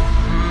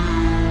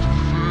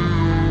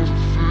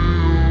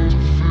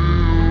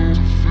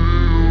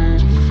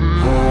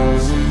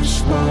 How's it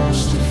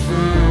supposed to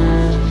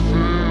feel?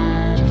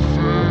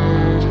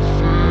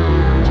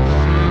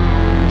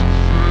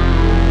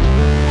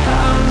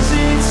 How's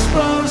it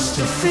supposed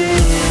to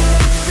feel?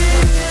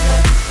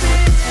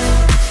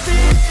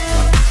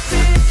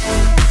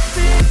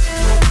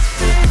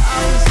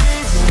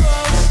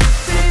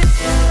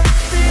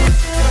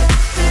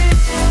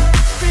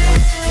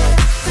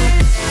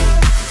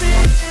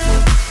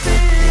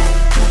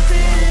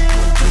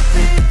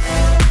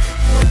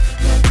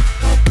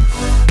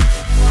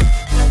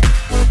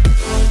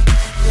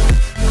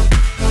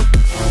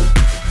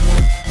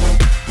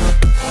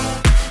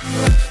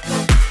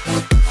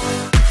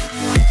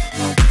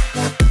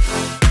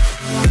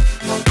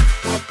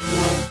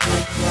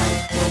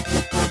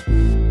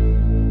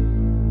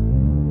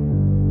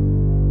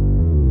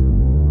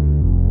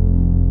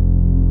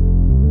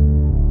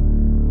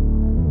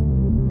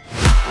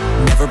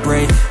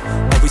 break,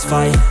 always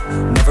fight,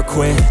 never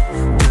quit,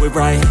 do it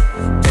right,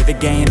 play the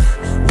game,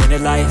 win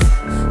it life,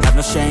 have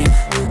no shame,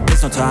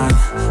 there's no time,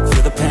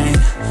 feel the pain,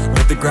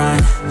 live the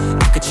grind,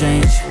 I could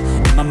change,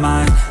 in my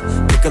mind,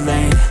 pick a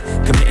lane,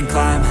 commit and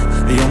climb,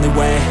 the only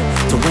way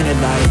to win it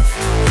life.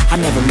 I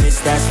never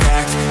miss, that's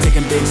fact,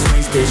 taking big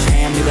swings, bitch,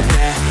 hand me the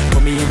bat,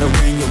 put me in the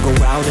ring, you'll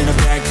go out in a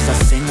bag, cause I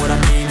sing what I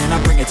mean and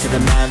I bring it to the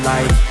mad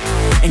light.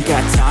 Ain't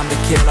got time to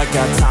kill, I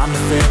got time to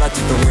feel, I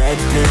took the red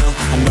pill,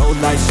 I know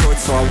life's short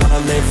so I wanna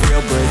live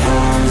real, but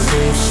how's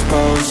it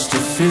supposed to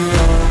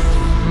feel?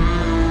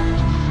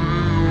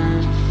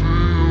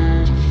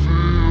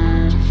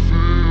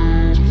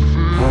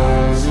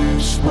 How's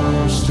it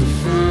supposed to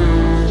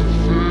feel?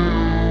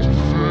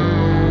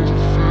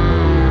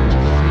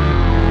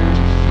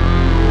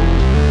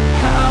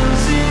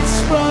 How's it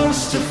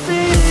supposed to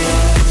feel?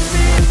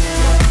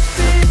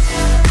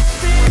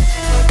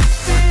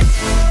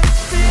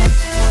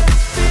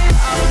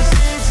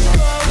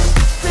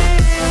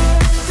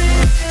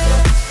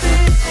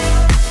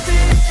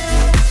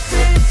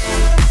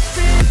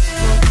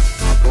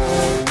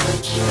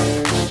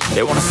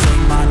 They wanna say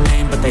my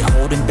name, but they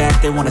holding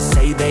back. They wanna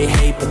say they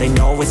hate, but they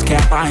know it's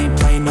cap. I ain't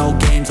play no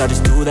games, I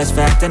just do that's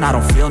fact. And I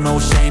don't feel no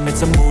shame,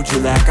 it's a mood you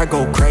lack. I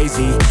go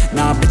crazy,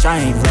 nah bitch I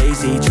ain't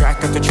lazy.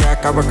 Track after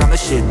track, I work on the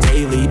shit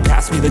daily.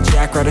 Pass me the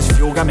jack, right as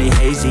fuel, got me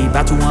hazy.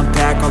 About to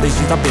unpack all these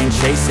things I've been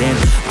chasing.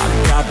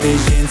 I've got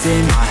visions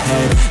in my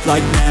head,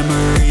 like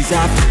memories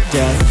after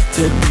death.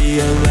 To be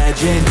a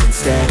legend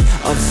instead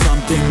of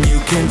something you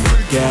can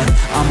forget.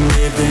 I'm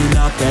living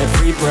up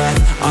every breath,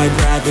 I'd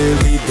rather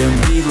lead than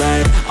be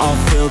led. I'll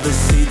fill the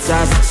seats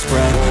as I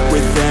spread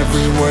with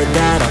every word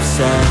that I've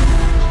said.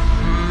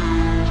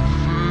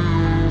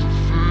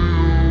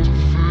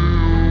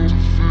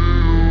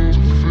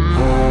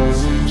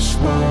 How's it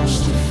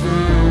supposed to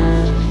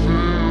feel?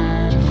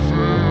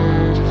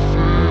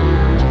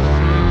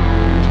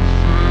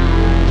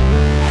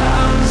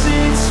 How's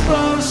it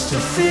supposed to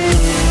feel?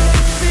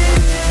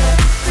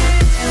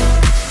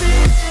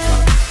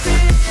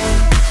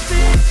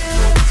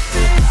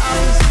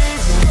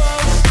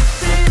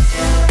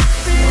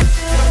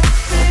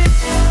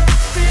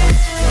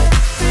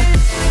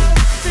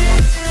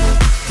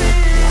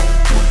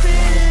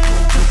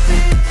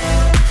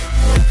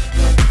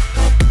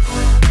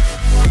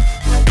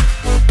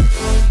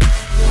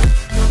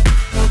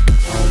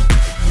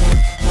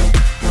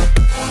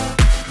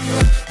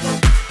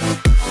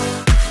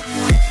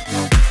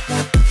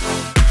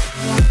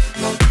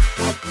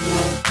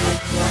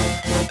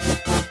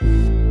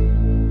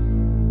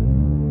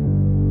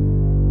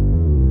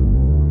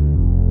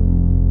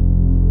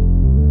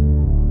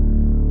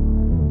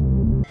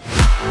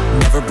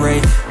 Never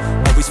break,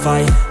 always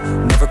fight,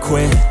 never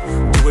quit,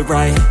 do it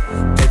right,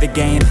 play the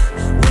game,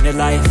 win it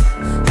life,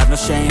 have no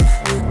shame,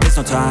 there's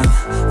no time,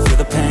 feel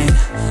the pain,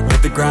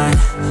 live the grind,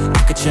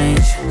 I could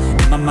change,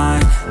 in my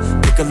mind,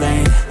 pick a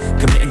lane,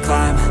 commit and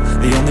climb,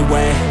 the only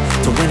way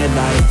to win it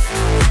life.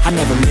 I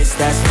never miss,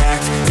 that's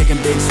fact,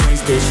 taking big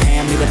swings, bitch,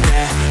 hand me the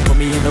bat, put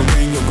me in the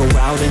ring, you'll go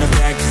out in a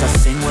bag, cause I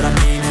sing what I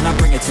mean and I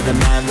bring it to the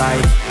mad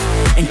light.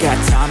 Ain't got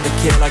time to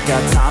kill, I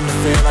got time to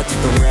feel, I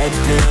took the red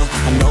pill,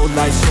 I know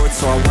life's short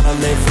so I wanna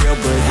live real,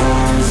 but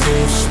how's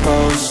it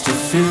supposed to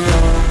feel?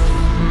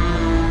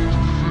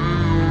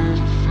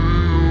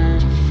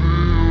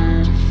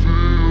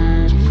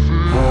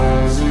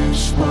 How's it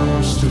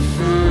supposed to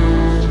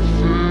feel?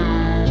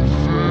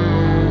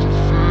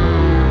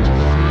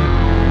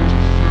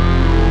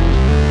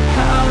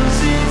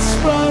 How's it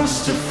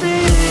supposed to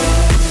feel?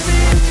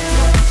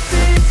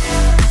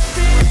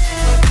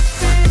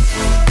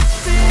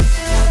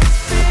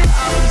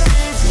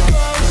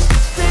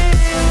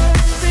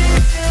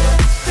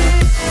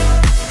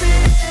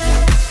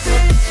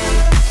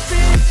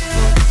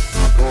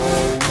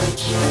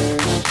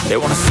 They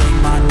wanna say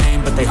my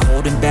name, but they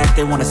holding back.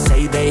 They wanna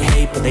say they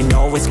hate, but they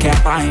know it's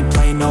cap. I ain't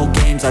play no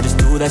games, I just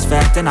do that's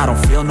fact. And I don't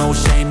feel no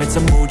shame, it's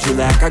a mood you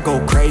lack. I go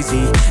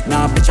crazy,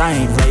 nah bitch I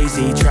ain't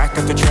lazy. Track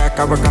after track,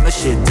 I work on the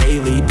shit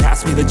daily.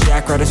 Pass me the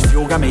jack, right as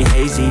fuel, got me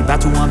hazy.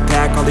 About to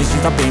unpack all these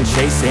things I've been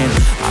chasing.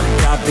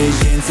 I've got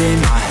visions in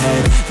my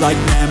head, like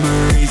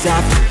memories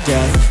after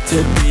death.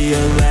 To be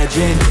a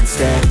legend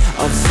instead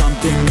of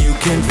something you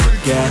can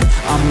forget.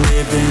 I'm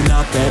living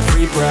up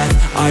every breath,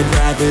 I'd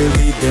rather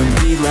lead than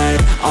be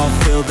led. I'll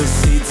fill the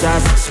seats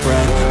as I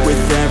spread with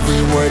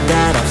every word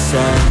that I've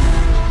said.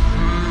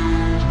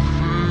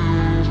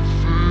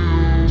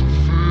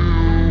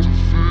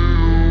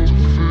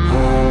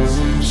 How's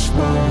it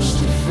supposed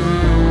to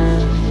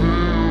feel?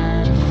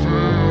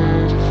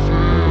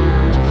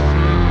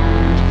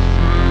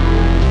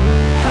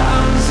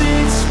 How's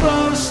it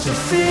supposed to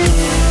feel?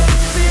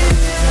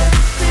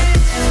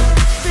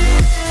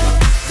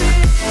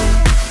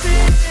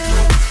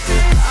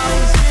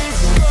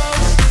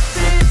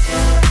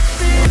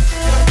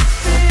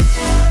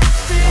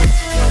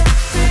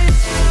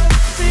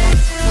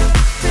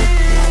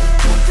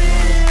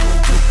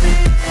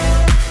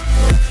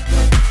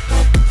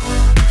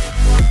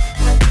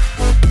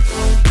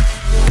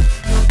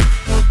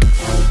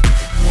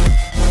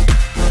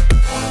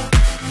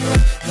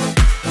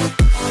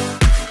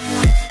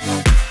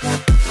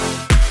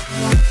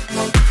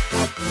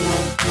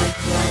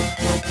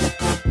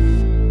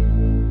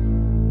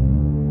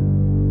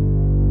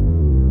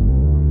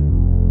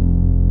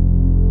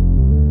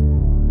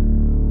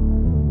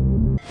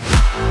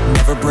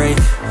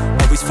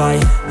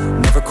 fight,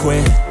 never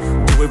quit,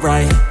 do it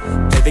right,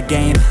 play the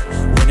game,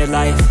 win it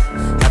life,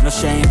 have no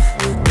shame,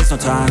 there's no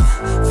time,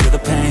 feel the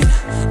pain,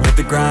 live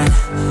the grind,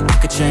 I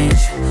could change,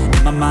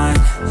 in my mind,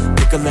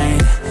 pick a lane,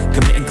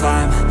 commit and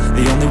climb,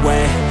 the only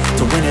way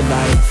to win it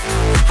life.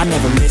 I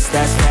never miss,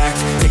 that's fact,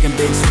 taking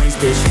big swings,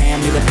 bitch,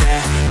 hand me the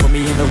bat, put me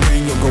in the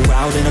ring, you'll go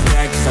out in a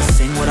bag, cause I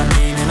sing what I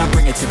mean and I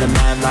bring it to the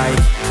mad light.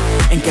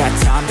 Ain't got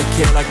time to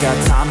kill, I got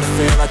time to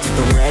feel, I took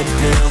the red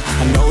pill,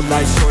 I know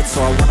life's short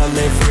so I wanna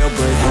live real,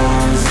 but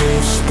how's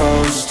it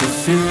supposed to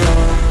feel?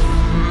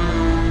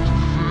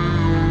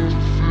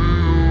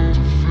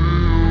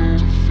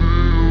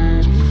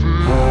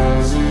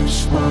 How's it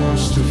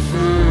supposed to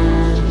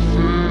feel?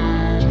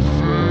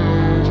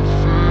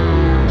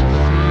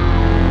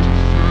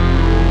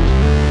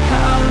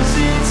 How's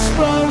it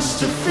supposed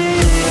to feel?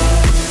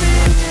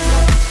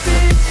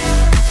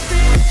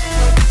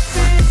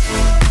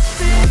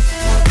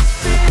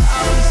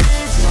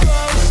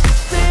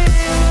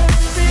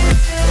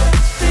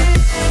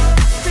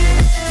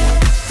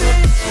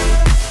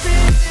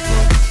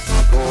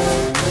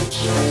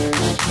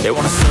 They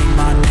wanna sing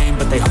my name,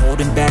 but they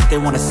holding back. They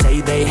wanna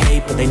say they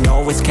hate, but they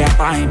know it's cap.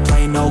 I ain't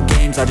play no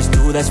games, I just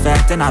do that's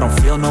fact. And I don't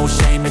feel no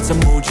shame, it's a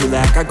mood you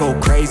lack. I go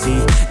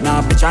crazy,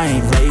 nah bitch I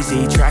ain't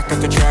lazy. Track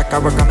after track, I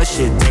work on this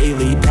shit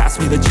daily. Pass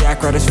me the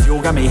jack, right as fuel,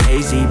 got me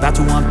hazy. About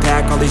to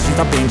unpack all these things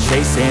I've been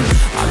chasing.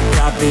 I've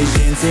got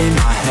visions in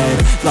my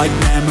head, like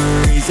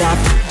memories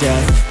after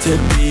death. To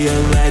be a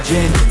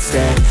legend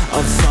instead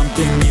of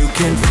something you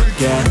can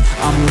forget.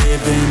 I'm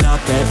living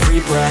up every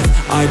breath,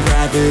 I'd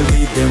rather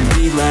lead than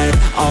be led.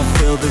 I'll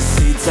fill the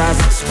seats as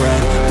I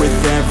spread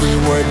with every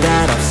word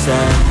that I've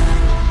said.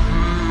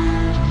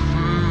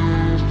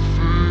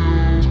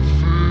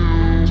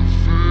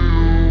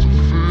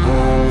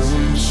 How's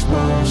it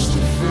supposed to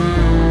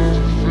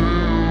feel?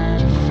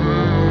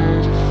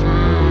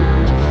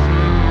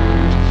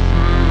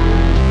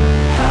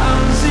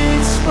 How's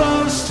it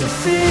supposed to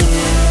feel?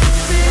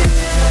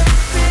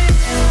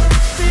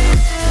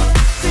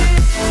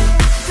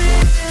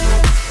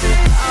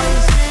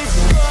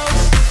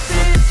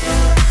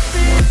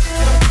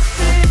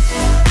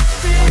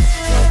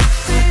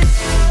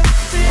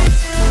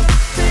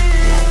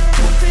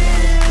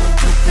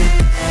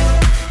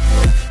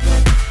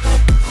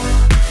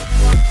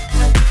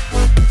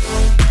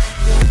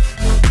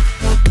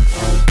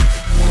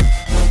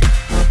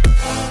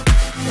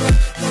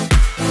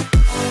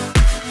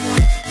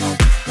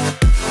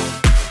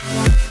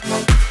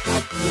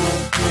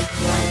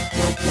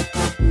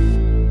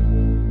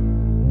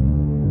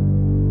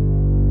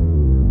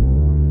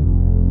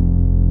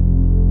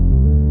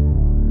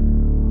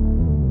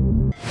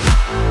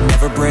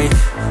 Never break,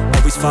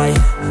 always fight,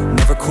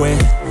 never quit,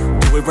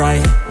 do it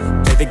right,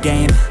 play the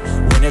game,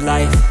 win it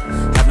life,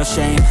 have no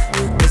shame,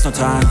 there's no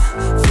time,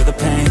 feel the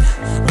pain,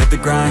 live the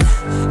grind,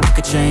 I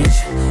could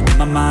change, in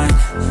my mind,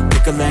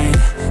 pick a lane,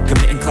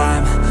 commit and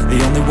climb, the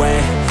only way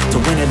to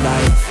win it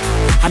life.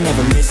 I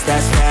never miss,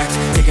 that's fact,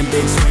 taking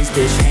big swings,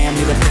 bitch, hand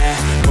me the bat,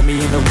 put me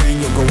in the ring,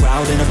 you'll go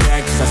out in a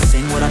bag, cause I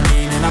sing what I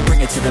mean and I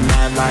bring it to the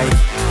mad light.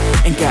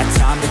 Ain't got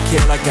time to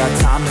kill, I got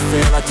time to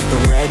feel, I took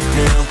the red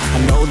pill, I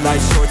know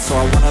life's short so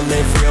I wanna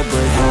live real,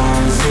 but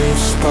how's it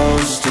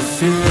supposed to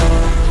feel?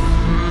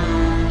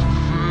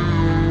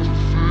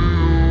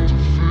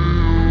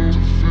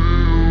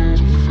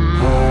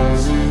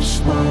 How's it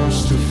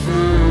supposed to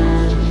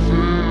feel?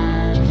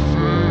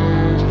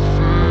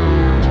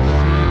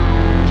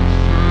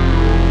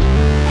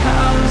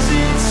 How's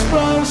it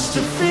supposed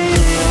to feel?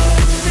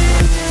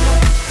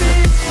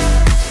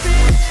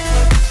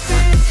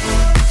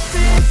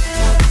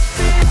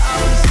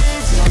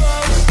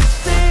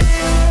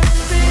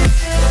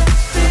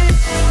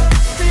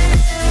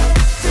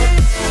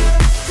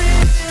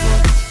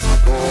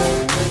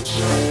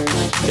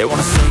 They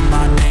wanna sing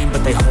my name,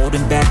 but they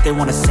holding back. They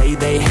wanna say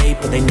they hate,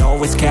 but they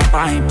know it's cap.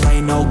 I ain't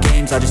play no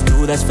games, I just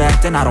do that's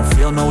fact. And I don't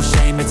feel no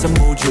shame, it's a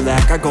mood you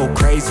lack. I go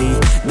crazy,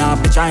 nah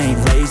bitch I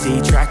ain't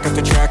lazy. Track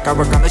after track, I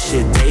work on this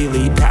shit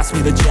daily. Pass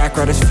me the jack,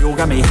 right as fuel,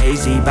 got me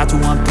hazy. About to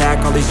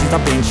unpack all these things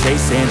I've been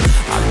chasing.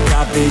 I've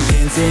got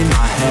visions in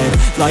my head,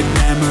 like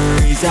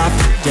memories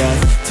after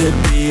death. To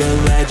be a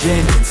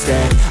legend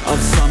instead of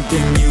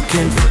something you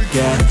can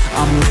forget.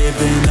 I'm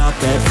living up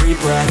every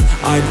breath,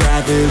 I'd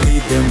rather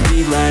lead than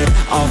be led.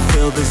 I'll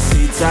fill the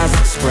seats as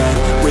I spread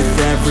with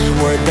every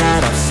word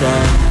that I've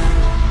said.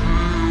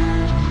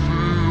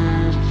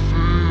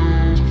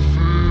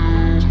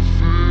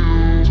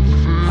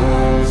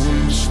 How's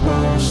it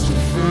supposed to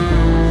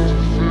feel?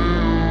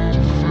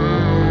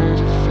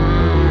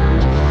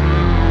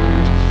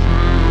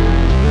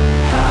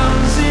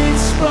 How's it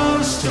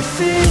supposed to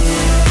feel?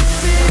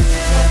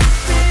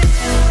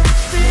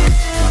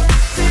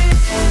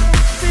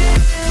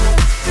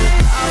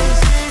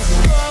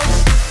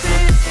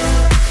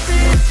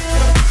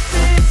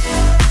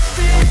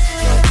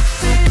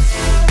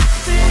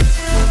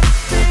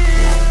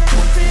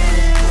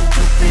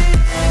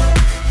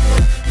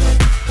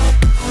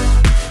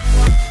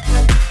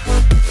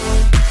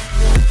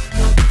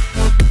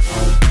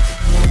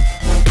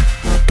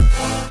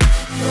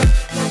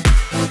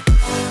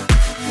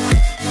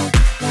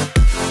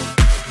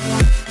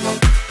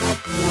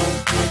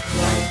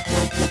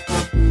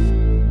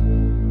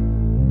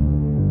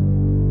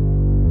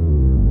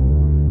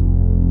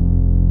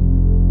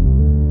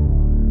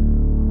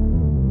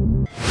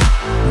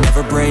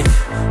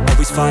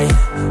 fight,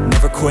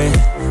 never quit,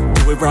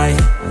 do it right,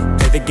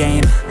 play the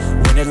game,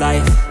 win it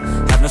life,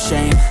 have no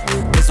shame,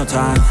 there's no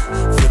time,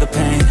 feel the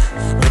pain,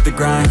 live the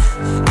grind,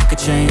 I could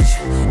change,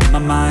 in my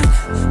mind,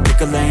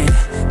 pick a lane,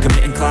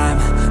 commit and climb,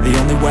 the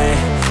only way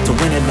to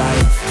win at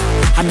life.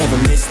 I never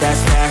miss,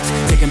 that's fact,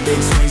 taking big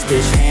swings,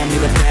 bitch, hand me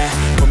the bat,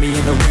 put me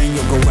in the ring,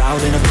 you'll go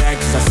out in a bag,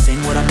 cause I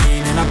sing what I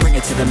mean and I bring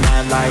it to the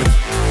mad light.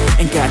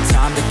 Ain't got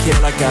time to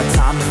kill, I got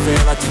time to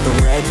feel, I took the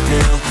red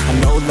pill, I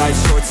know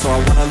life's short so I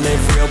wanna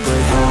live real,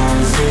 but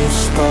how's it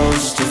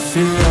supposed to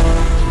feel?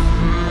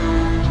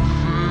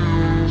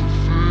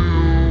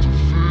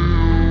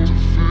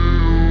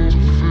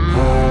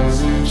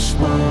 How's it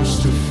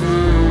supposed to feel?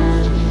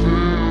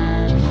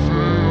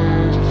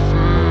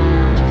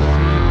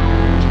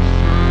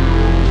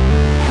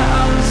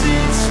 How's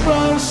it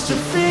supposed to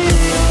feel?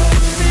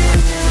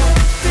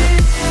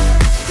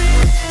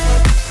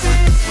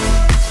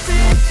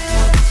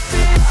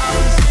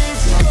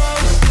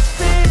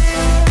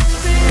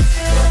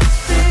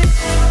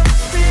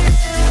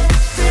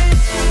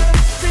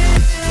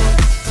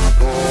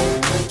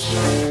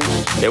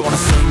 They wanna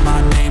say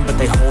my name, but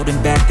they holding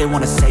back. They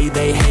wanna say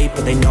they hate,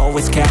 but they know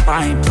it's cap.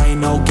 I ain't play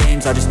no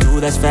games, I just do,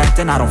 that's fact.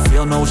 And I don't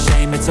feel no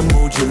shame, it's a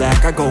mood you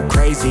lack. I go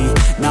crazy,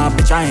 nah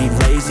bitch I ain't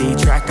lazy.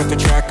 Track after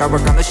track, I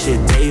work on the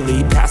shit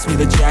daily. Pass me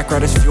the jack,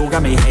 right as fuel,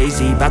 got me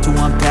hazy. About to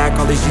unpack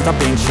all these things I've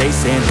been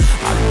chasing.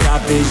 I've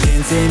got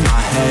visions in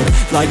my head,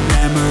 like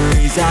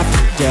memories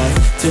after death.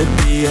 To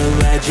be a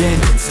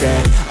legend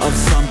instead of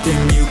something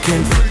you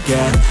can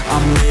forget.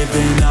 I'm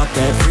living up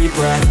every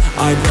breath,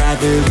 I'd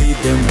rather lead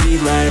than be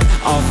led.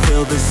 I'll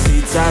fill the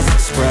seats as I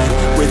spread,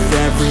 with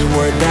every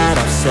word that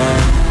I've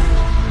said.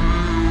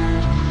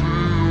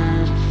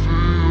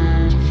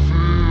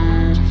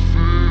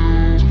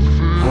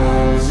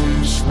 How's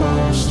it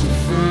supposed to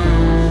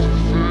feel?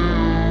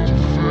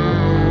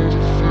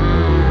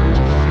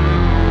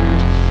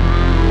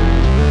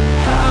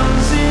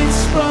 How's it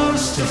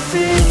supposed to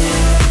feel?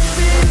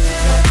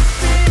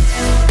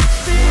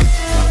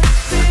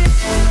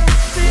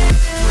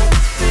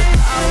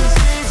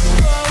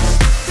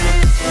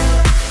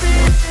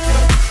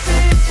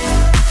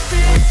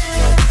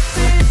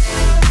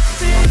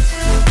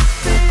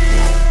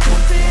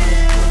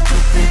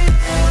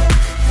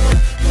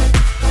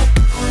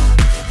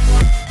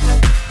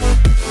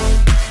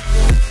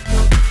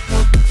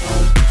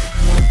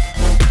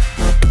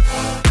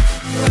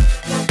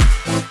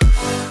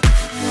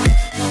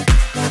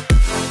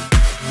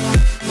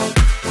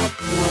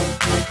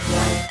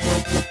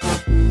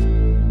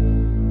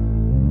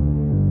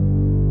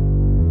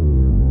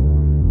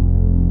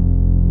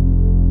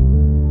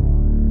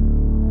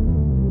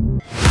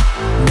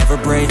 Never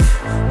break,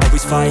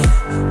 always fight,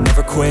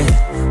 never quit,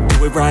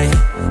 do it right,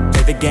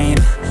 play the game,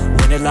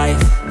 win it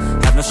life,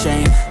 have no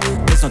shame,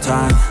 there's no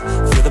time,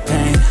 feel the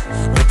pain,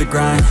 live the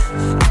grind,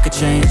 I could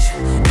change,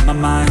 in my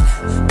mind,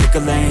 pick a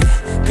lane,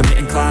 commit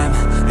and climb,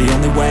 the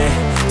only way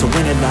to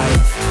win at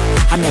life.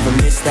 I never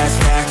miss, that's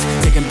fact,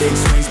 taking big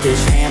swings,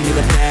 bitch, hand me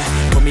the bat,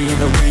 put me in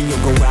the ring,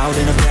 you'll go out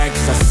in a bag,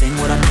 cause I sing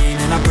what I mean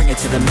and I bring it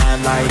to the mad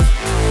light.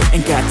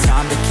 Ain't got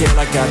time to kill,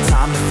 I got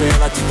time to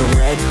feel, I took the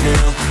red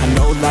pill, I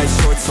know life's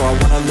short so I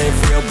wanna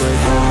live real, but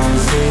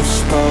how's it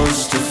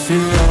supposed to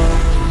feel?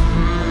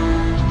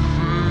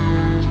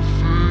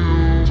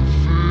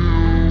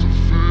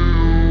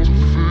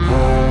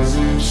 How's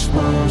it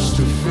supposed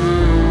to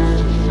feel?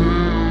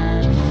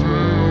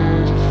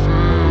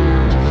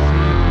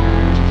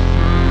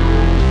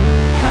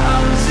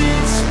 How's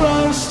it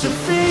supposed to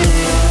feel?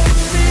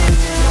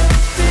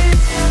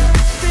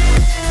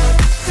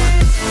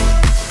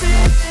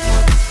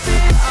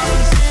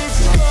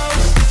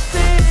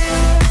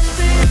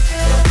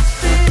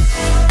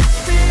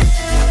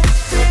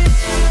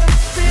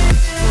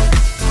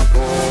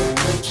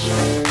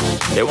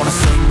 They wanna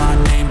say my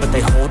name, but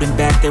they holding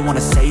back. They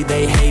wanna say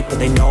they hate, but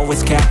they know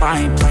it's cap.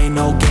 I ain't play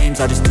no games,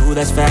 I just do,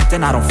 that's fact.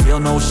 And I don't feel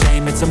no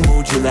shame, it's a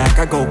mood you lack.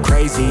 I go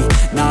crazy,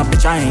 nah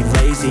bitch I ain't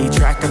lazy.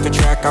 Track after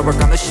track, I work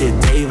on the shit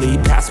daily.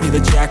 Pass me the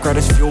jack, right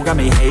as fuel, got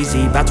me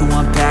hazy. About to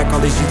unpack all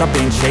these things I've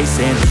been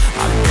chasing.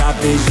 I've got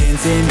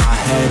visions in my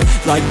head,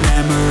 like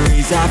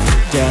memories after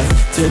death.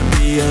 To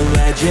be a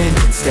legend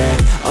instead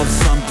of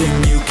something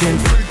you can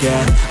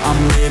forget. I'm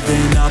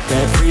living up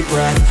every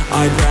breath,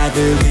 I'd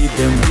rather lead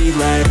than be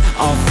led.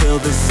 I'll fill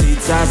the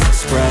seats as I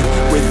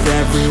spread, with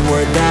every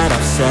word that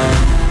I've said.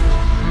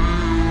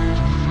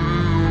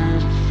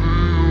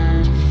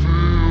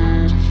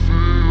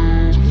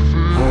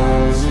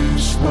 How's it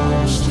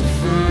supposed to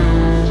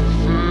feel?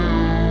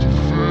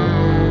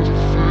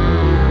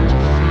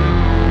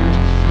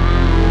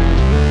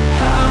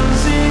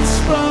 How's it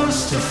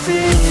supposed to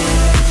feel?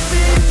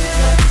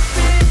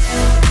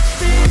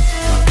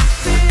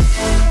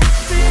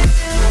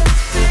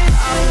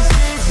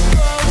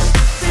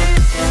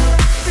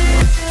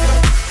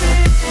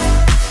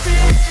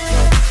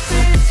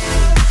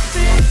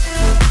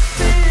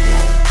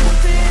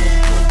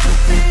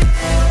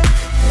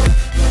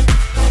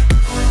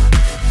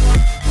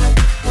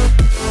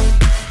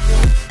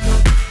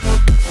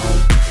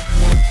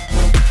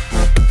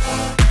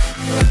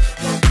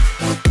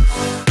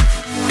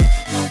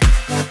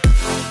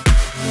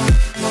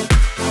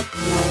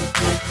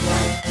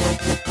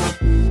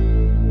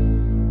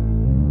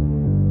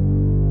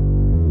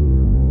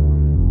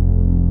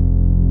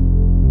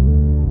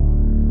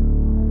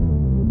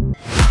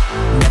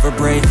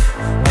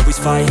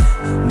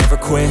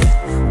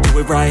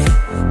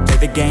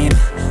 game,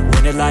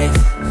 win it life,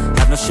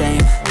 have no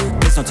shame.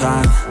 There's no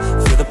time,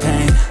 feel the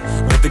pain,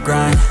 live the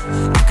grind.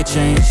 I could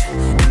change,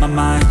 in my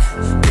mind,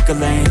 pick a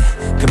lane,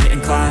 commit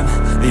and climb.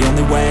 The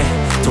only way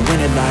to win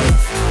at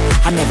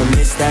life, I never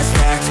miss, that's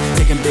fact.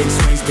 Taking big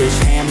swings, bitch,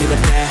 hand me the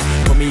bat.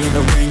 Put me in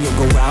the ring, you'll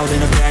go out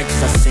in a bag.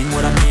 Cause I sing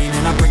what I mean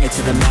and I bring it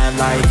to the mad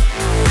light.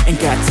 Ain't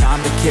got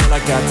time to kill, I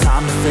got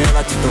time to feel.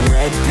 I took the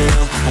red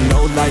pill, I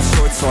know life's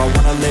short so I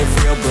wanna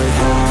live real. But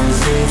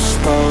how's it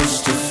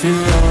supposed to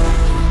feel?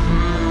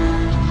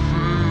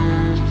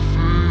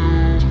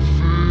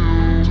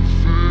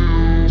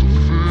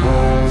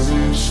 How's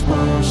it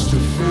supposed to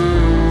feel?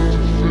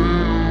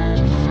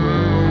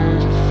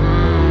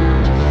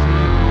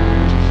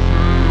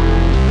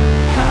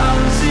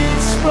 How's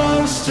it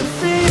supposed to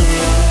feel?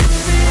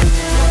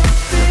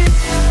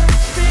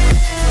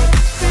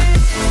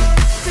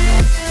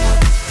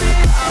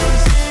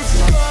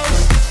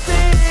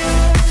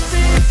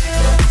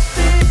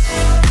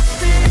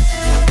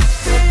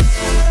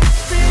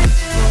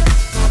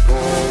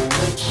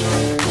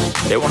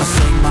 They wanna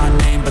sing my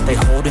name, but they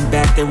holding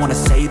back. They wanna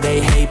say they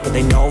hate, but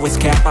they know it's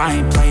cap. I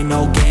ain't play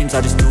no games,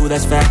 I just do,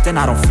 that's fact. And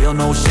I don't feel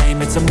no shame,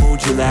 it's a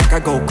mood you lack. I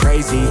go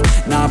crazy,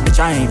 nah bitch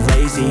I ain't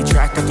lazy.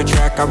 Track after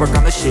track, I work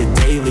on the shit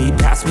daily.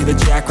 Pass me the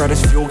jack, right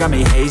as fuel, got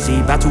me hazy.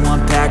 About to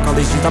unpack all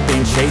these things I've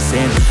been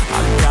chasing.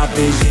 I've got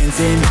visions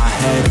in my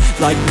head,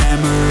 like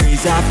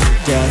memories after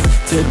death.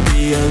 To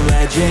be a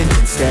legend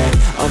instead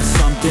of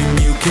something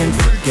you can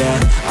forget.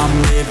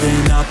 I'm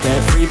living up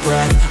every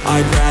breath,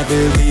 I'd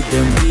rather lead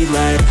than be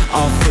led.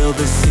 I'll fill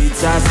the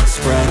seats as I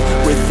spread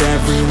with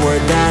every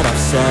word that I've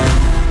said.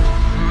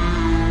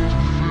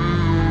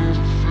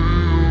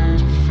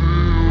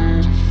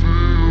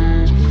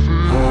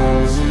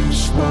 How's it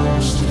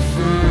supposed to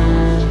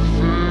feel?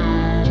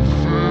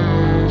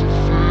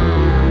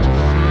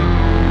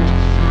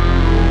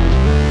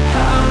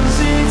 How's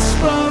it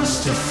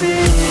supposed to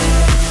feel?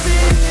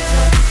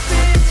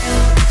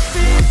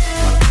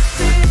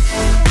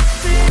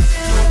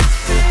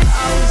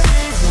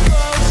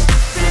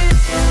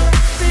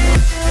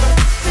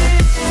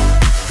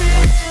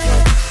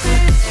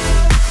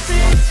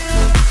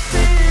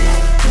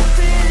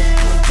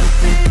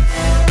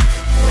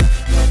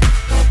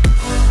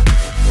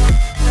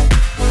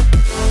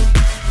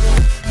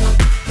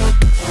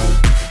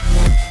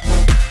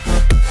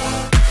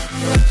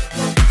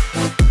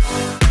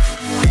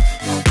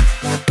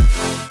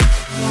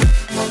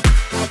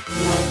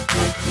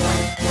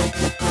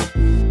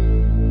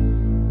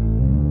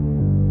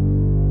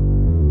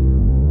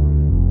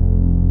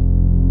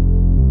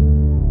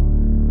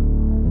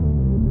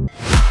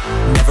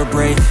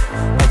 Break,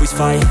 always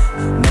fight,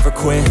 never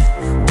quit,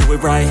 do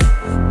it right,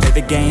 play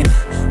the game,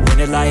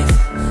 win it life,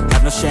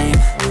 have no shame,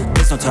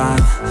 there's no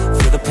time,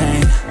 feel the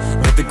pain,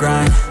 live the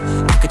grind.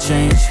 I could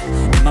change,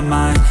 in my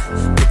mind,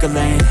 pick a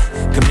lane,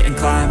 commit and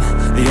climb.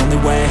 The only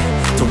way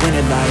to win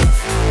at life,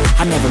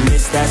 I never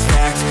miss, that's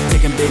fact.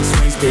 Taking big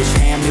swings, bitch,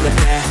 hand me the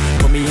bat.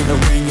 Put me in the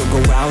ring, you'll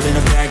go out in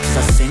a bag. Cause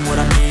I sing what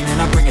I mean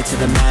and I bring it to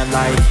the mad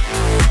light.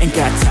 Ain't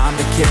got time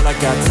to kill, I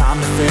got time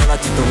to feel. I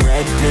took the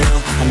red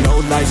pill, I know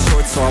life's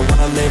short so I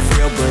wanna live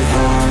real. But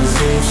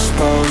how's it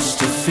supposed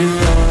to feel?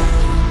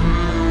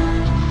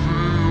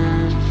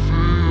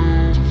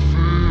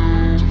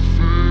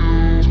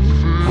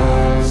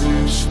 How's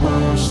it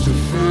supposed to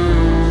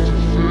feel?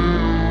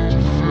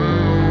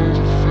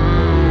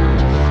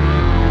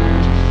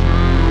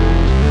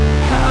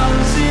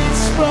 How's it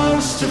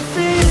supposed to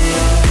feel?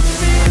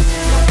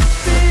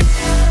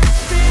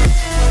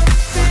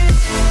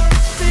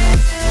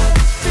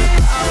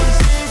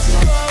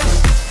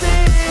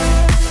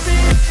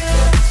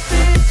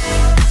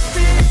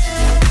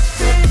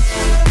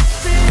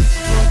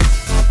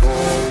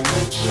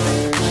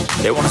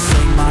 They wanna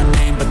sing my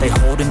name, but they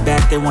holding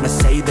back. They wanna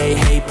say they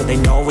hate, but they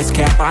know it's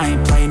cap. I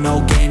ain't play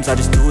no games, I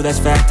just do, that's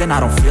fact. And I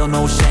don't feel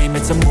no shame,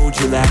 it's a mood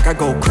you lack. I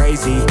go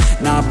crazy,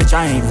 nah bitch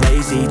I ain't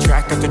lazy.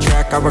 Track after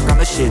track, I work on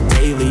the shit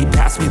daily.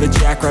 Pass me the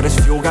jack, right as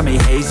fuel, got me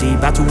hazy.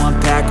 About to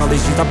unpack all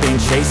these things I've been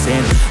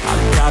chasing.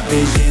 I've got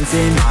visions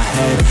in my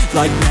head,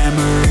 like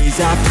memories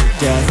after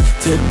death.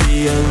 To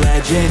be a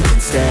legend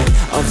instead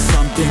of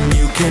something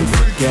you can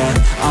forget.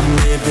 I'm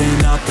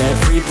living up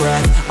every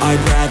breath, I'd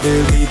rather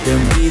lead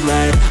than be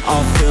led.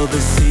 I'll fill the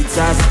seats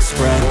as I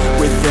spread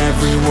with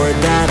every word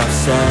that I've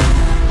said.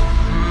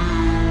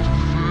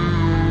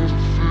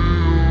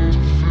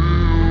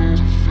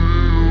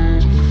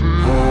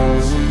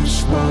 How's it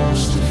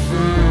supposed to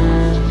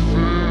feel?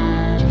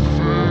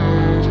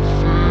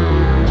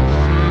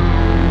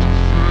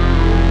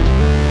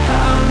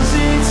 How's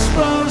it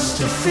supposed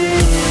to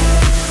feel?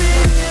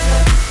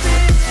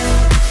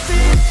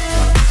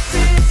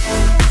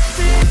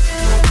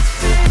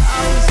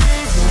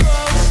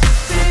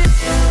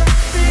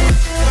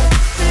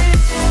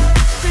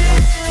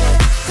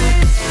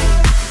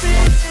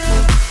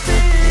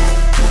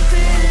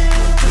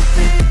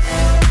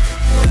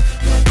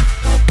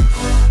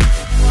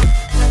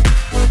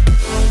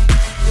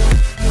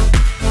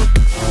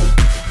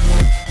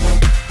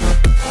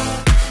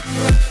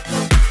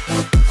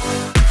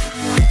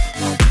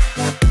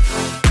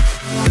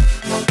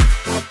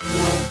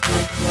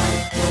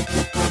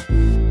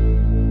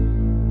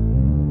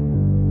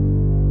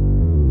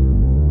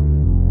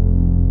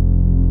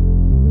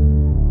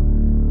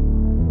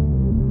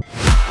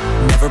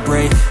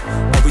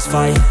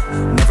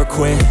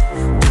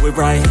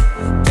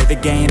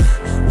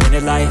 win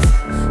at life,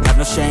 have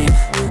no shame.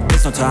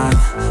 There's no time,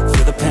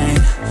 feel the pain,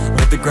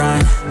 live the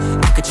grind.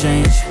 I could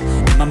change,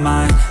 in my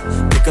mind,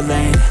 pick a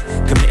lane,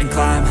 commit and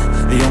climb.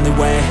 The only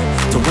way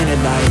to win at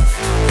life,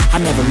 I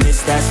never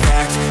miss, that's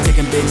fact.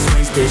 Taking big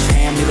swings, bitch,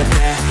 hand me the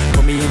bat.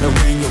 Put me in the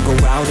ring, you'll go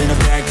out in a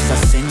bag. Cause I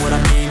sing what I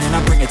mean and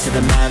I bring it to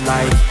the mad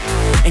light.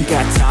 Ain't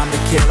got time to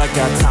kill, I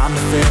got time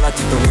to feel. I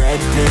took the red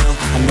pill,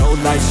 I know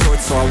life's short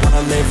so I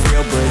wanna live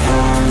real. But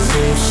how's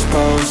it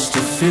supposed to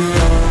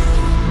feel?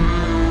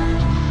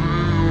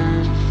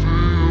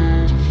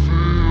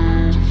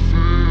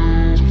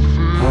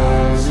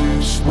 How's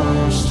it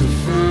supposed to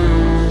feel?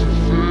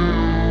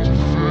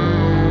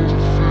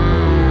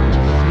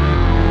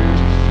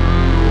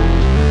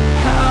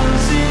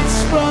 How's it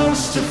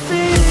supposed to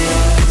feel?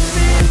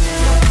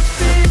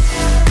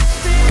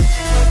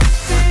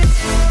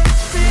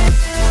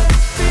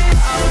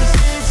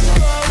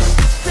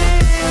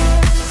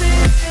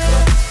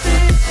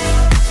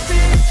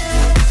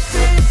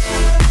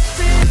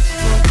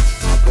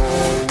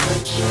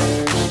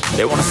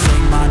 They wanna say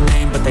my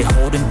name, but they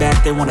holding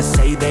back. They wanna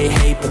say they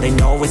hate, but they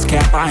know it's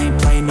cap. I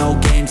ain't play no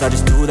games, I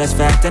just do, that's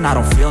fact. And I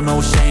don't feel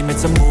no shame,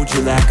 it's a mood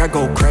you lack. I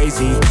go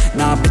crazy,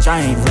 nah bitch I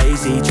ain't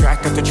lazy.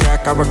 Track after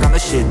track, I work on the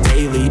shit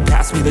daily.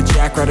 Pass me the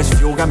jack, right as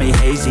fuel, got me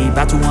hazy.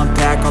 About to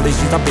unpack all these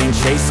things I've been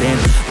chasing.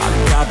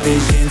 I've got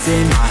visions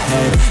in my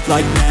head,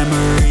 like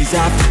memories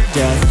after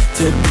death.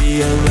 To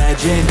be a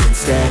legend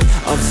instead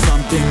of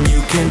something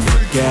you can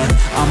forget.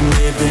 I'm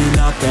living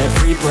up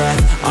every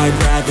breath, I'd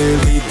rather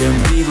lead than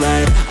be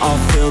led. I'll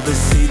fill the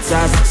seeds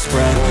as I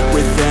spread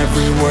with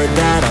every word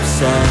that I've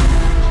said.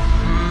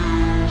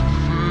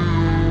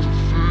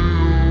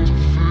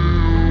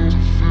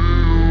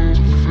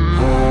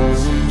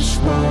 How's it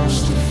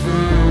supposed to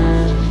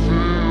feel?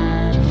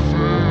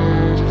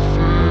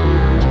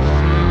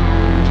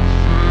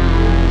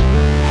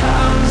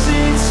 How's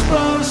it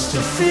supposed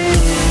to feel?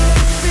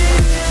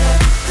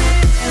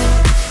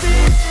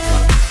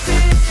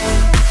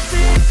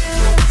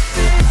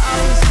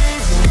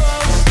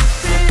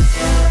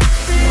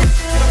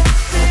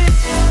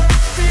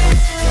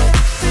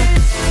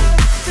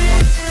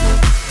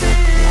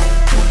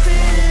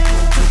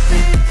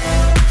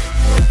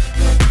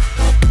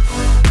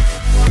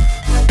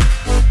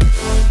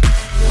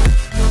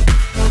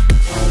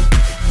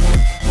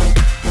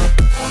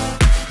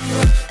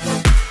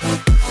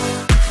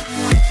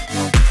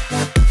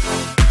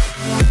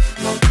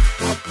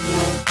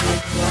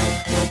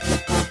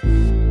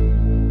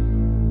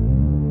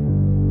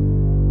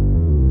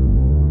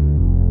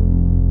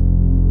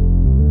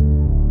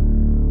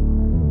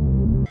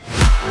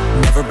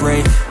 Never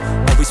break,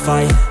 always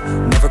fight,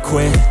 never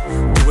quit,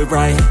 do it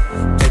right,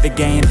 play the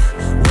game,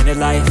 win at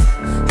life,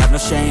 have no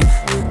shame,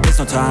 there's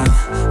no time,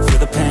 feel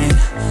the pain,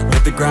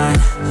 live the grind.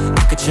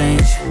 I could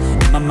change,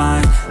 in my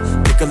mind,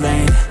 pick a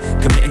lane,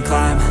 commit and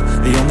climb.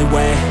 The only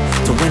way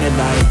to win at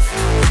life,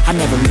 I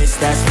never miss,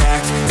 that's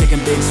fact. Taking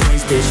big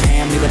swings, bitch,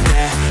 hand me the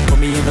bat. Put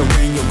me in the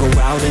ring, you'll go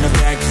out in a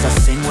bag. Cause I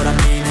sing what I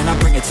mean and I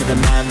bring it to the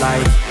mad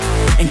light.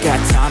 Ain't got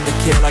time to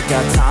kill, I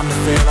got time to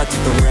feel. I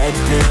took the red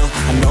pill,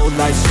 I know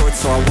life's short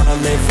so I wanna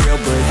live real.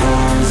 But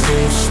how's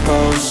it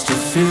supposed to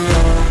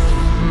feel?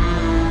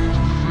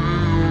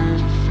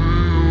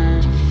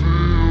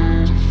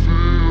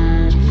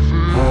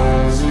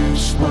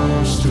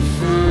 Supposed to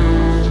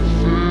feel?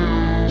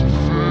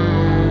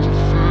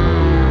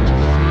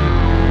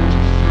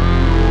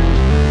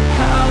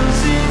 How's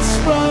it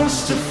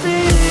supposed to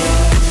feel?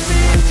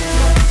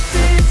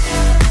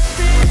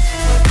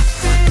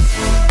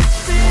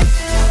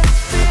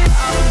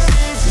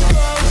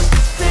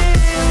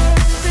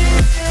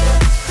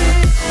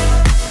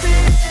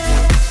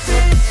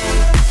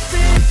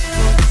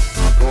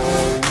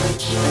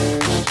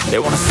 They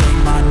wanna say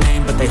my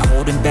name, but they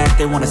holding back.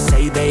 They wanna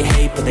say they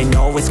hate, but they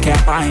know it's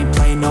cap. I ain't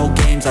play no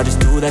games, I just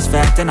do, that's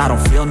fact. And I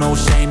don't feel no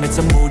shame, it's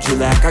a mood you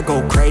lack. I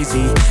go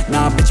crazy,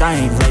 nah bitch I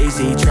ain't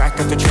lazy. Track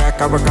after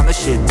track, I work on the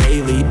shit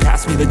daily.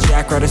 Pass me the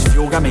jack, right as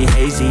fuel, got me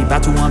hazy.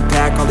 About to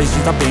unpack all these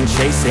things I've been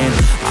chasing.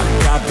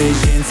 I've got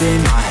visions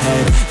in my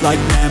head, like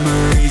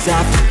memories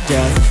after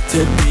death.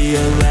 To be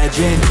a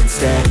legend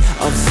instead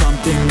of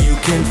something you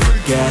can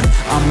forget.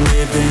 I'm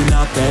living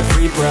up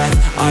every breath,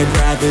 I'd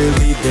rather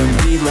lead than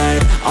be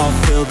led. I'll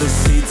fill the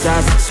seeds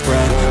as I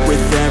spread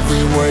with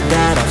every word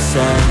that I've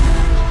said.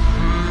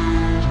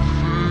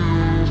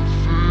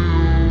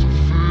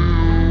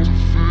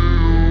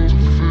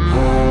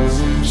 How's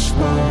it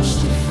supposed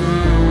to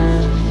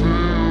feel?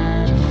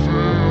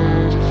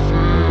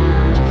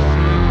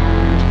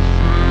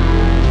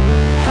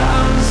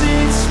 How's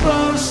it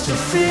supposed to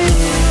feel?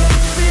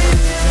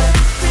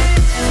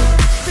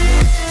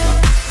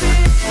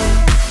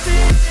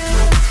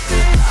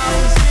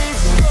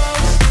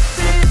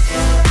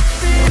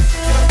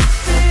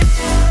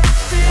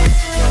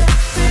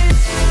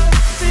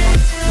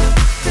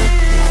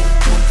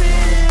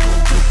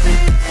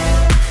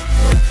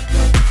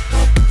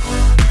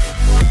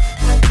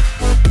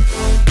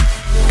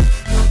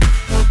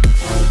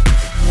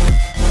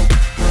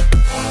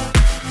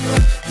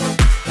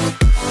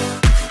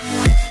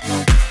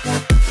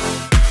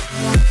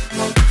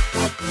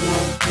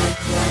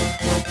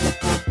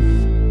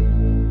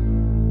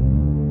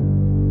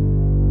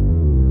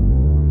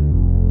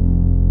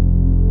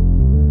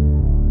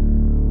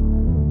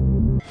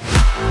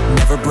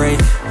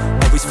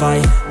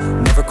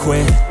 never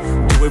quit,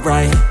 do it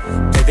right,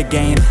 play the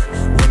game,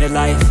 win it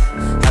life,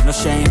 have no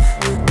shame,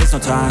 there's no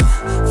time,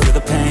 feel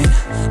the pain,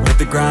 live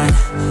the grind,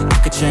 I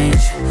could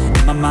change,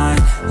 in my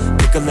mind,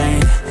 pick a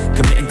lane,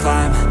 commit and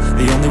climb,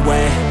 the only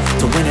way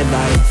to win it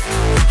life.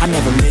 I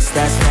never miss,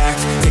 that's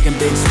fact, taking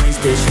big swings,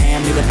 bitch,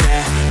 hand me the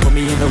bat, put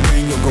me in the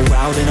ring, you'll go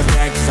out in a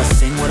bag, cause I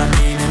sing what I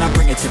mean and I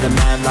bring it to the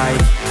mad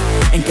light.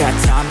 Ain't got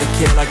time to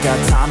kill, I got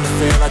time to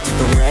feel, I took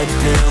the red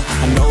pill,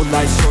 I know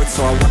life's short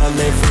so I wanna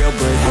live real,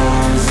 but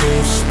how's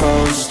it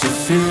supposed to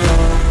feel?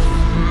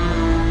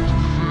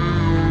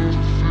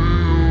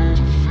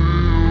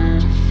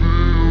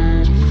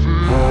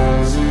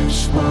 How's it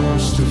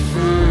supposed to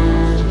feel?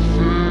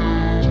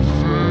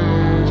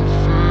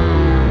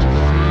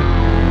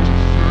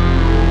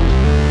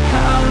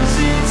 How's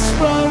it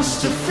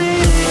supposed to feel?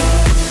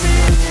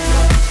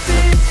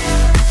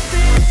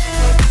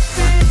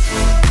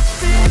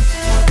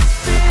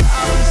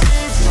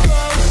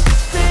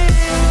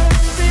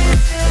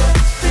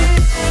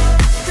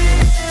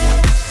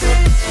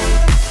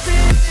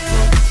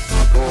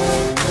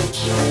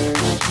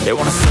 They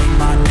wanna say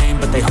my name,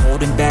 but they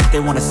holding back. They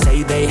wanna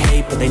say they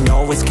hate, but they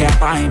know it's cap.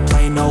 I ain't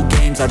play no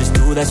games, I just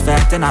do that's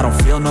fact. And I don't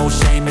feel no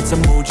shame, it's a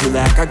mood you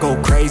lack. I go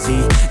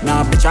crazy,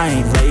 nah bitch I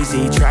ain't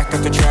lazy. Track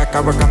after track,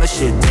 I work on the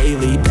shit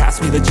daily.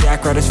 Pass me the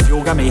jack, right as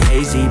fuel, got me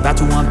hazy. About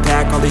to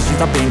unpack all these things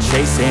I've been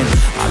chasing.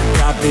 I've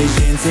got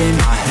visions in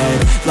my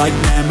head, like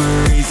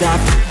memories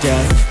after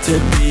death. To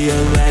be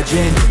a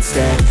legend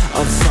instead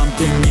of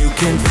something you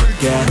can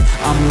forget.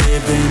 I'm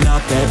living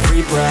up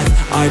every breath,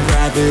 I'd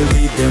rather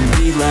lead than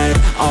be led.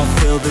 I'll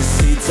fill the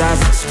seats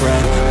as I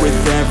spread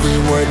with every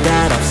word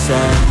that I've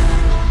said.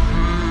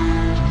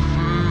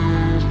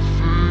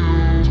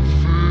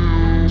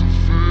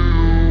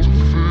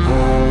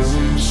 How's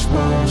it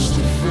supposed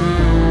to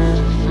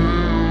feel?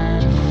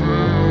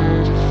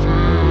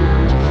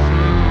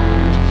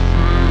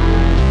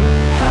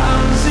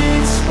 How's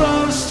it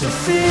supposed to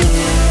feel?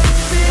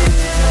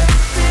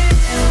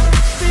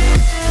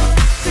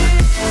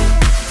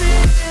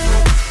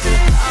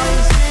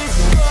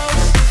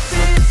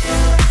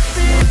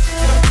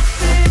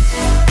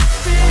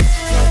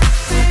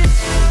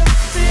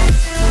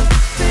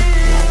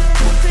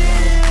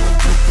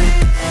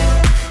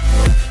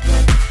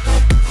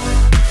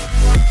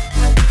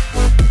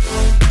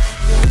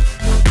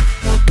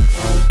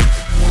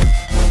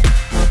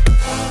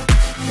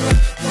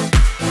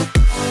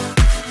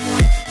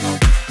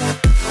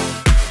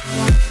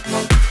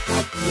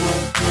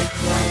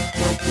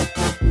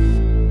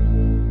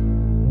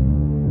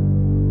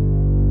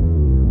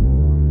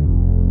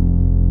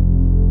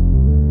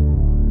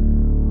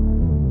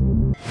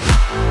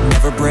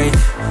 Never break,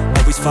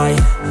 always fight,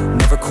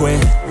 never quit,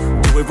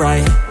 do it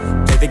right,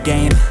 play the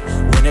game,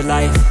 win it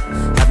life,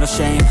 have no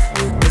shame,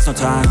 there's no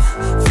time,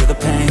 feel the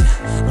pain,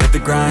 live the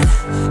grind,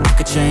 I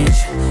could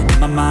change, in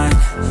my mind,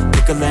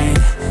 pick a lane,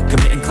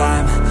 commit and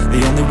climb, the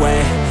only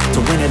way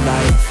to win it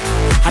life.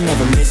 I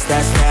never miss,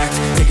 that's fact,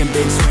 taking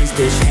big swings,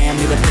 bitch, hand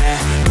me the bat,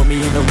 put me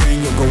in the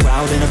ring, you'll go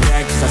out in a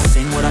bag, cause I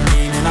sing what I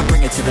mean and I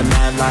bring it to the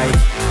mad light.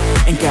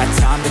 Ain't got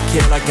time to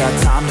kill, I got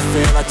time to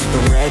feel, I took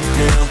the red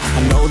pill,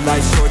 I know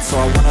life's short so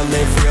I wanna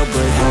live real,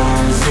 but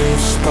how's it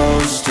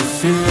supposed to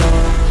feel?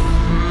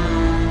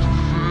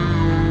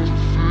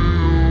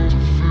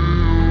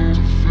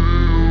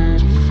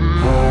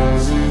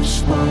 How's it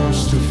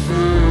supposed to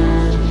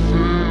feel?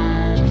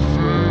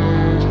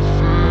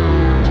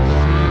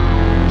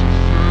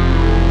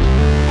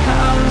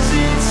 How's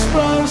it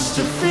supposed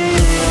to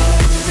feel?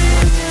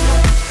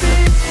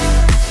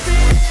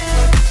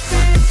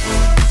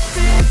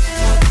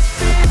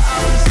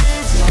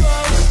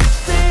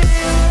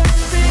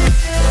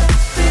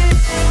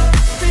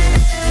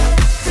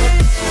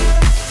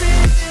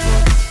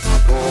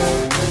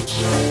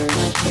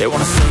 They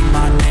wanna say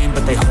my name,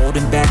 but they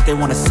holding back. They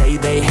wanna say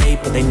they hate,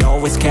 but they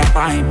know it's cap.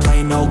 I ain't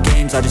play no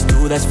games, I just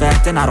do that's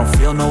fact. And I don't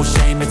feel no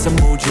shame, it's a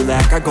mood you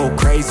lack. I go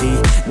crazy,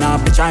 nah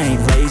bitch I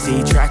ain't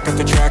lazy. Track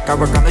after track, I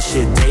work on the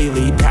shit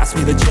daily. Pass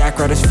me the jack,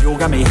 right as fuel,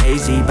 got me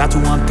hazy. About to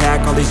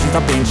unpack all these things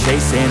I've been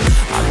chasing.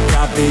 I've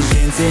got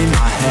visions in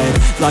my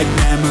head, like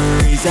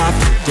memories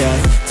after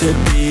death. To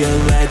be a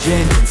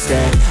legend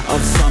instead of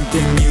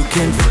something you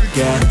can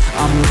forget.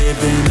 I'm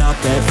living up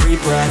every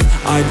breath,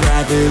 I'd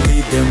rather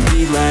lead than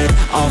be led.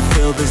 I'll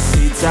fill the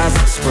seats as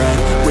I spread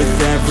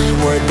with every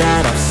word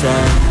that I've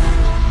said.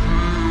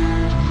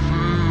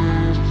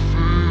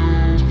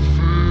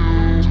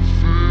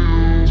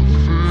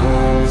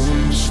 How's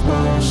it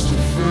supposed to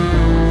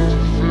feel?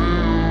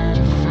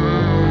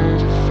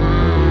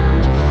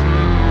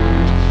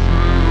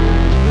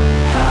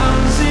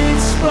 How's it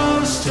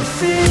supposed to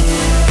feel?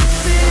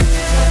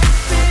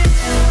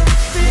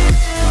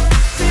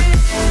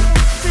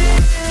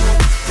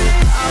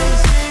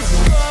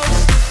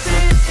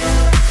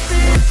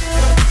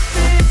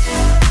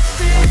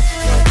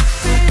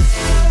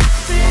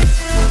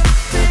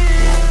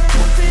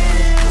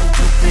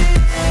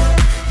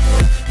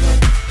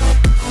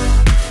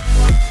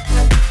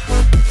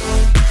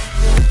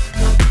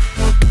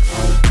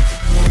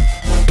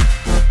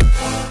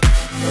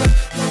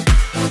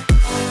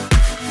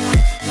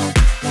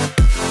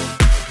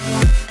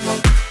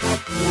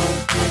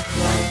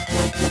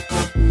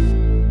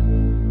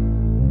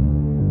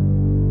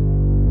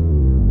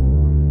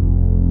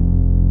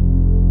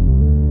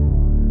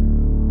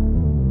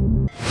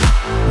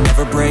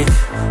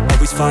 break,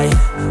 always fight,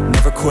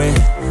 never quit,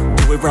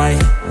 do it right,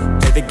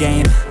 play the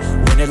game,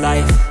 win it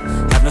life,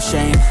 have no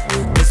shame,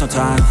 there's no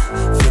time,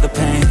 feel the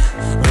pain,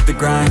 live the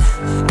grind,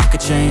 I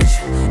could change,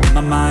 in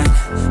my mind,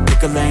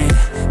 pick a lane,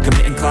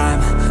 commit and climb,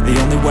 the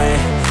only way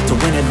to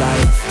win it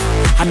life.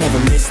 I never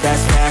miss,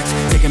 that's fact,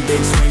 taking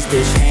big swings,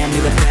 bitch, hand me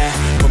the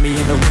bat, put me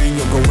in the ring,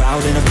 you'll go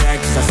out in a bag,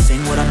 cause I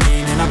sing what I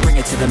mean and I bring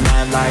it to the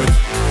mad light.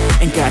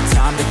 Ain't got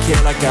time to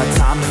kill, I got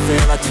time to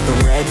feel, I took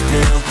the red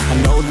pill, I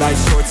know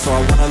life's short so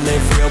I wanna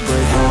live real,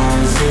 but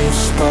how's it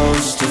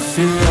supposed to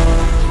feel?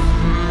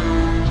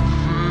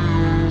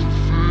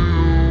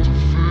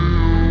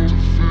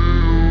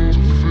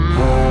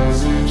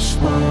 How's it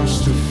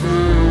supposed to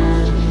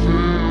feel?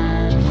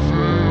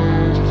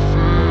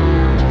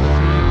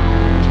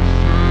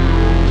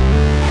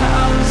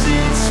 How's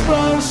it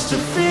supposed to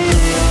feel?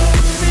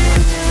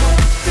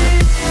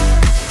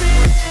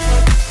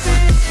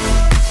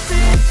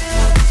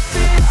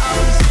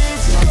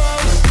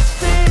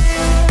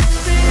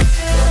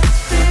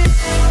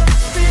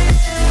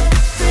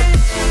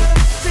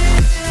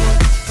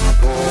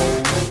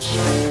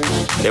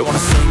 They wanna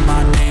say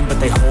my name, but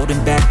they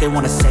holding back. They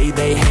wanna say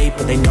they hate,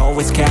 but they know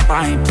it's cap.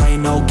 I ain't play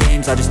no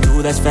games, I just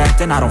do that's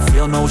fact. And I don't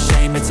feel no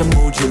shame, it's a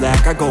mood you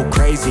lack. I go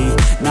crazy,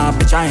 nah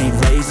bitch I ain't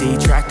lazy.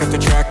 Track after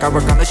track, I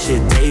work on the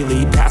shit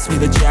daily. Pass me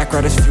the jack,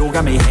 right as fuel,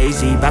 got me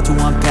hazy. About to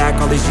unpack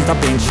all these things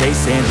I've been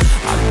chasing.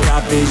 I've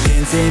got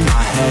visions in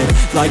my head,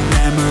 like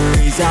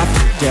memories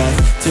after death.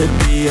 To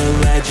be a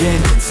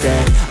legend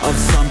instead of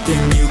something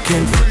you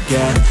can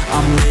forget.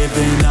 I'm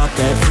living up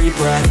every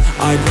breath,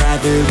 I'd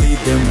rather lead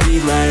than be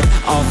led.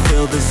 I'll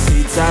fill the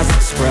seats as I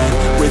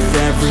spread with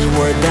every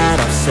word that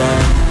I've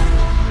said.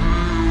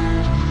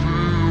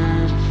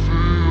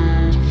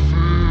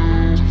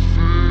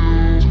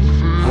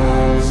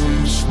 How's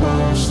it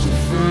supposed to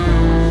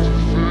feel?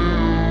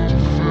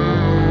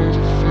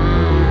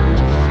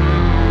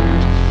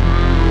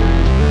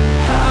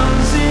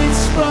 How's it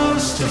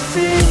supposed to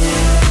feel?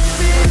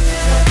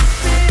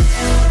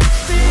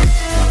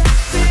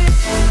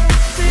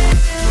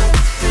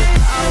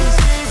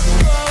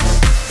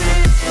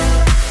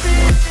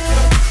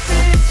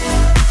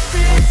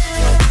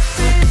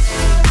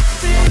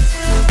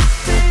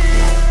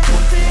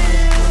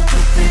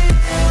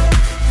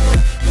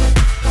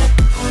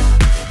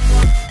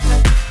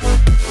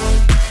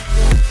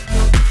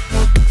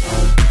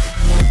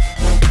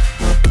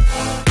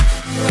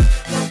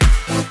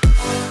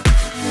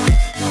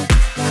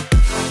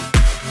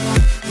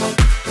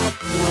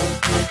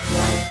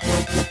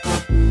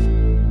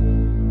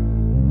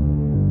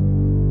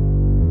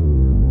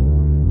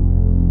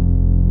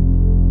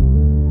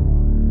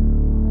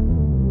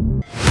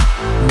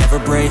 Never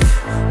break,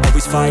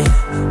 always fight,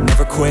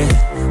 never quit,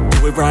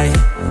 do it right,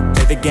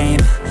 play the game,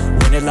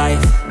 win it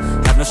life,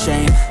 have no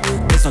shame,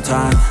 there's no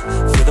time,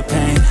 feel the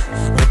pain,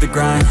 live the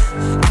grind,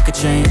 I could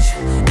change,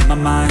 in my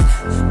mind,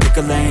 pick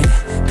a lane,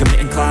 commit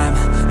and climb,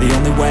 the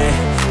only way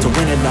to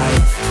win it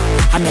life.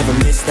 I never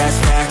miss, that's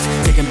fact,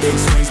 taking big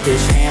swings,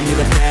 bitch, hand me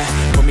the bat,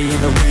 put me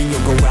in the ring,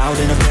 you'll go out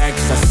in a bag,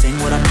 cause I sing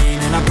what I mean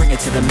and I bring it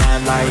to the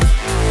mad light.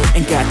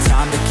 Ain't got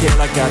time to kill,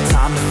 I got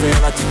time to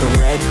feel, I took the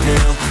red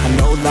pill, I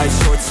know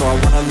life's short so I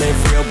wanna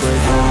live real, but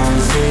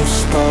how's it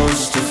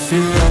supposed to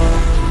feel?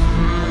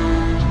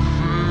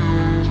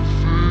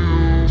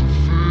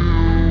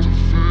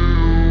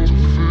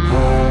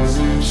 How's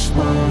it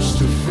supposed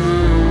to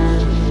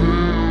feel?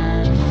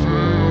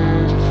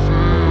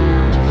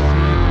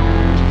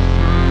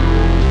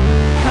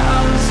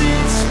 How's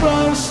it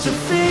supposed to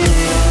feel?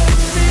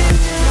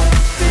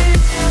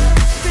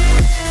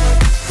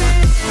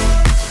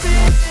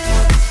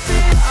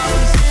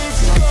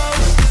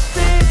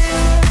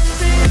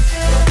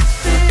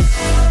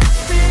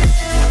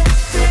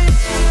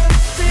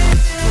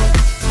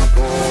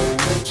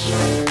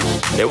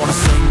 They wanna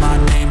say my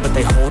name, but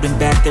they holding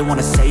back. They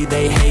wanna say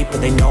they hate, but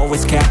they know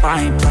it's cap.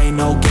 I ain't play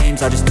no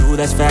games, I just do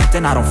that's fact.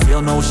 And I don't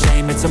feel no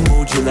shame, it's a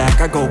mood you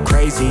lack. I go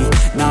crazy,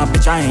 nah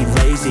bitch I ain't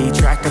lazy.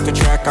 Track after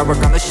track, I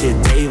work on the shit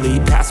daily.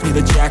 Pass me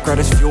the jack, right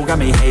as fuel, got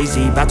me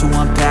hazy. About to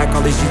unpack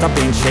all these things I've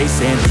been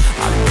chasing.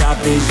 I've got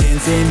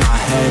visions in my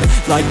head,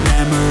 like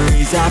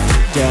memories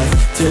after death.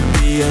 To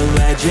be a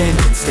legend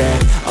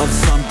instead of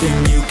something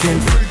you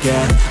can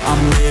forget.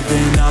 I'm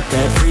living up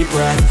every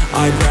breath,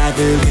 I'd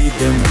rather lead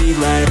than be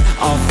led.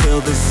 I'll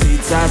fill the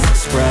seats as I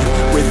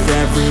spread with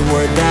every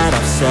word that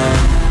I've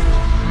said.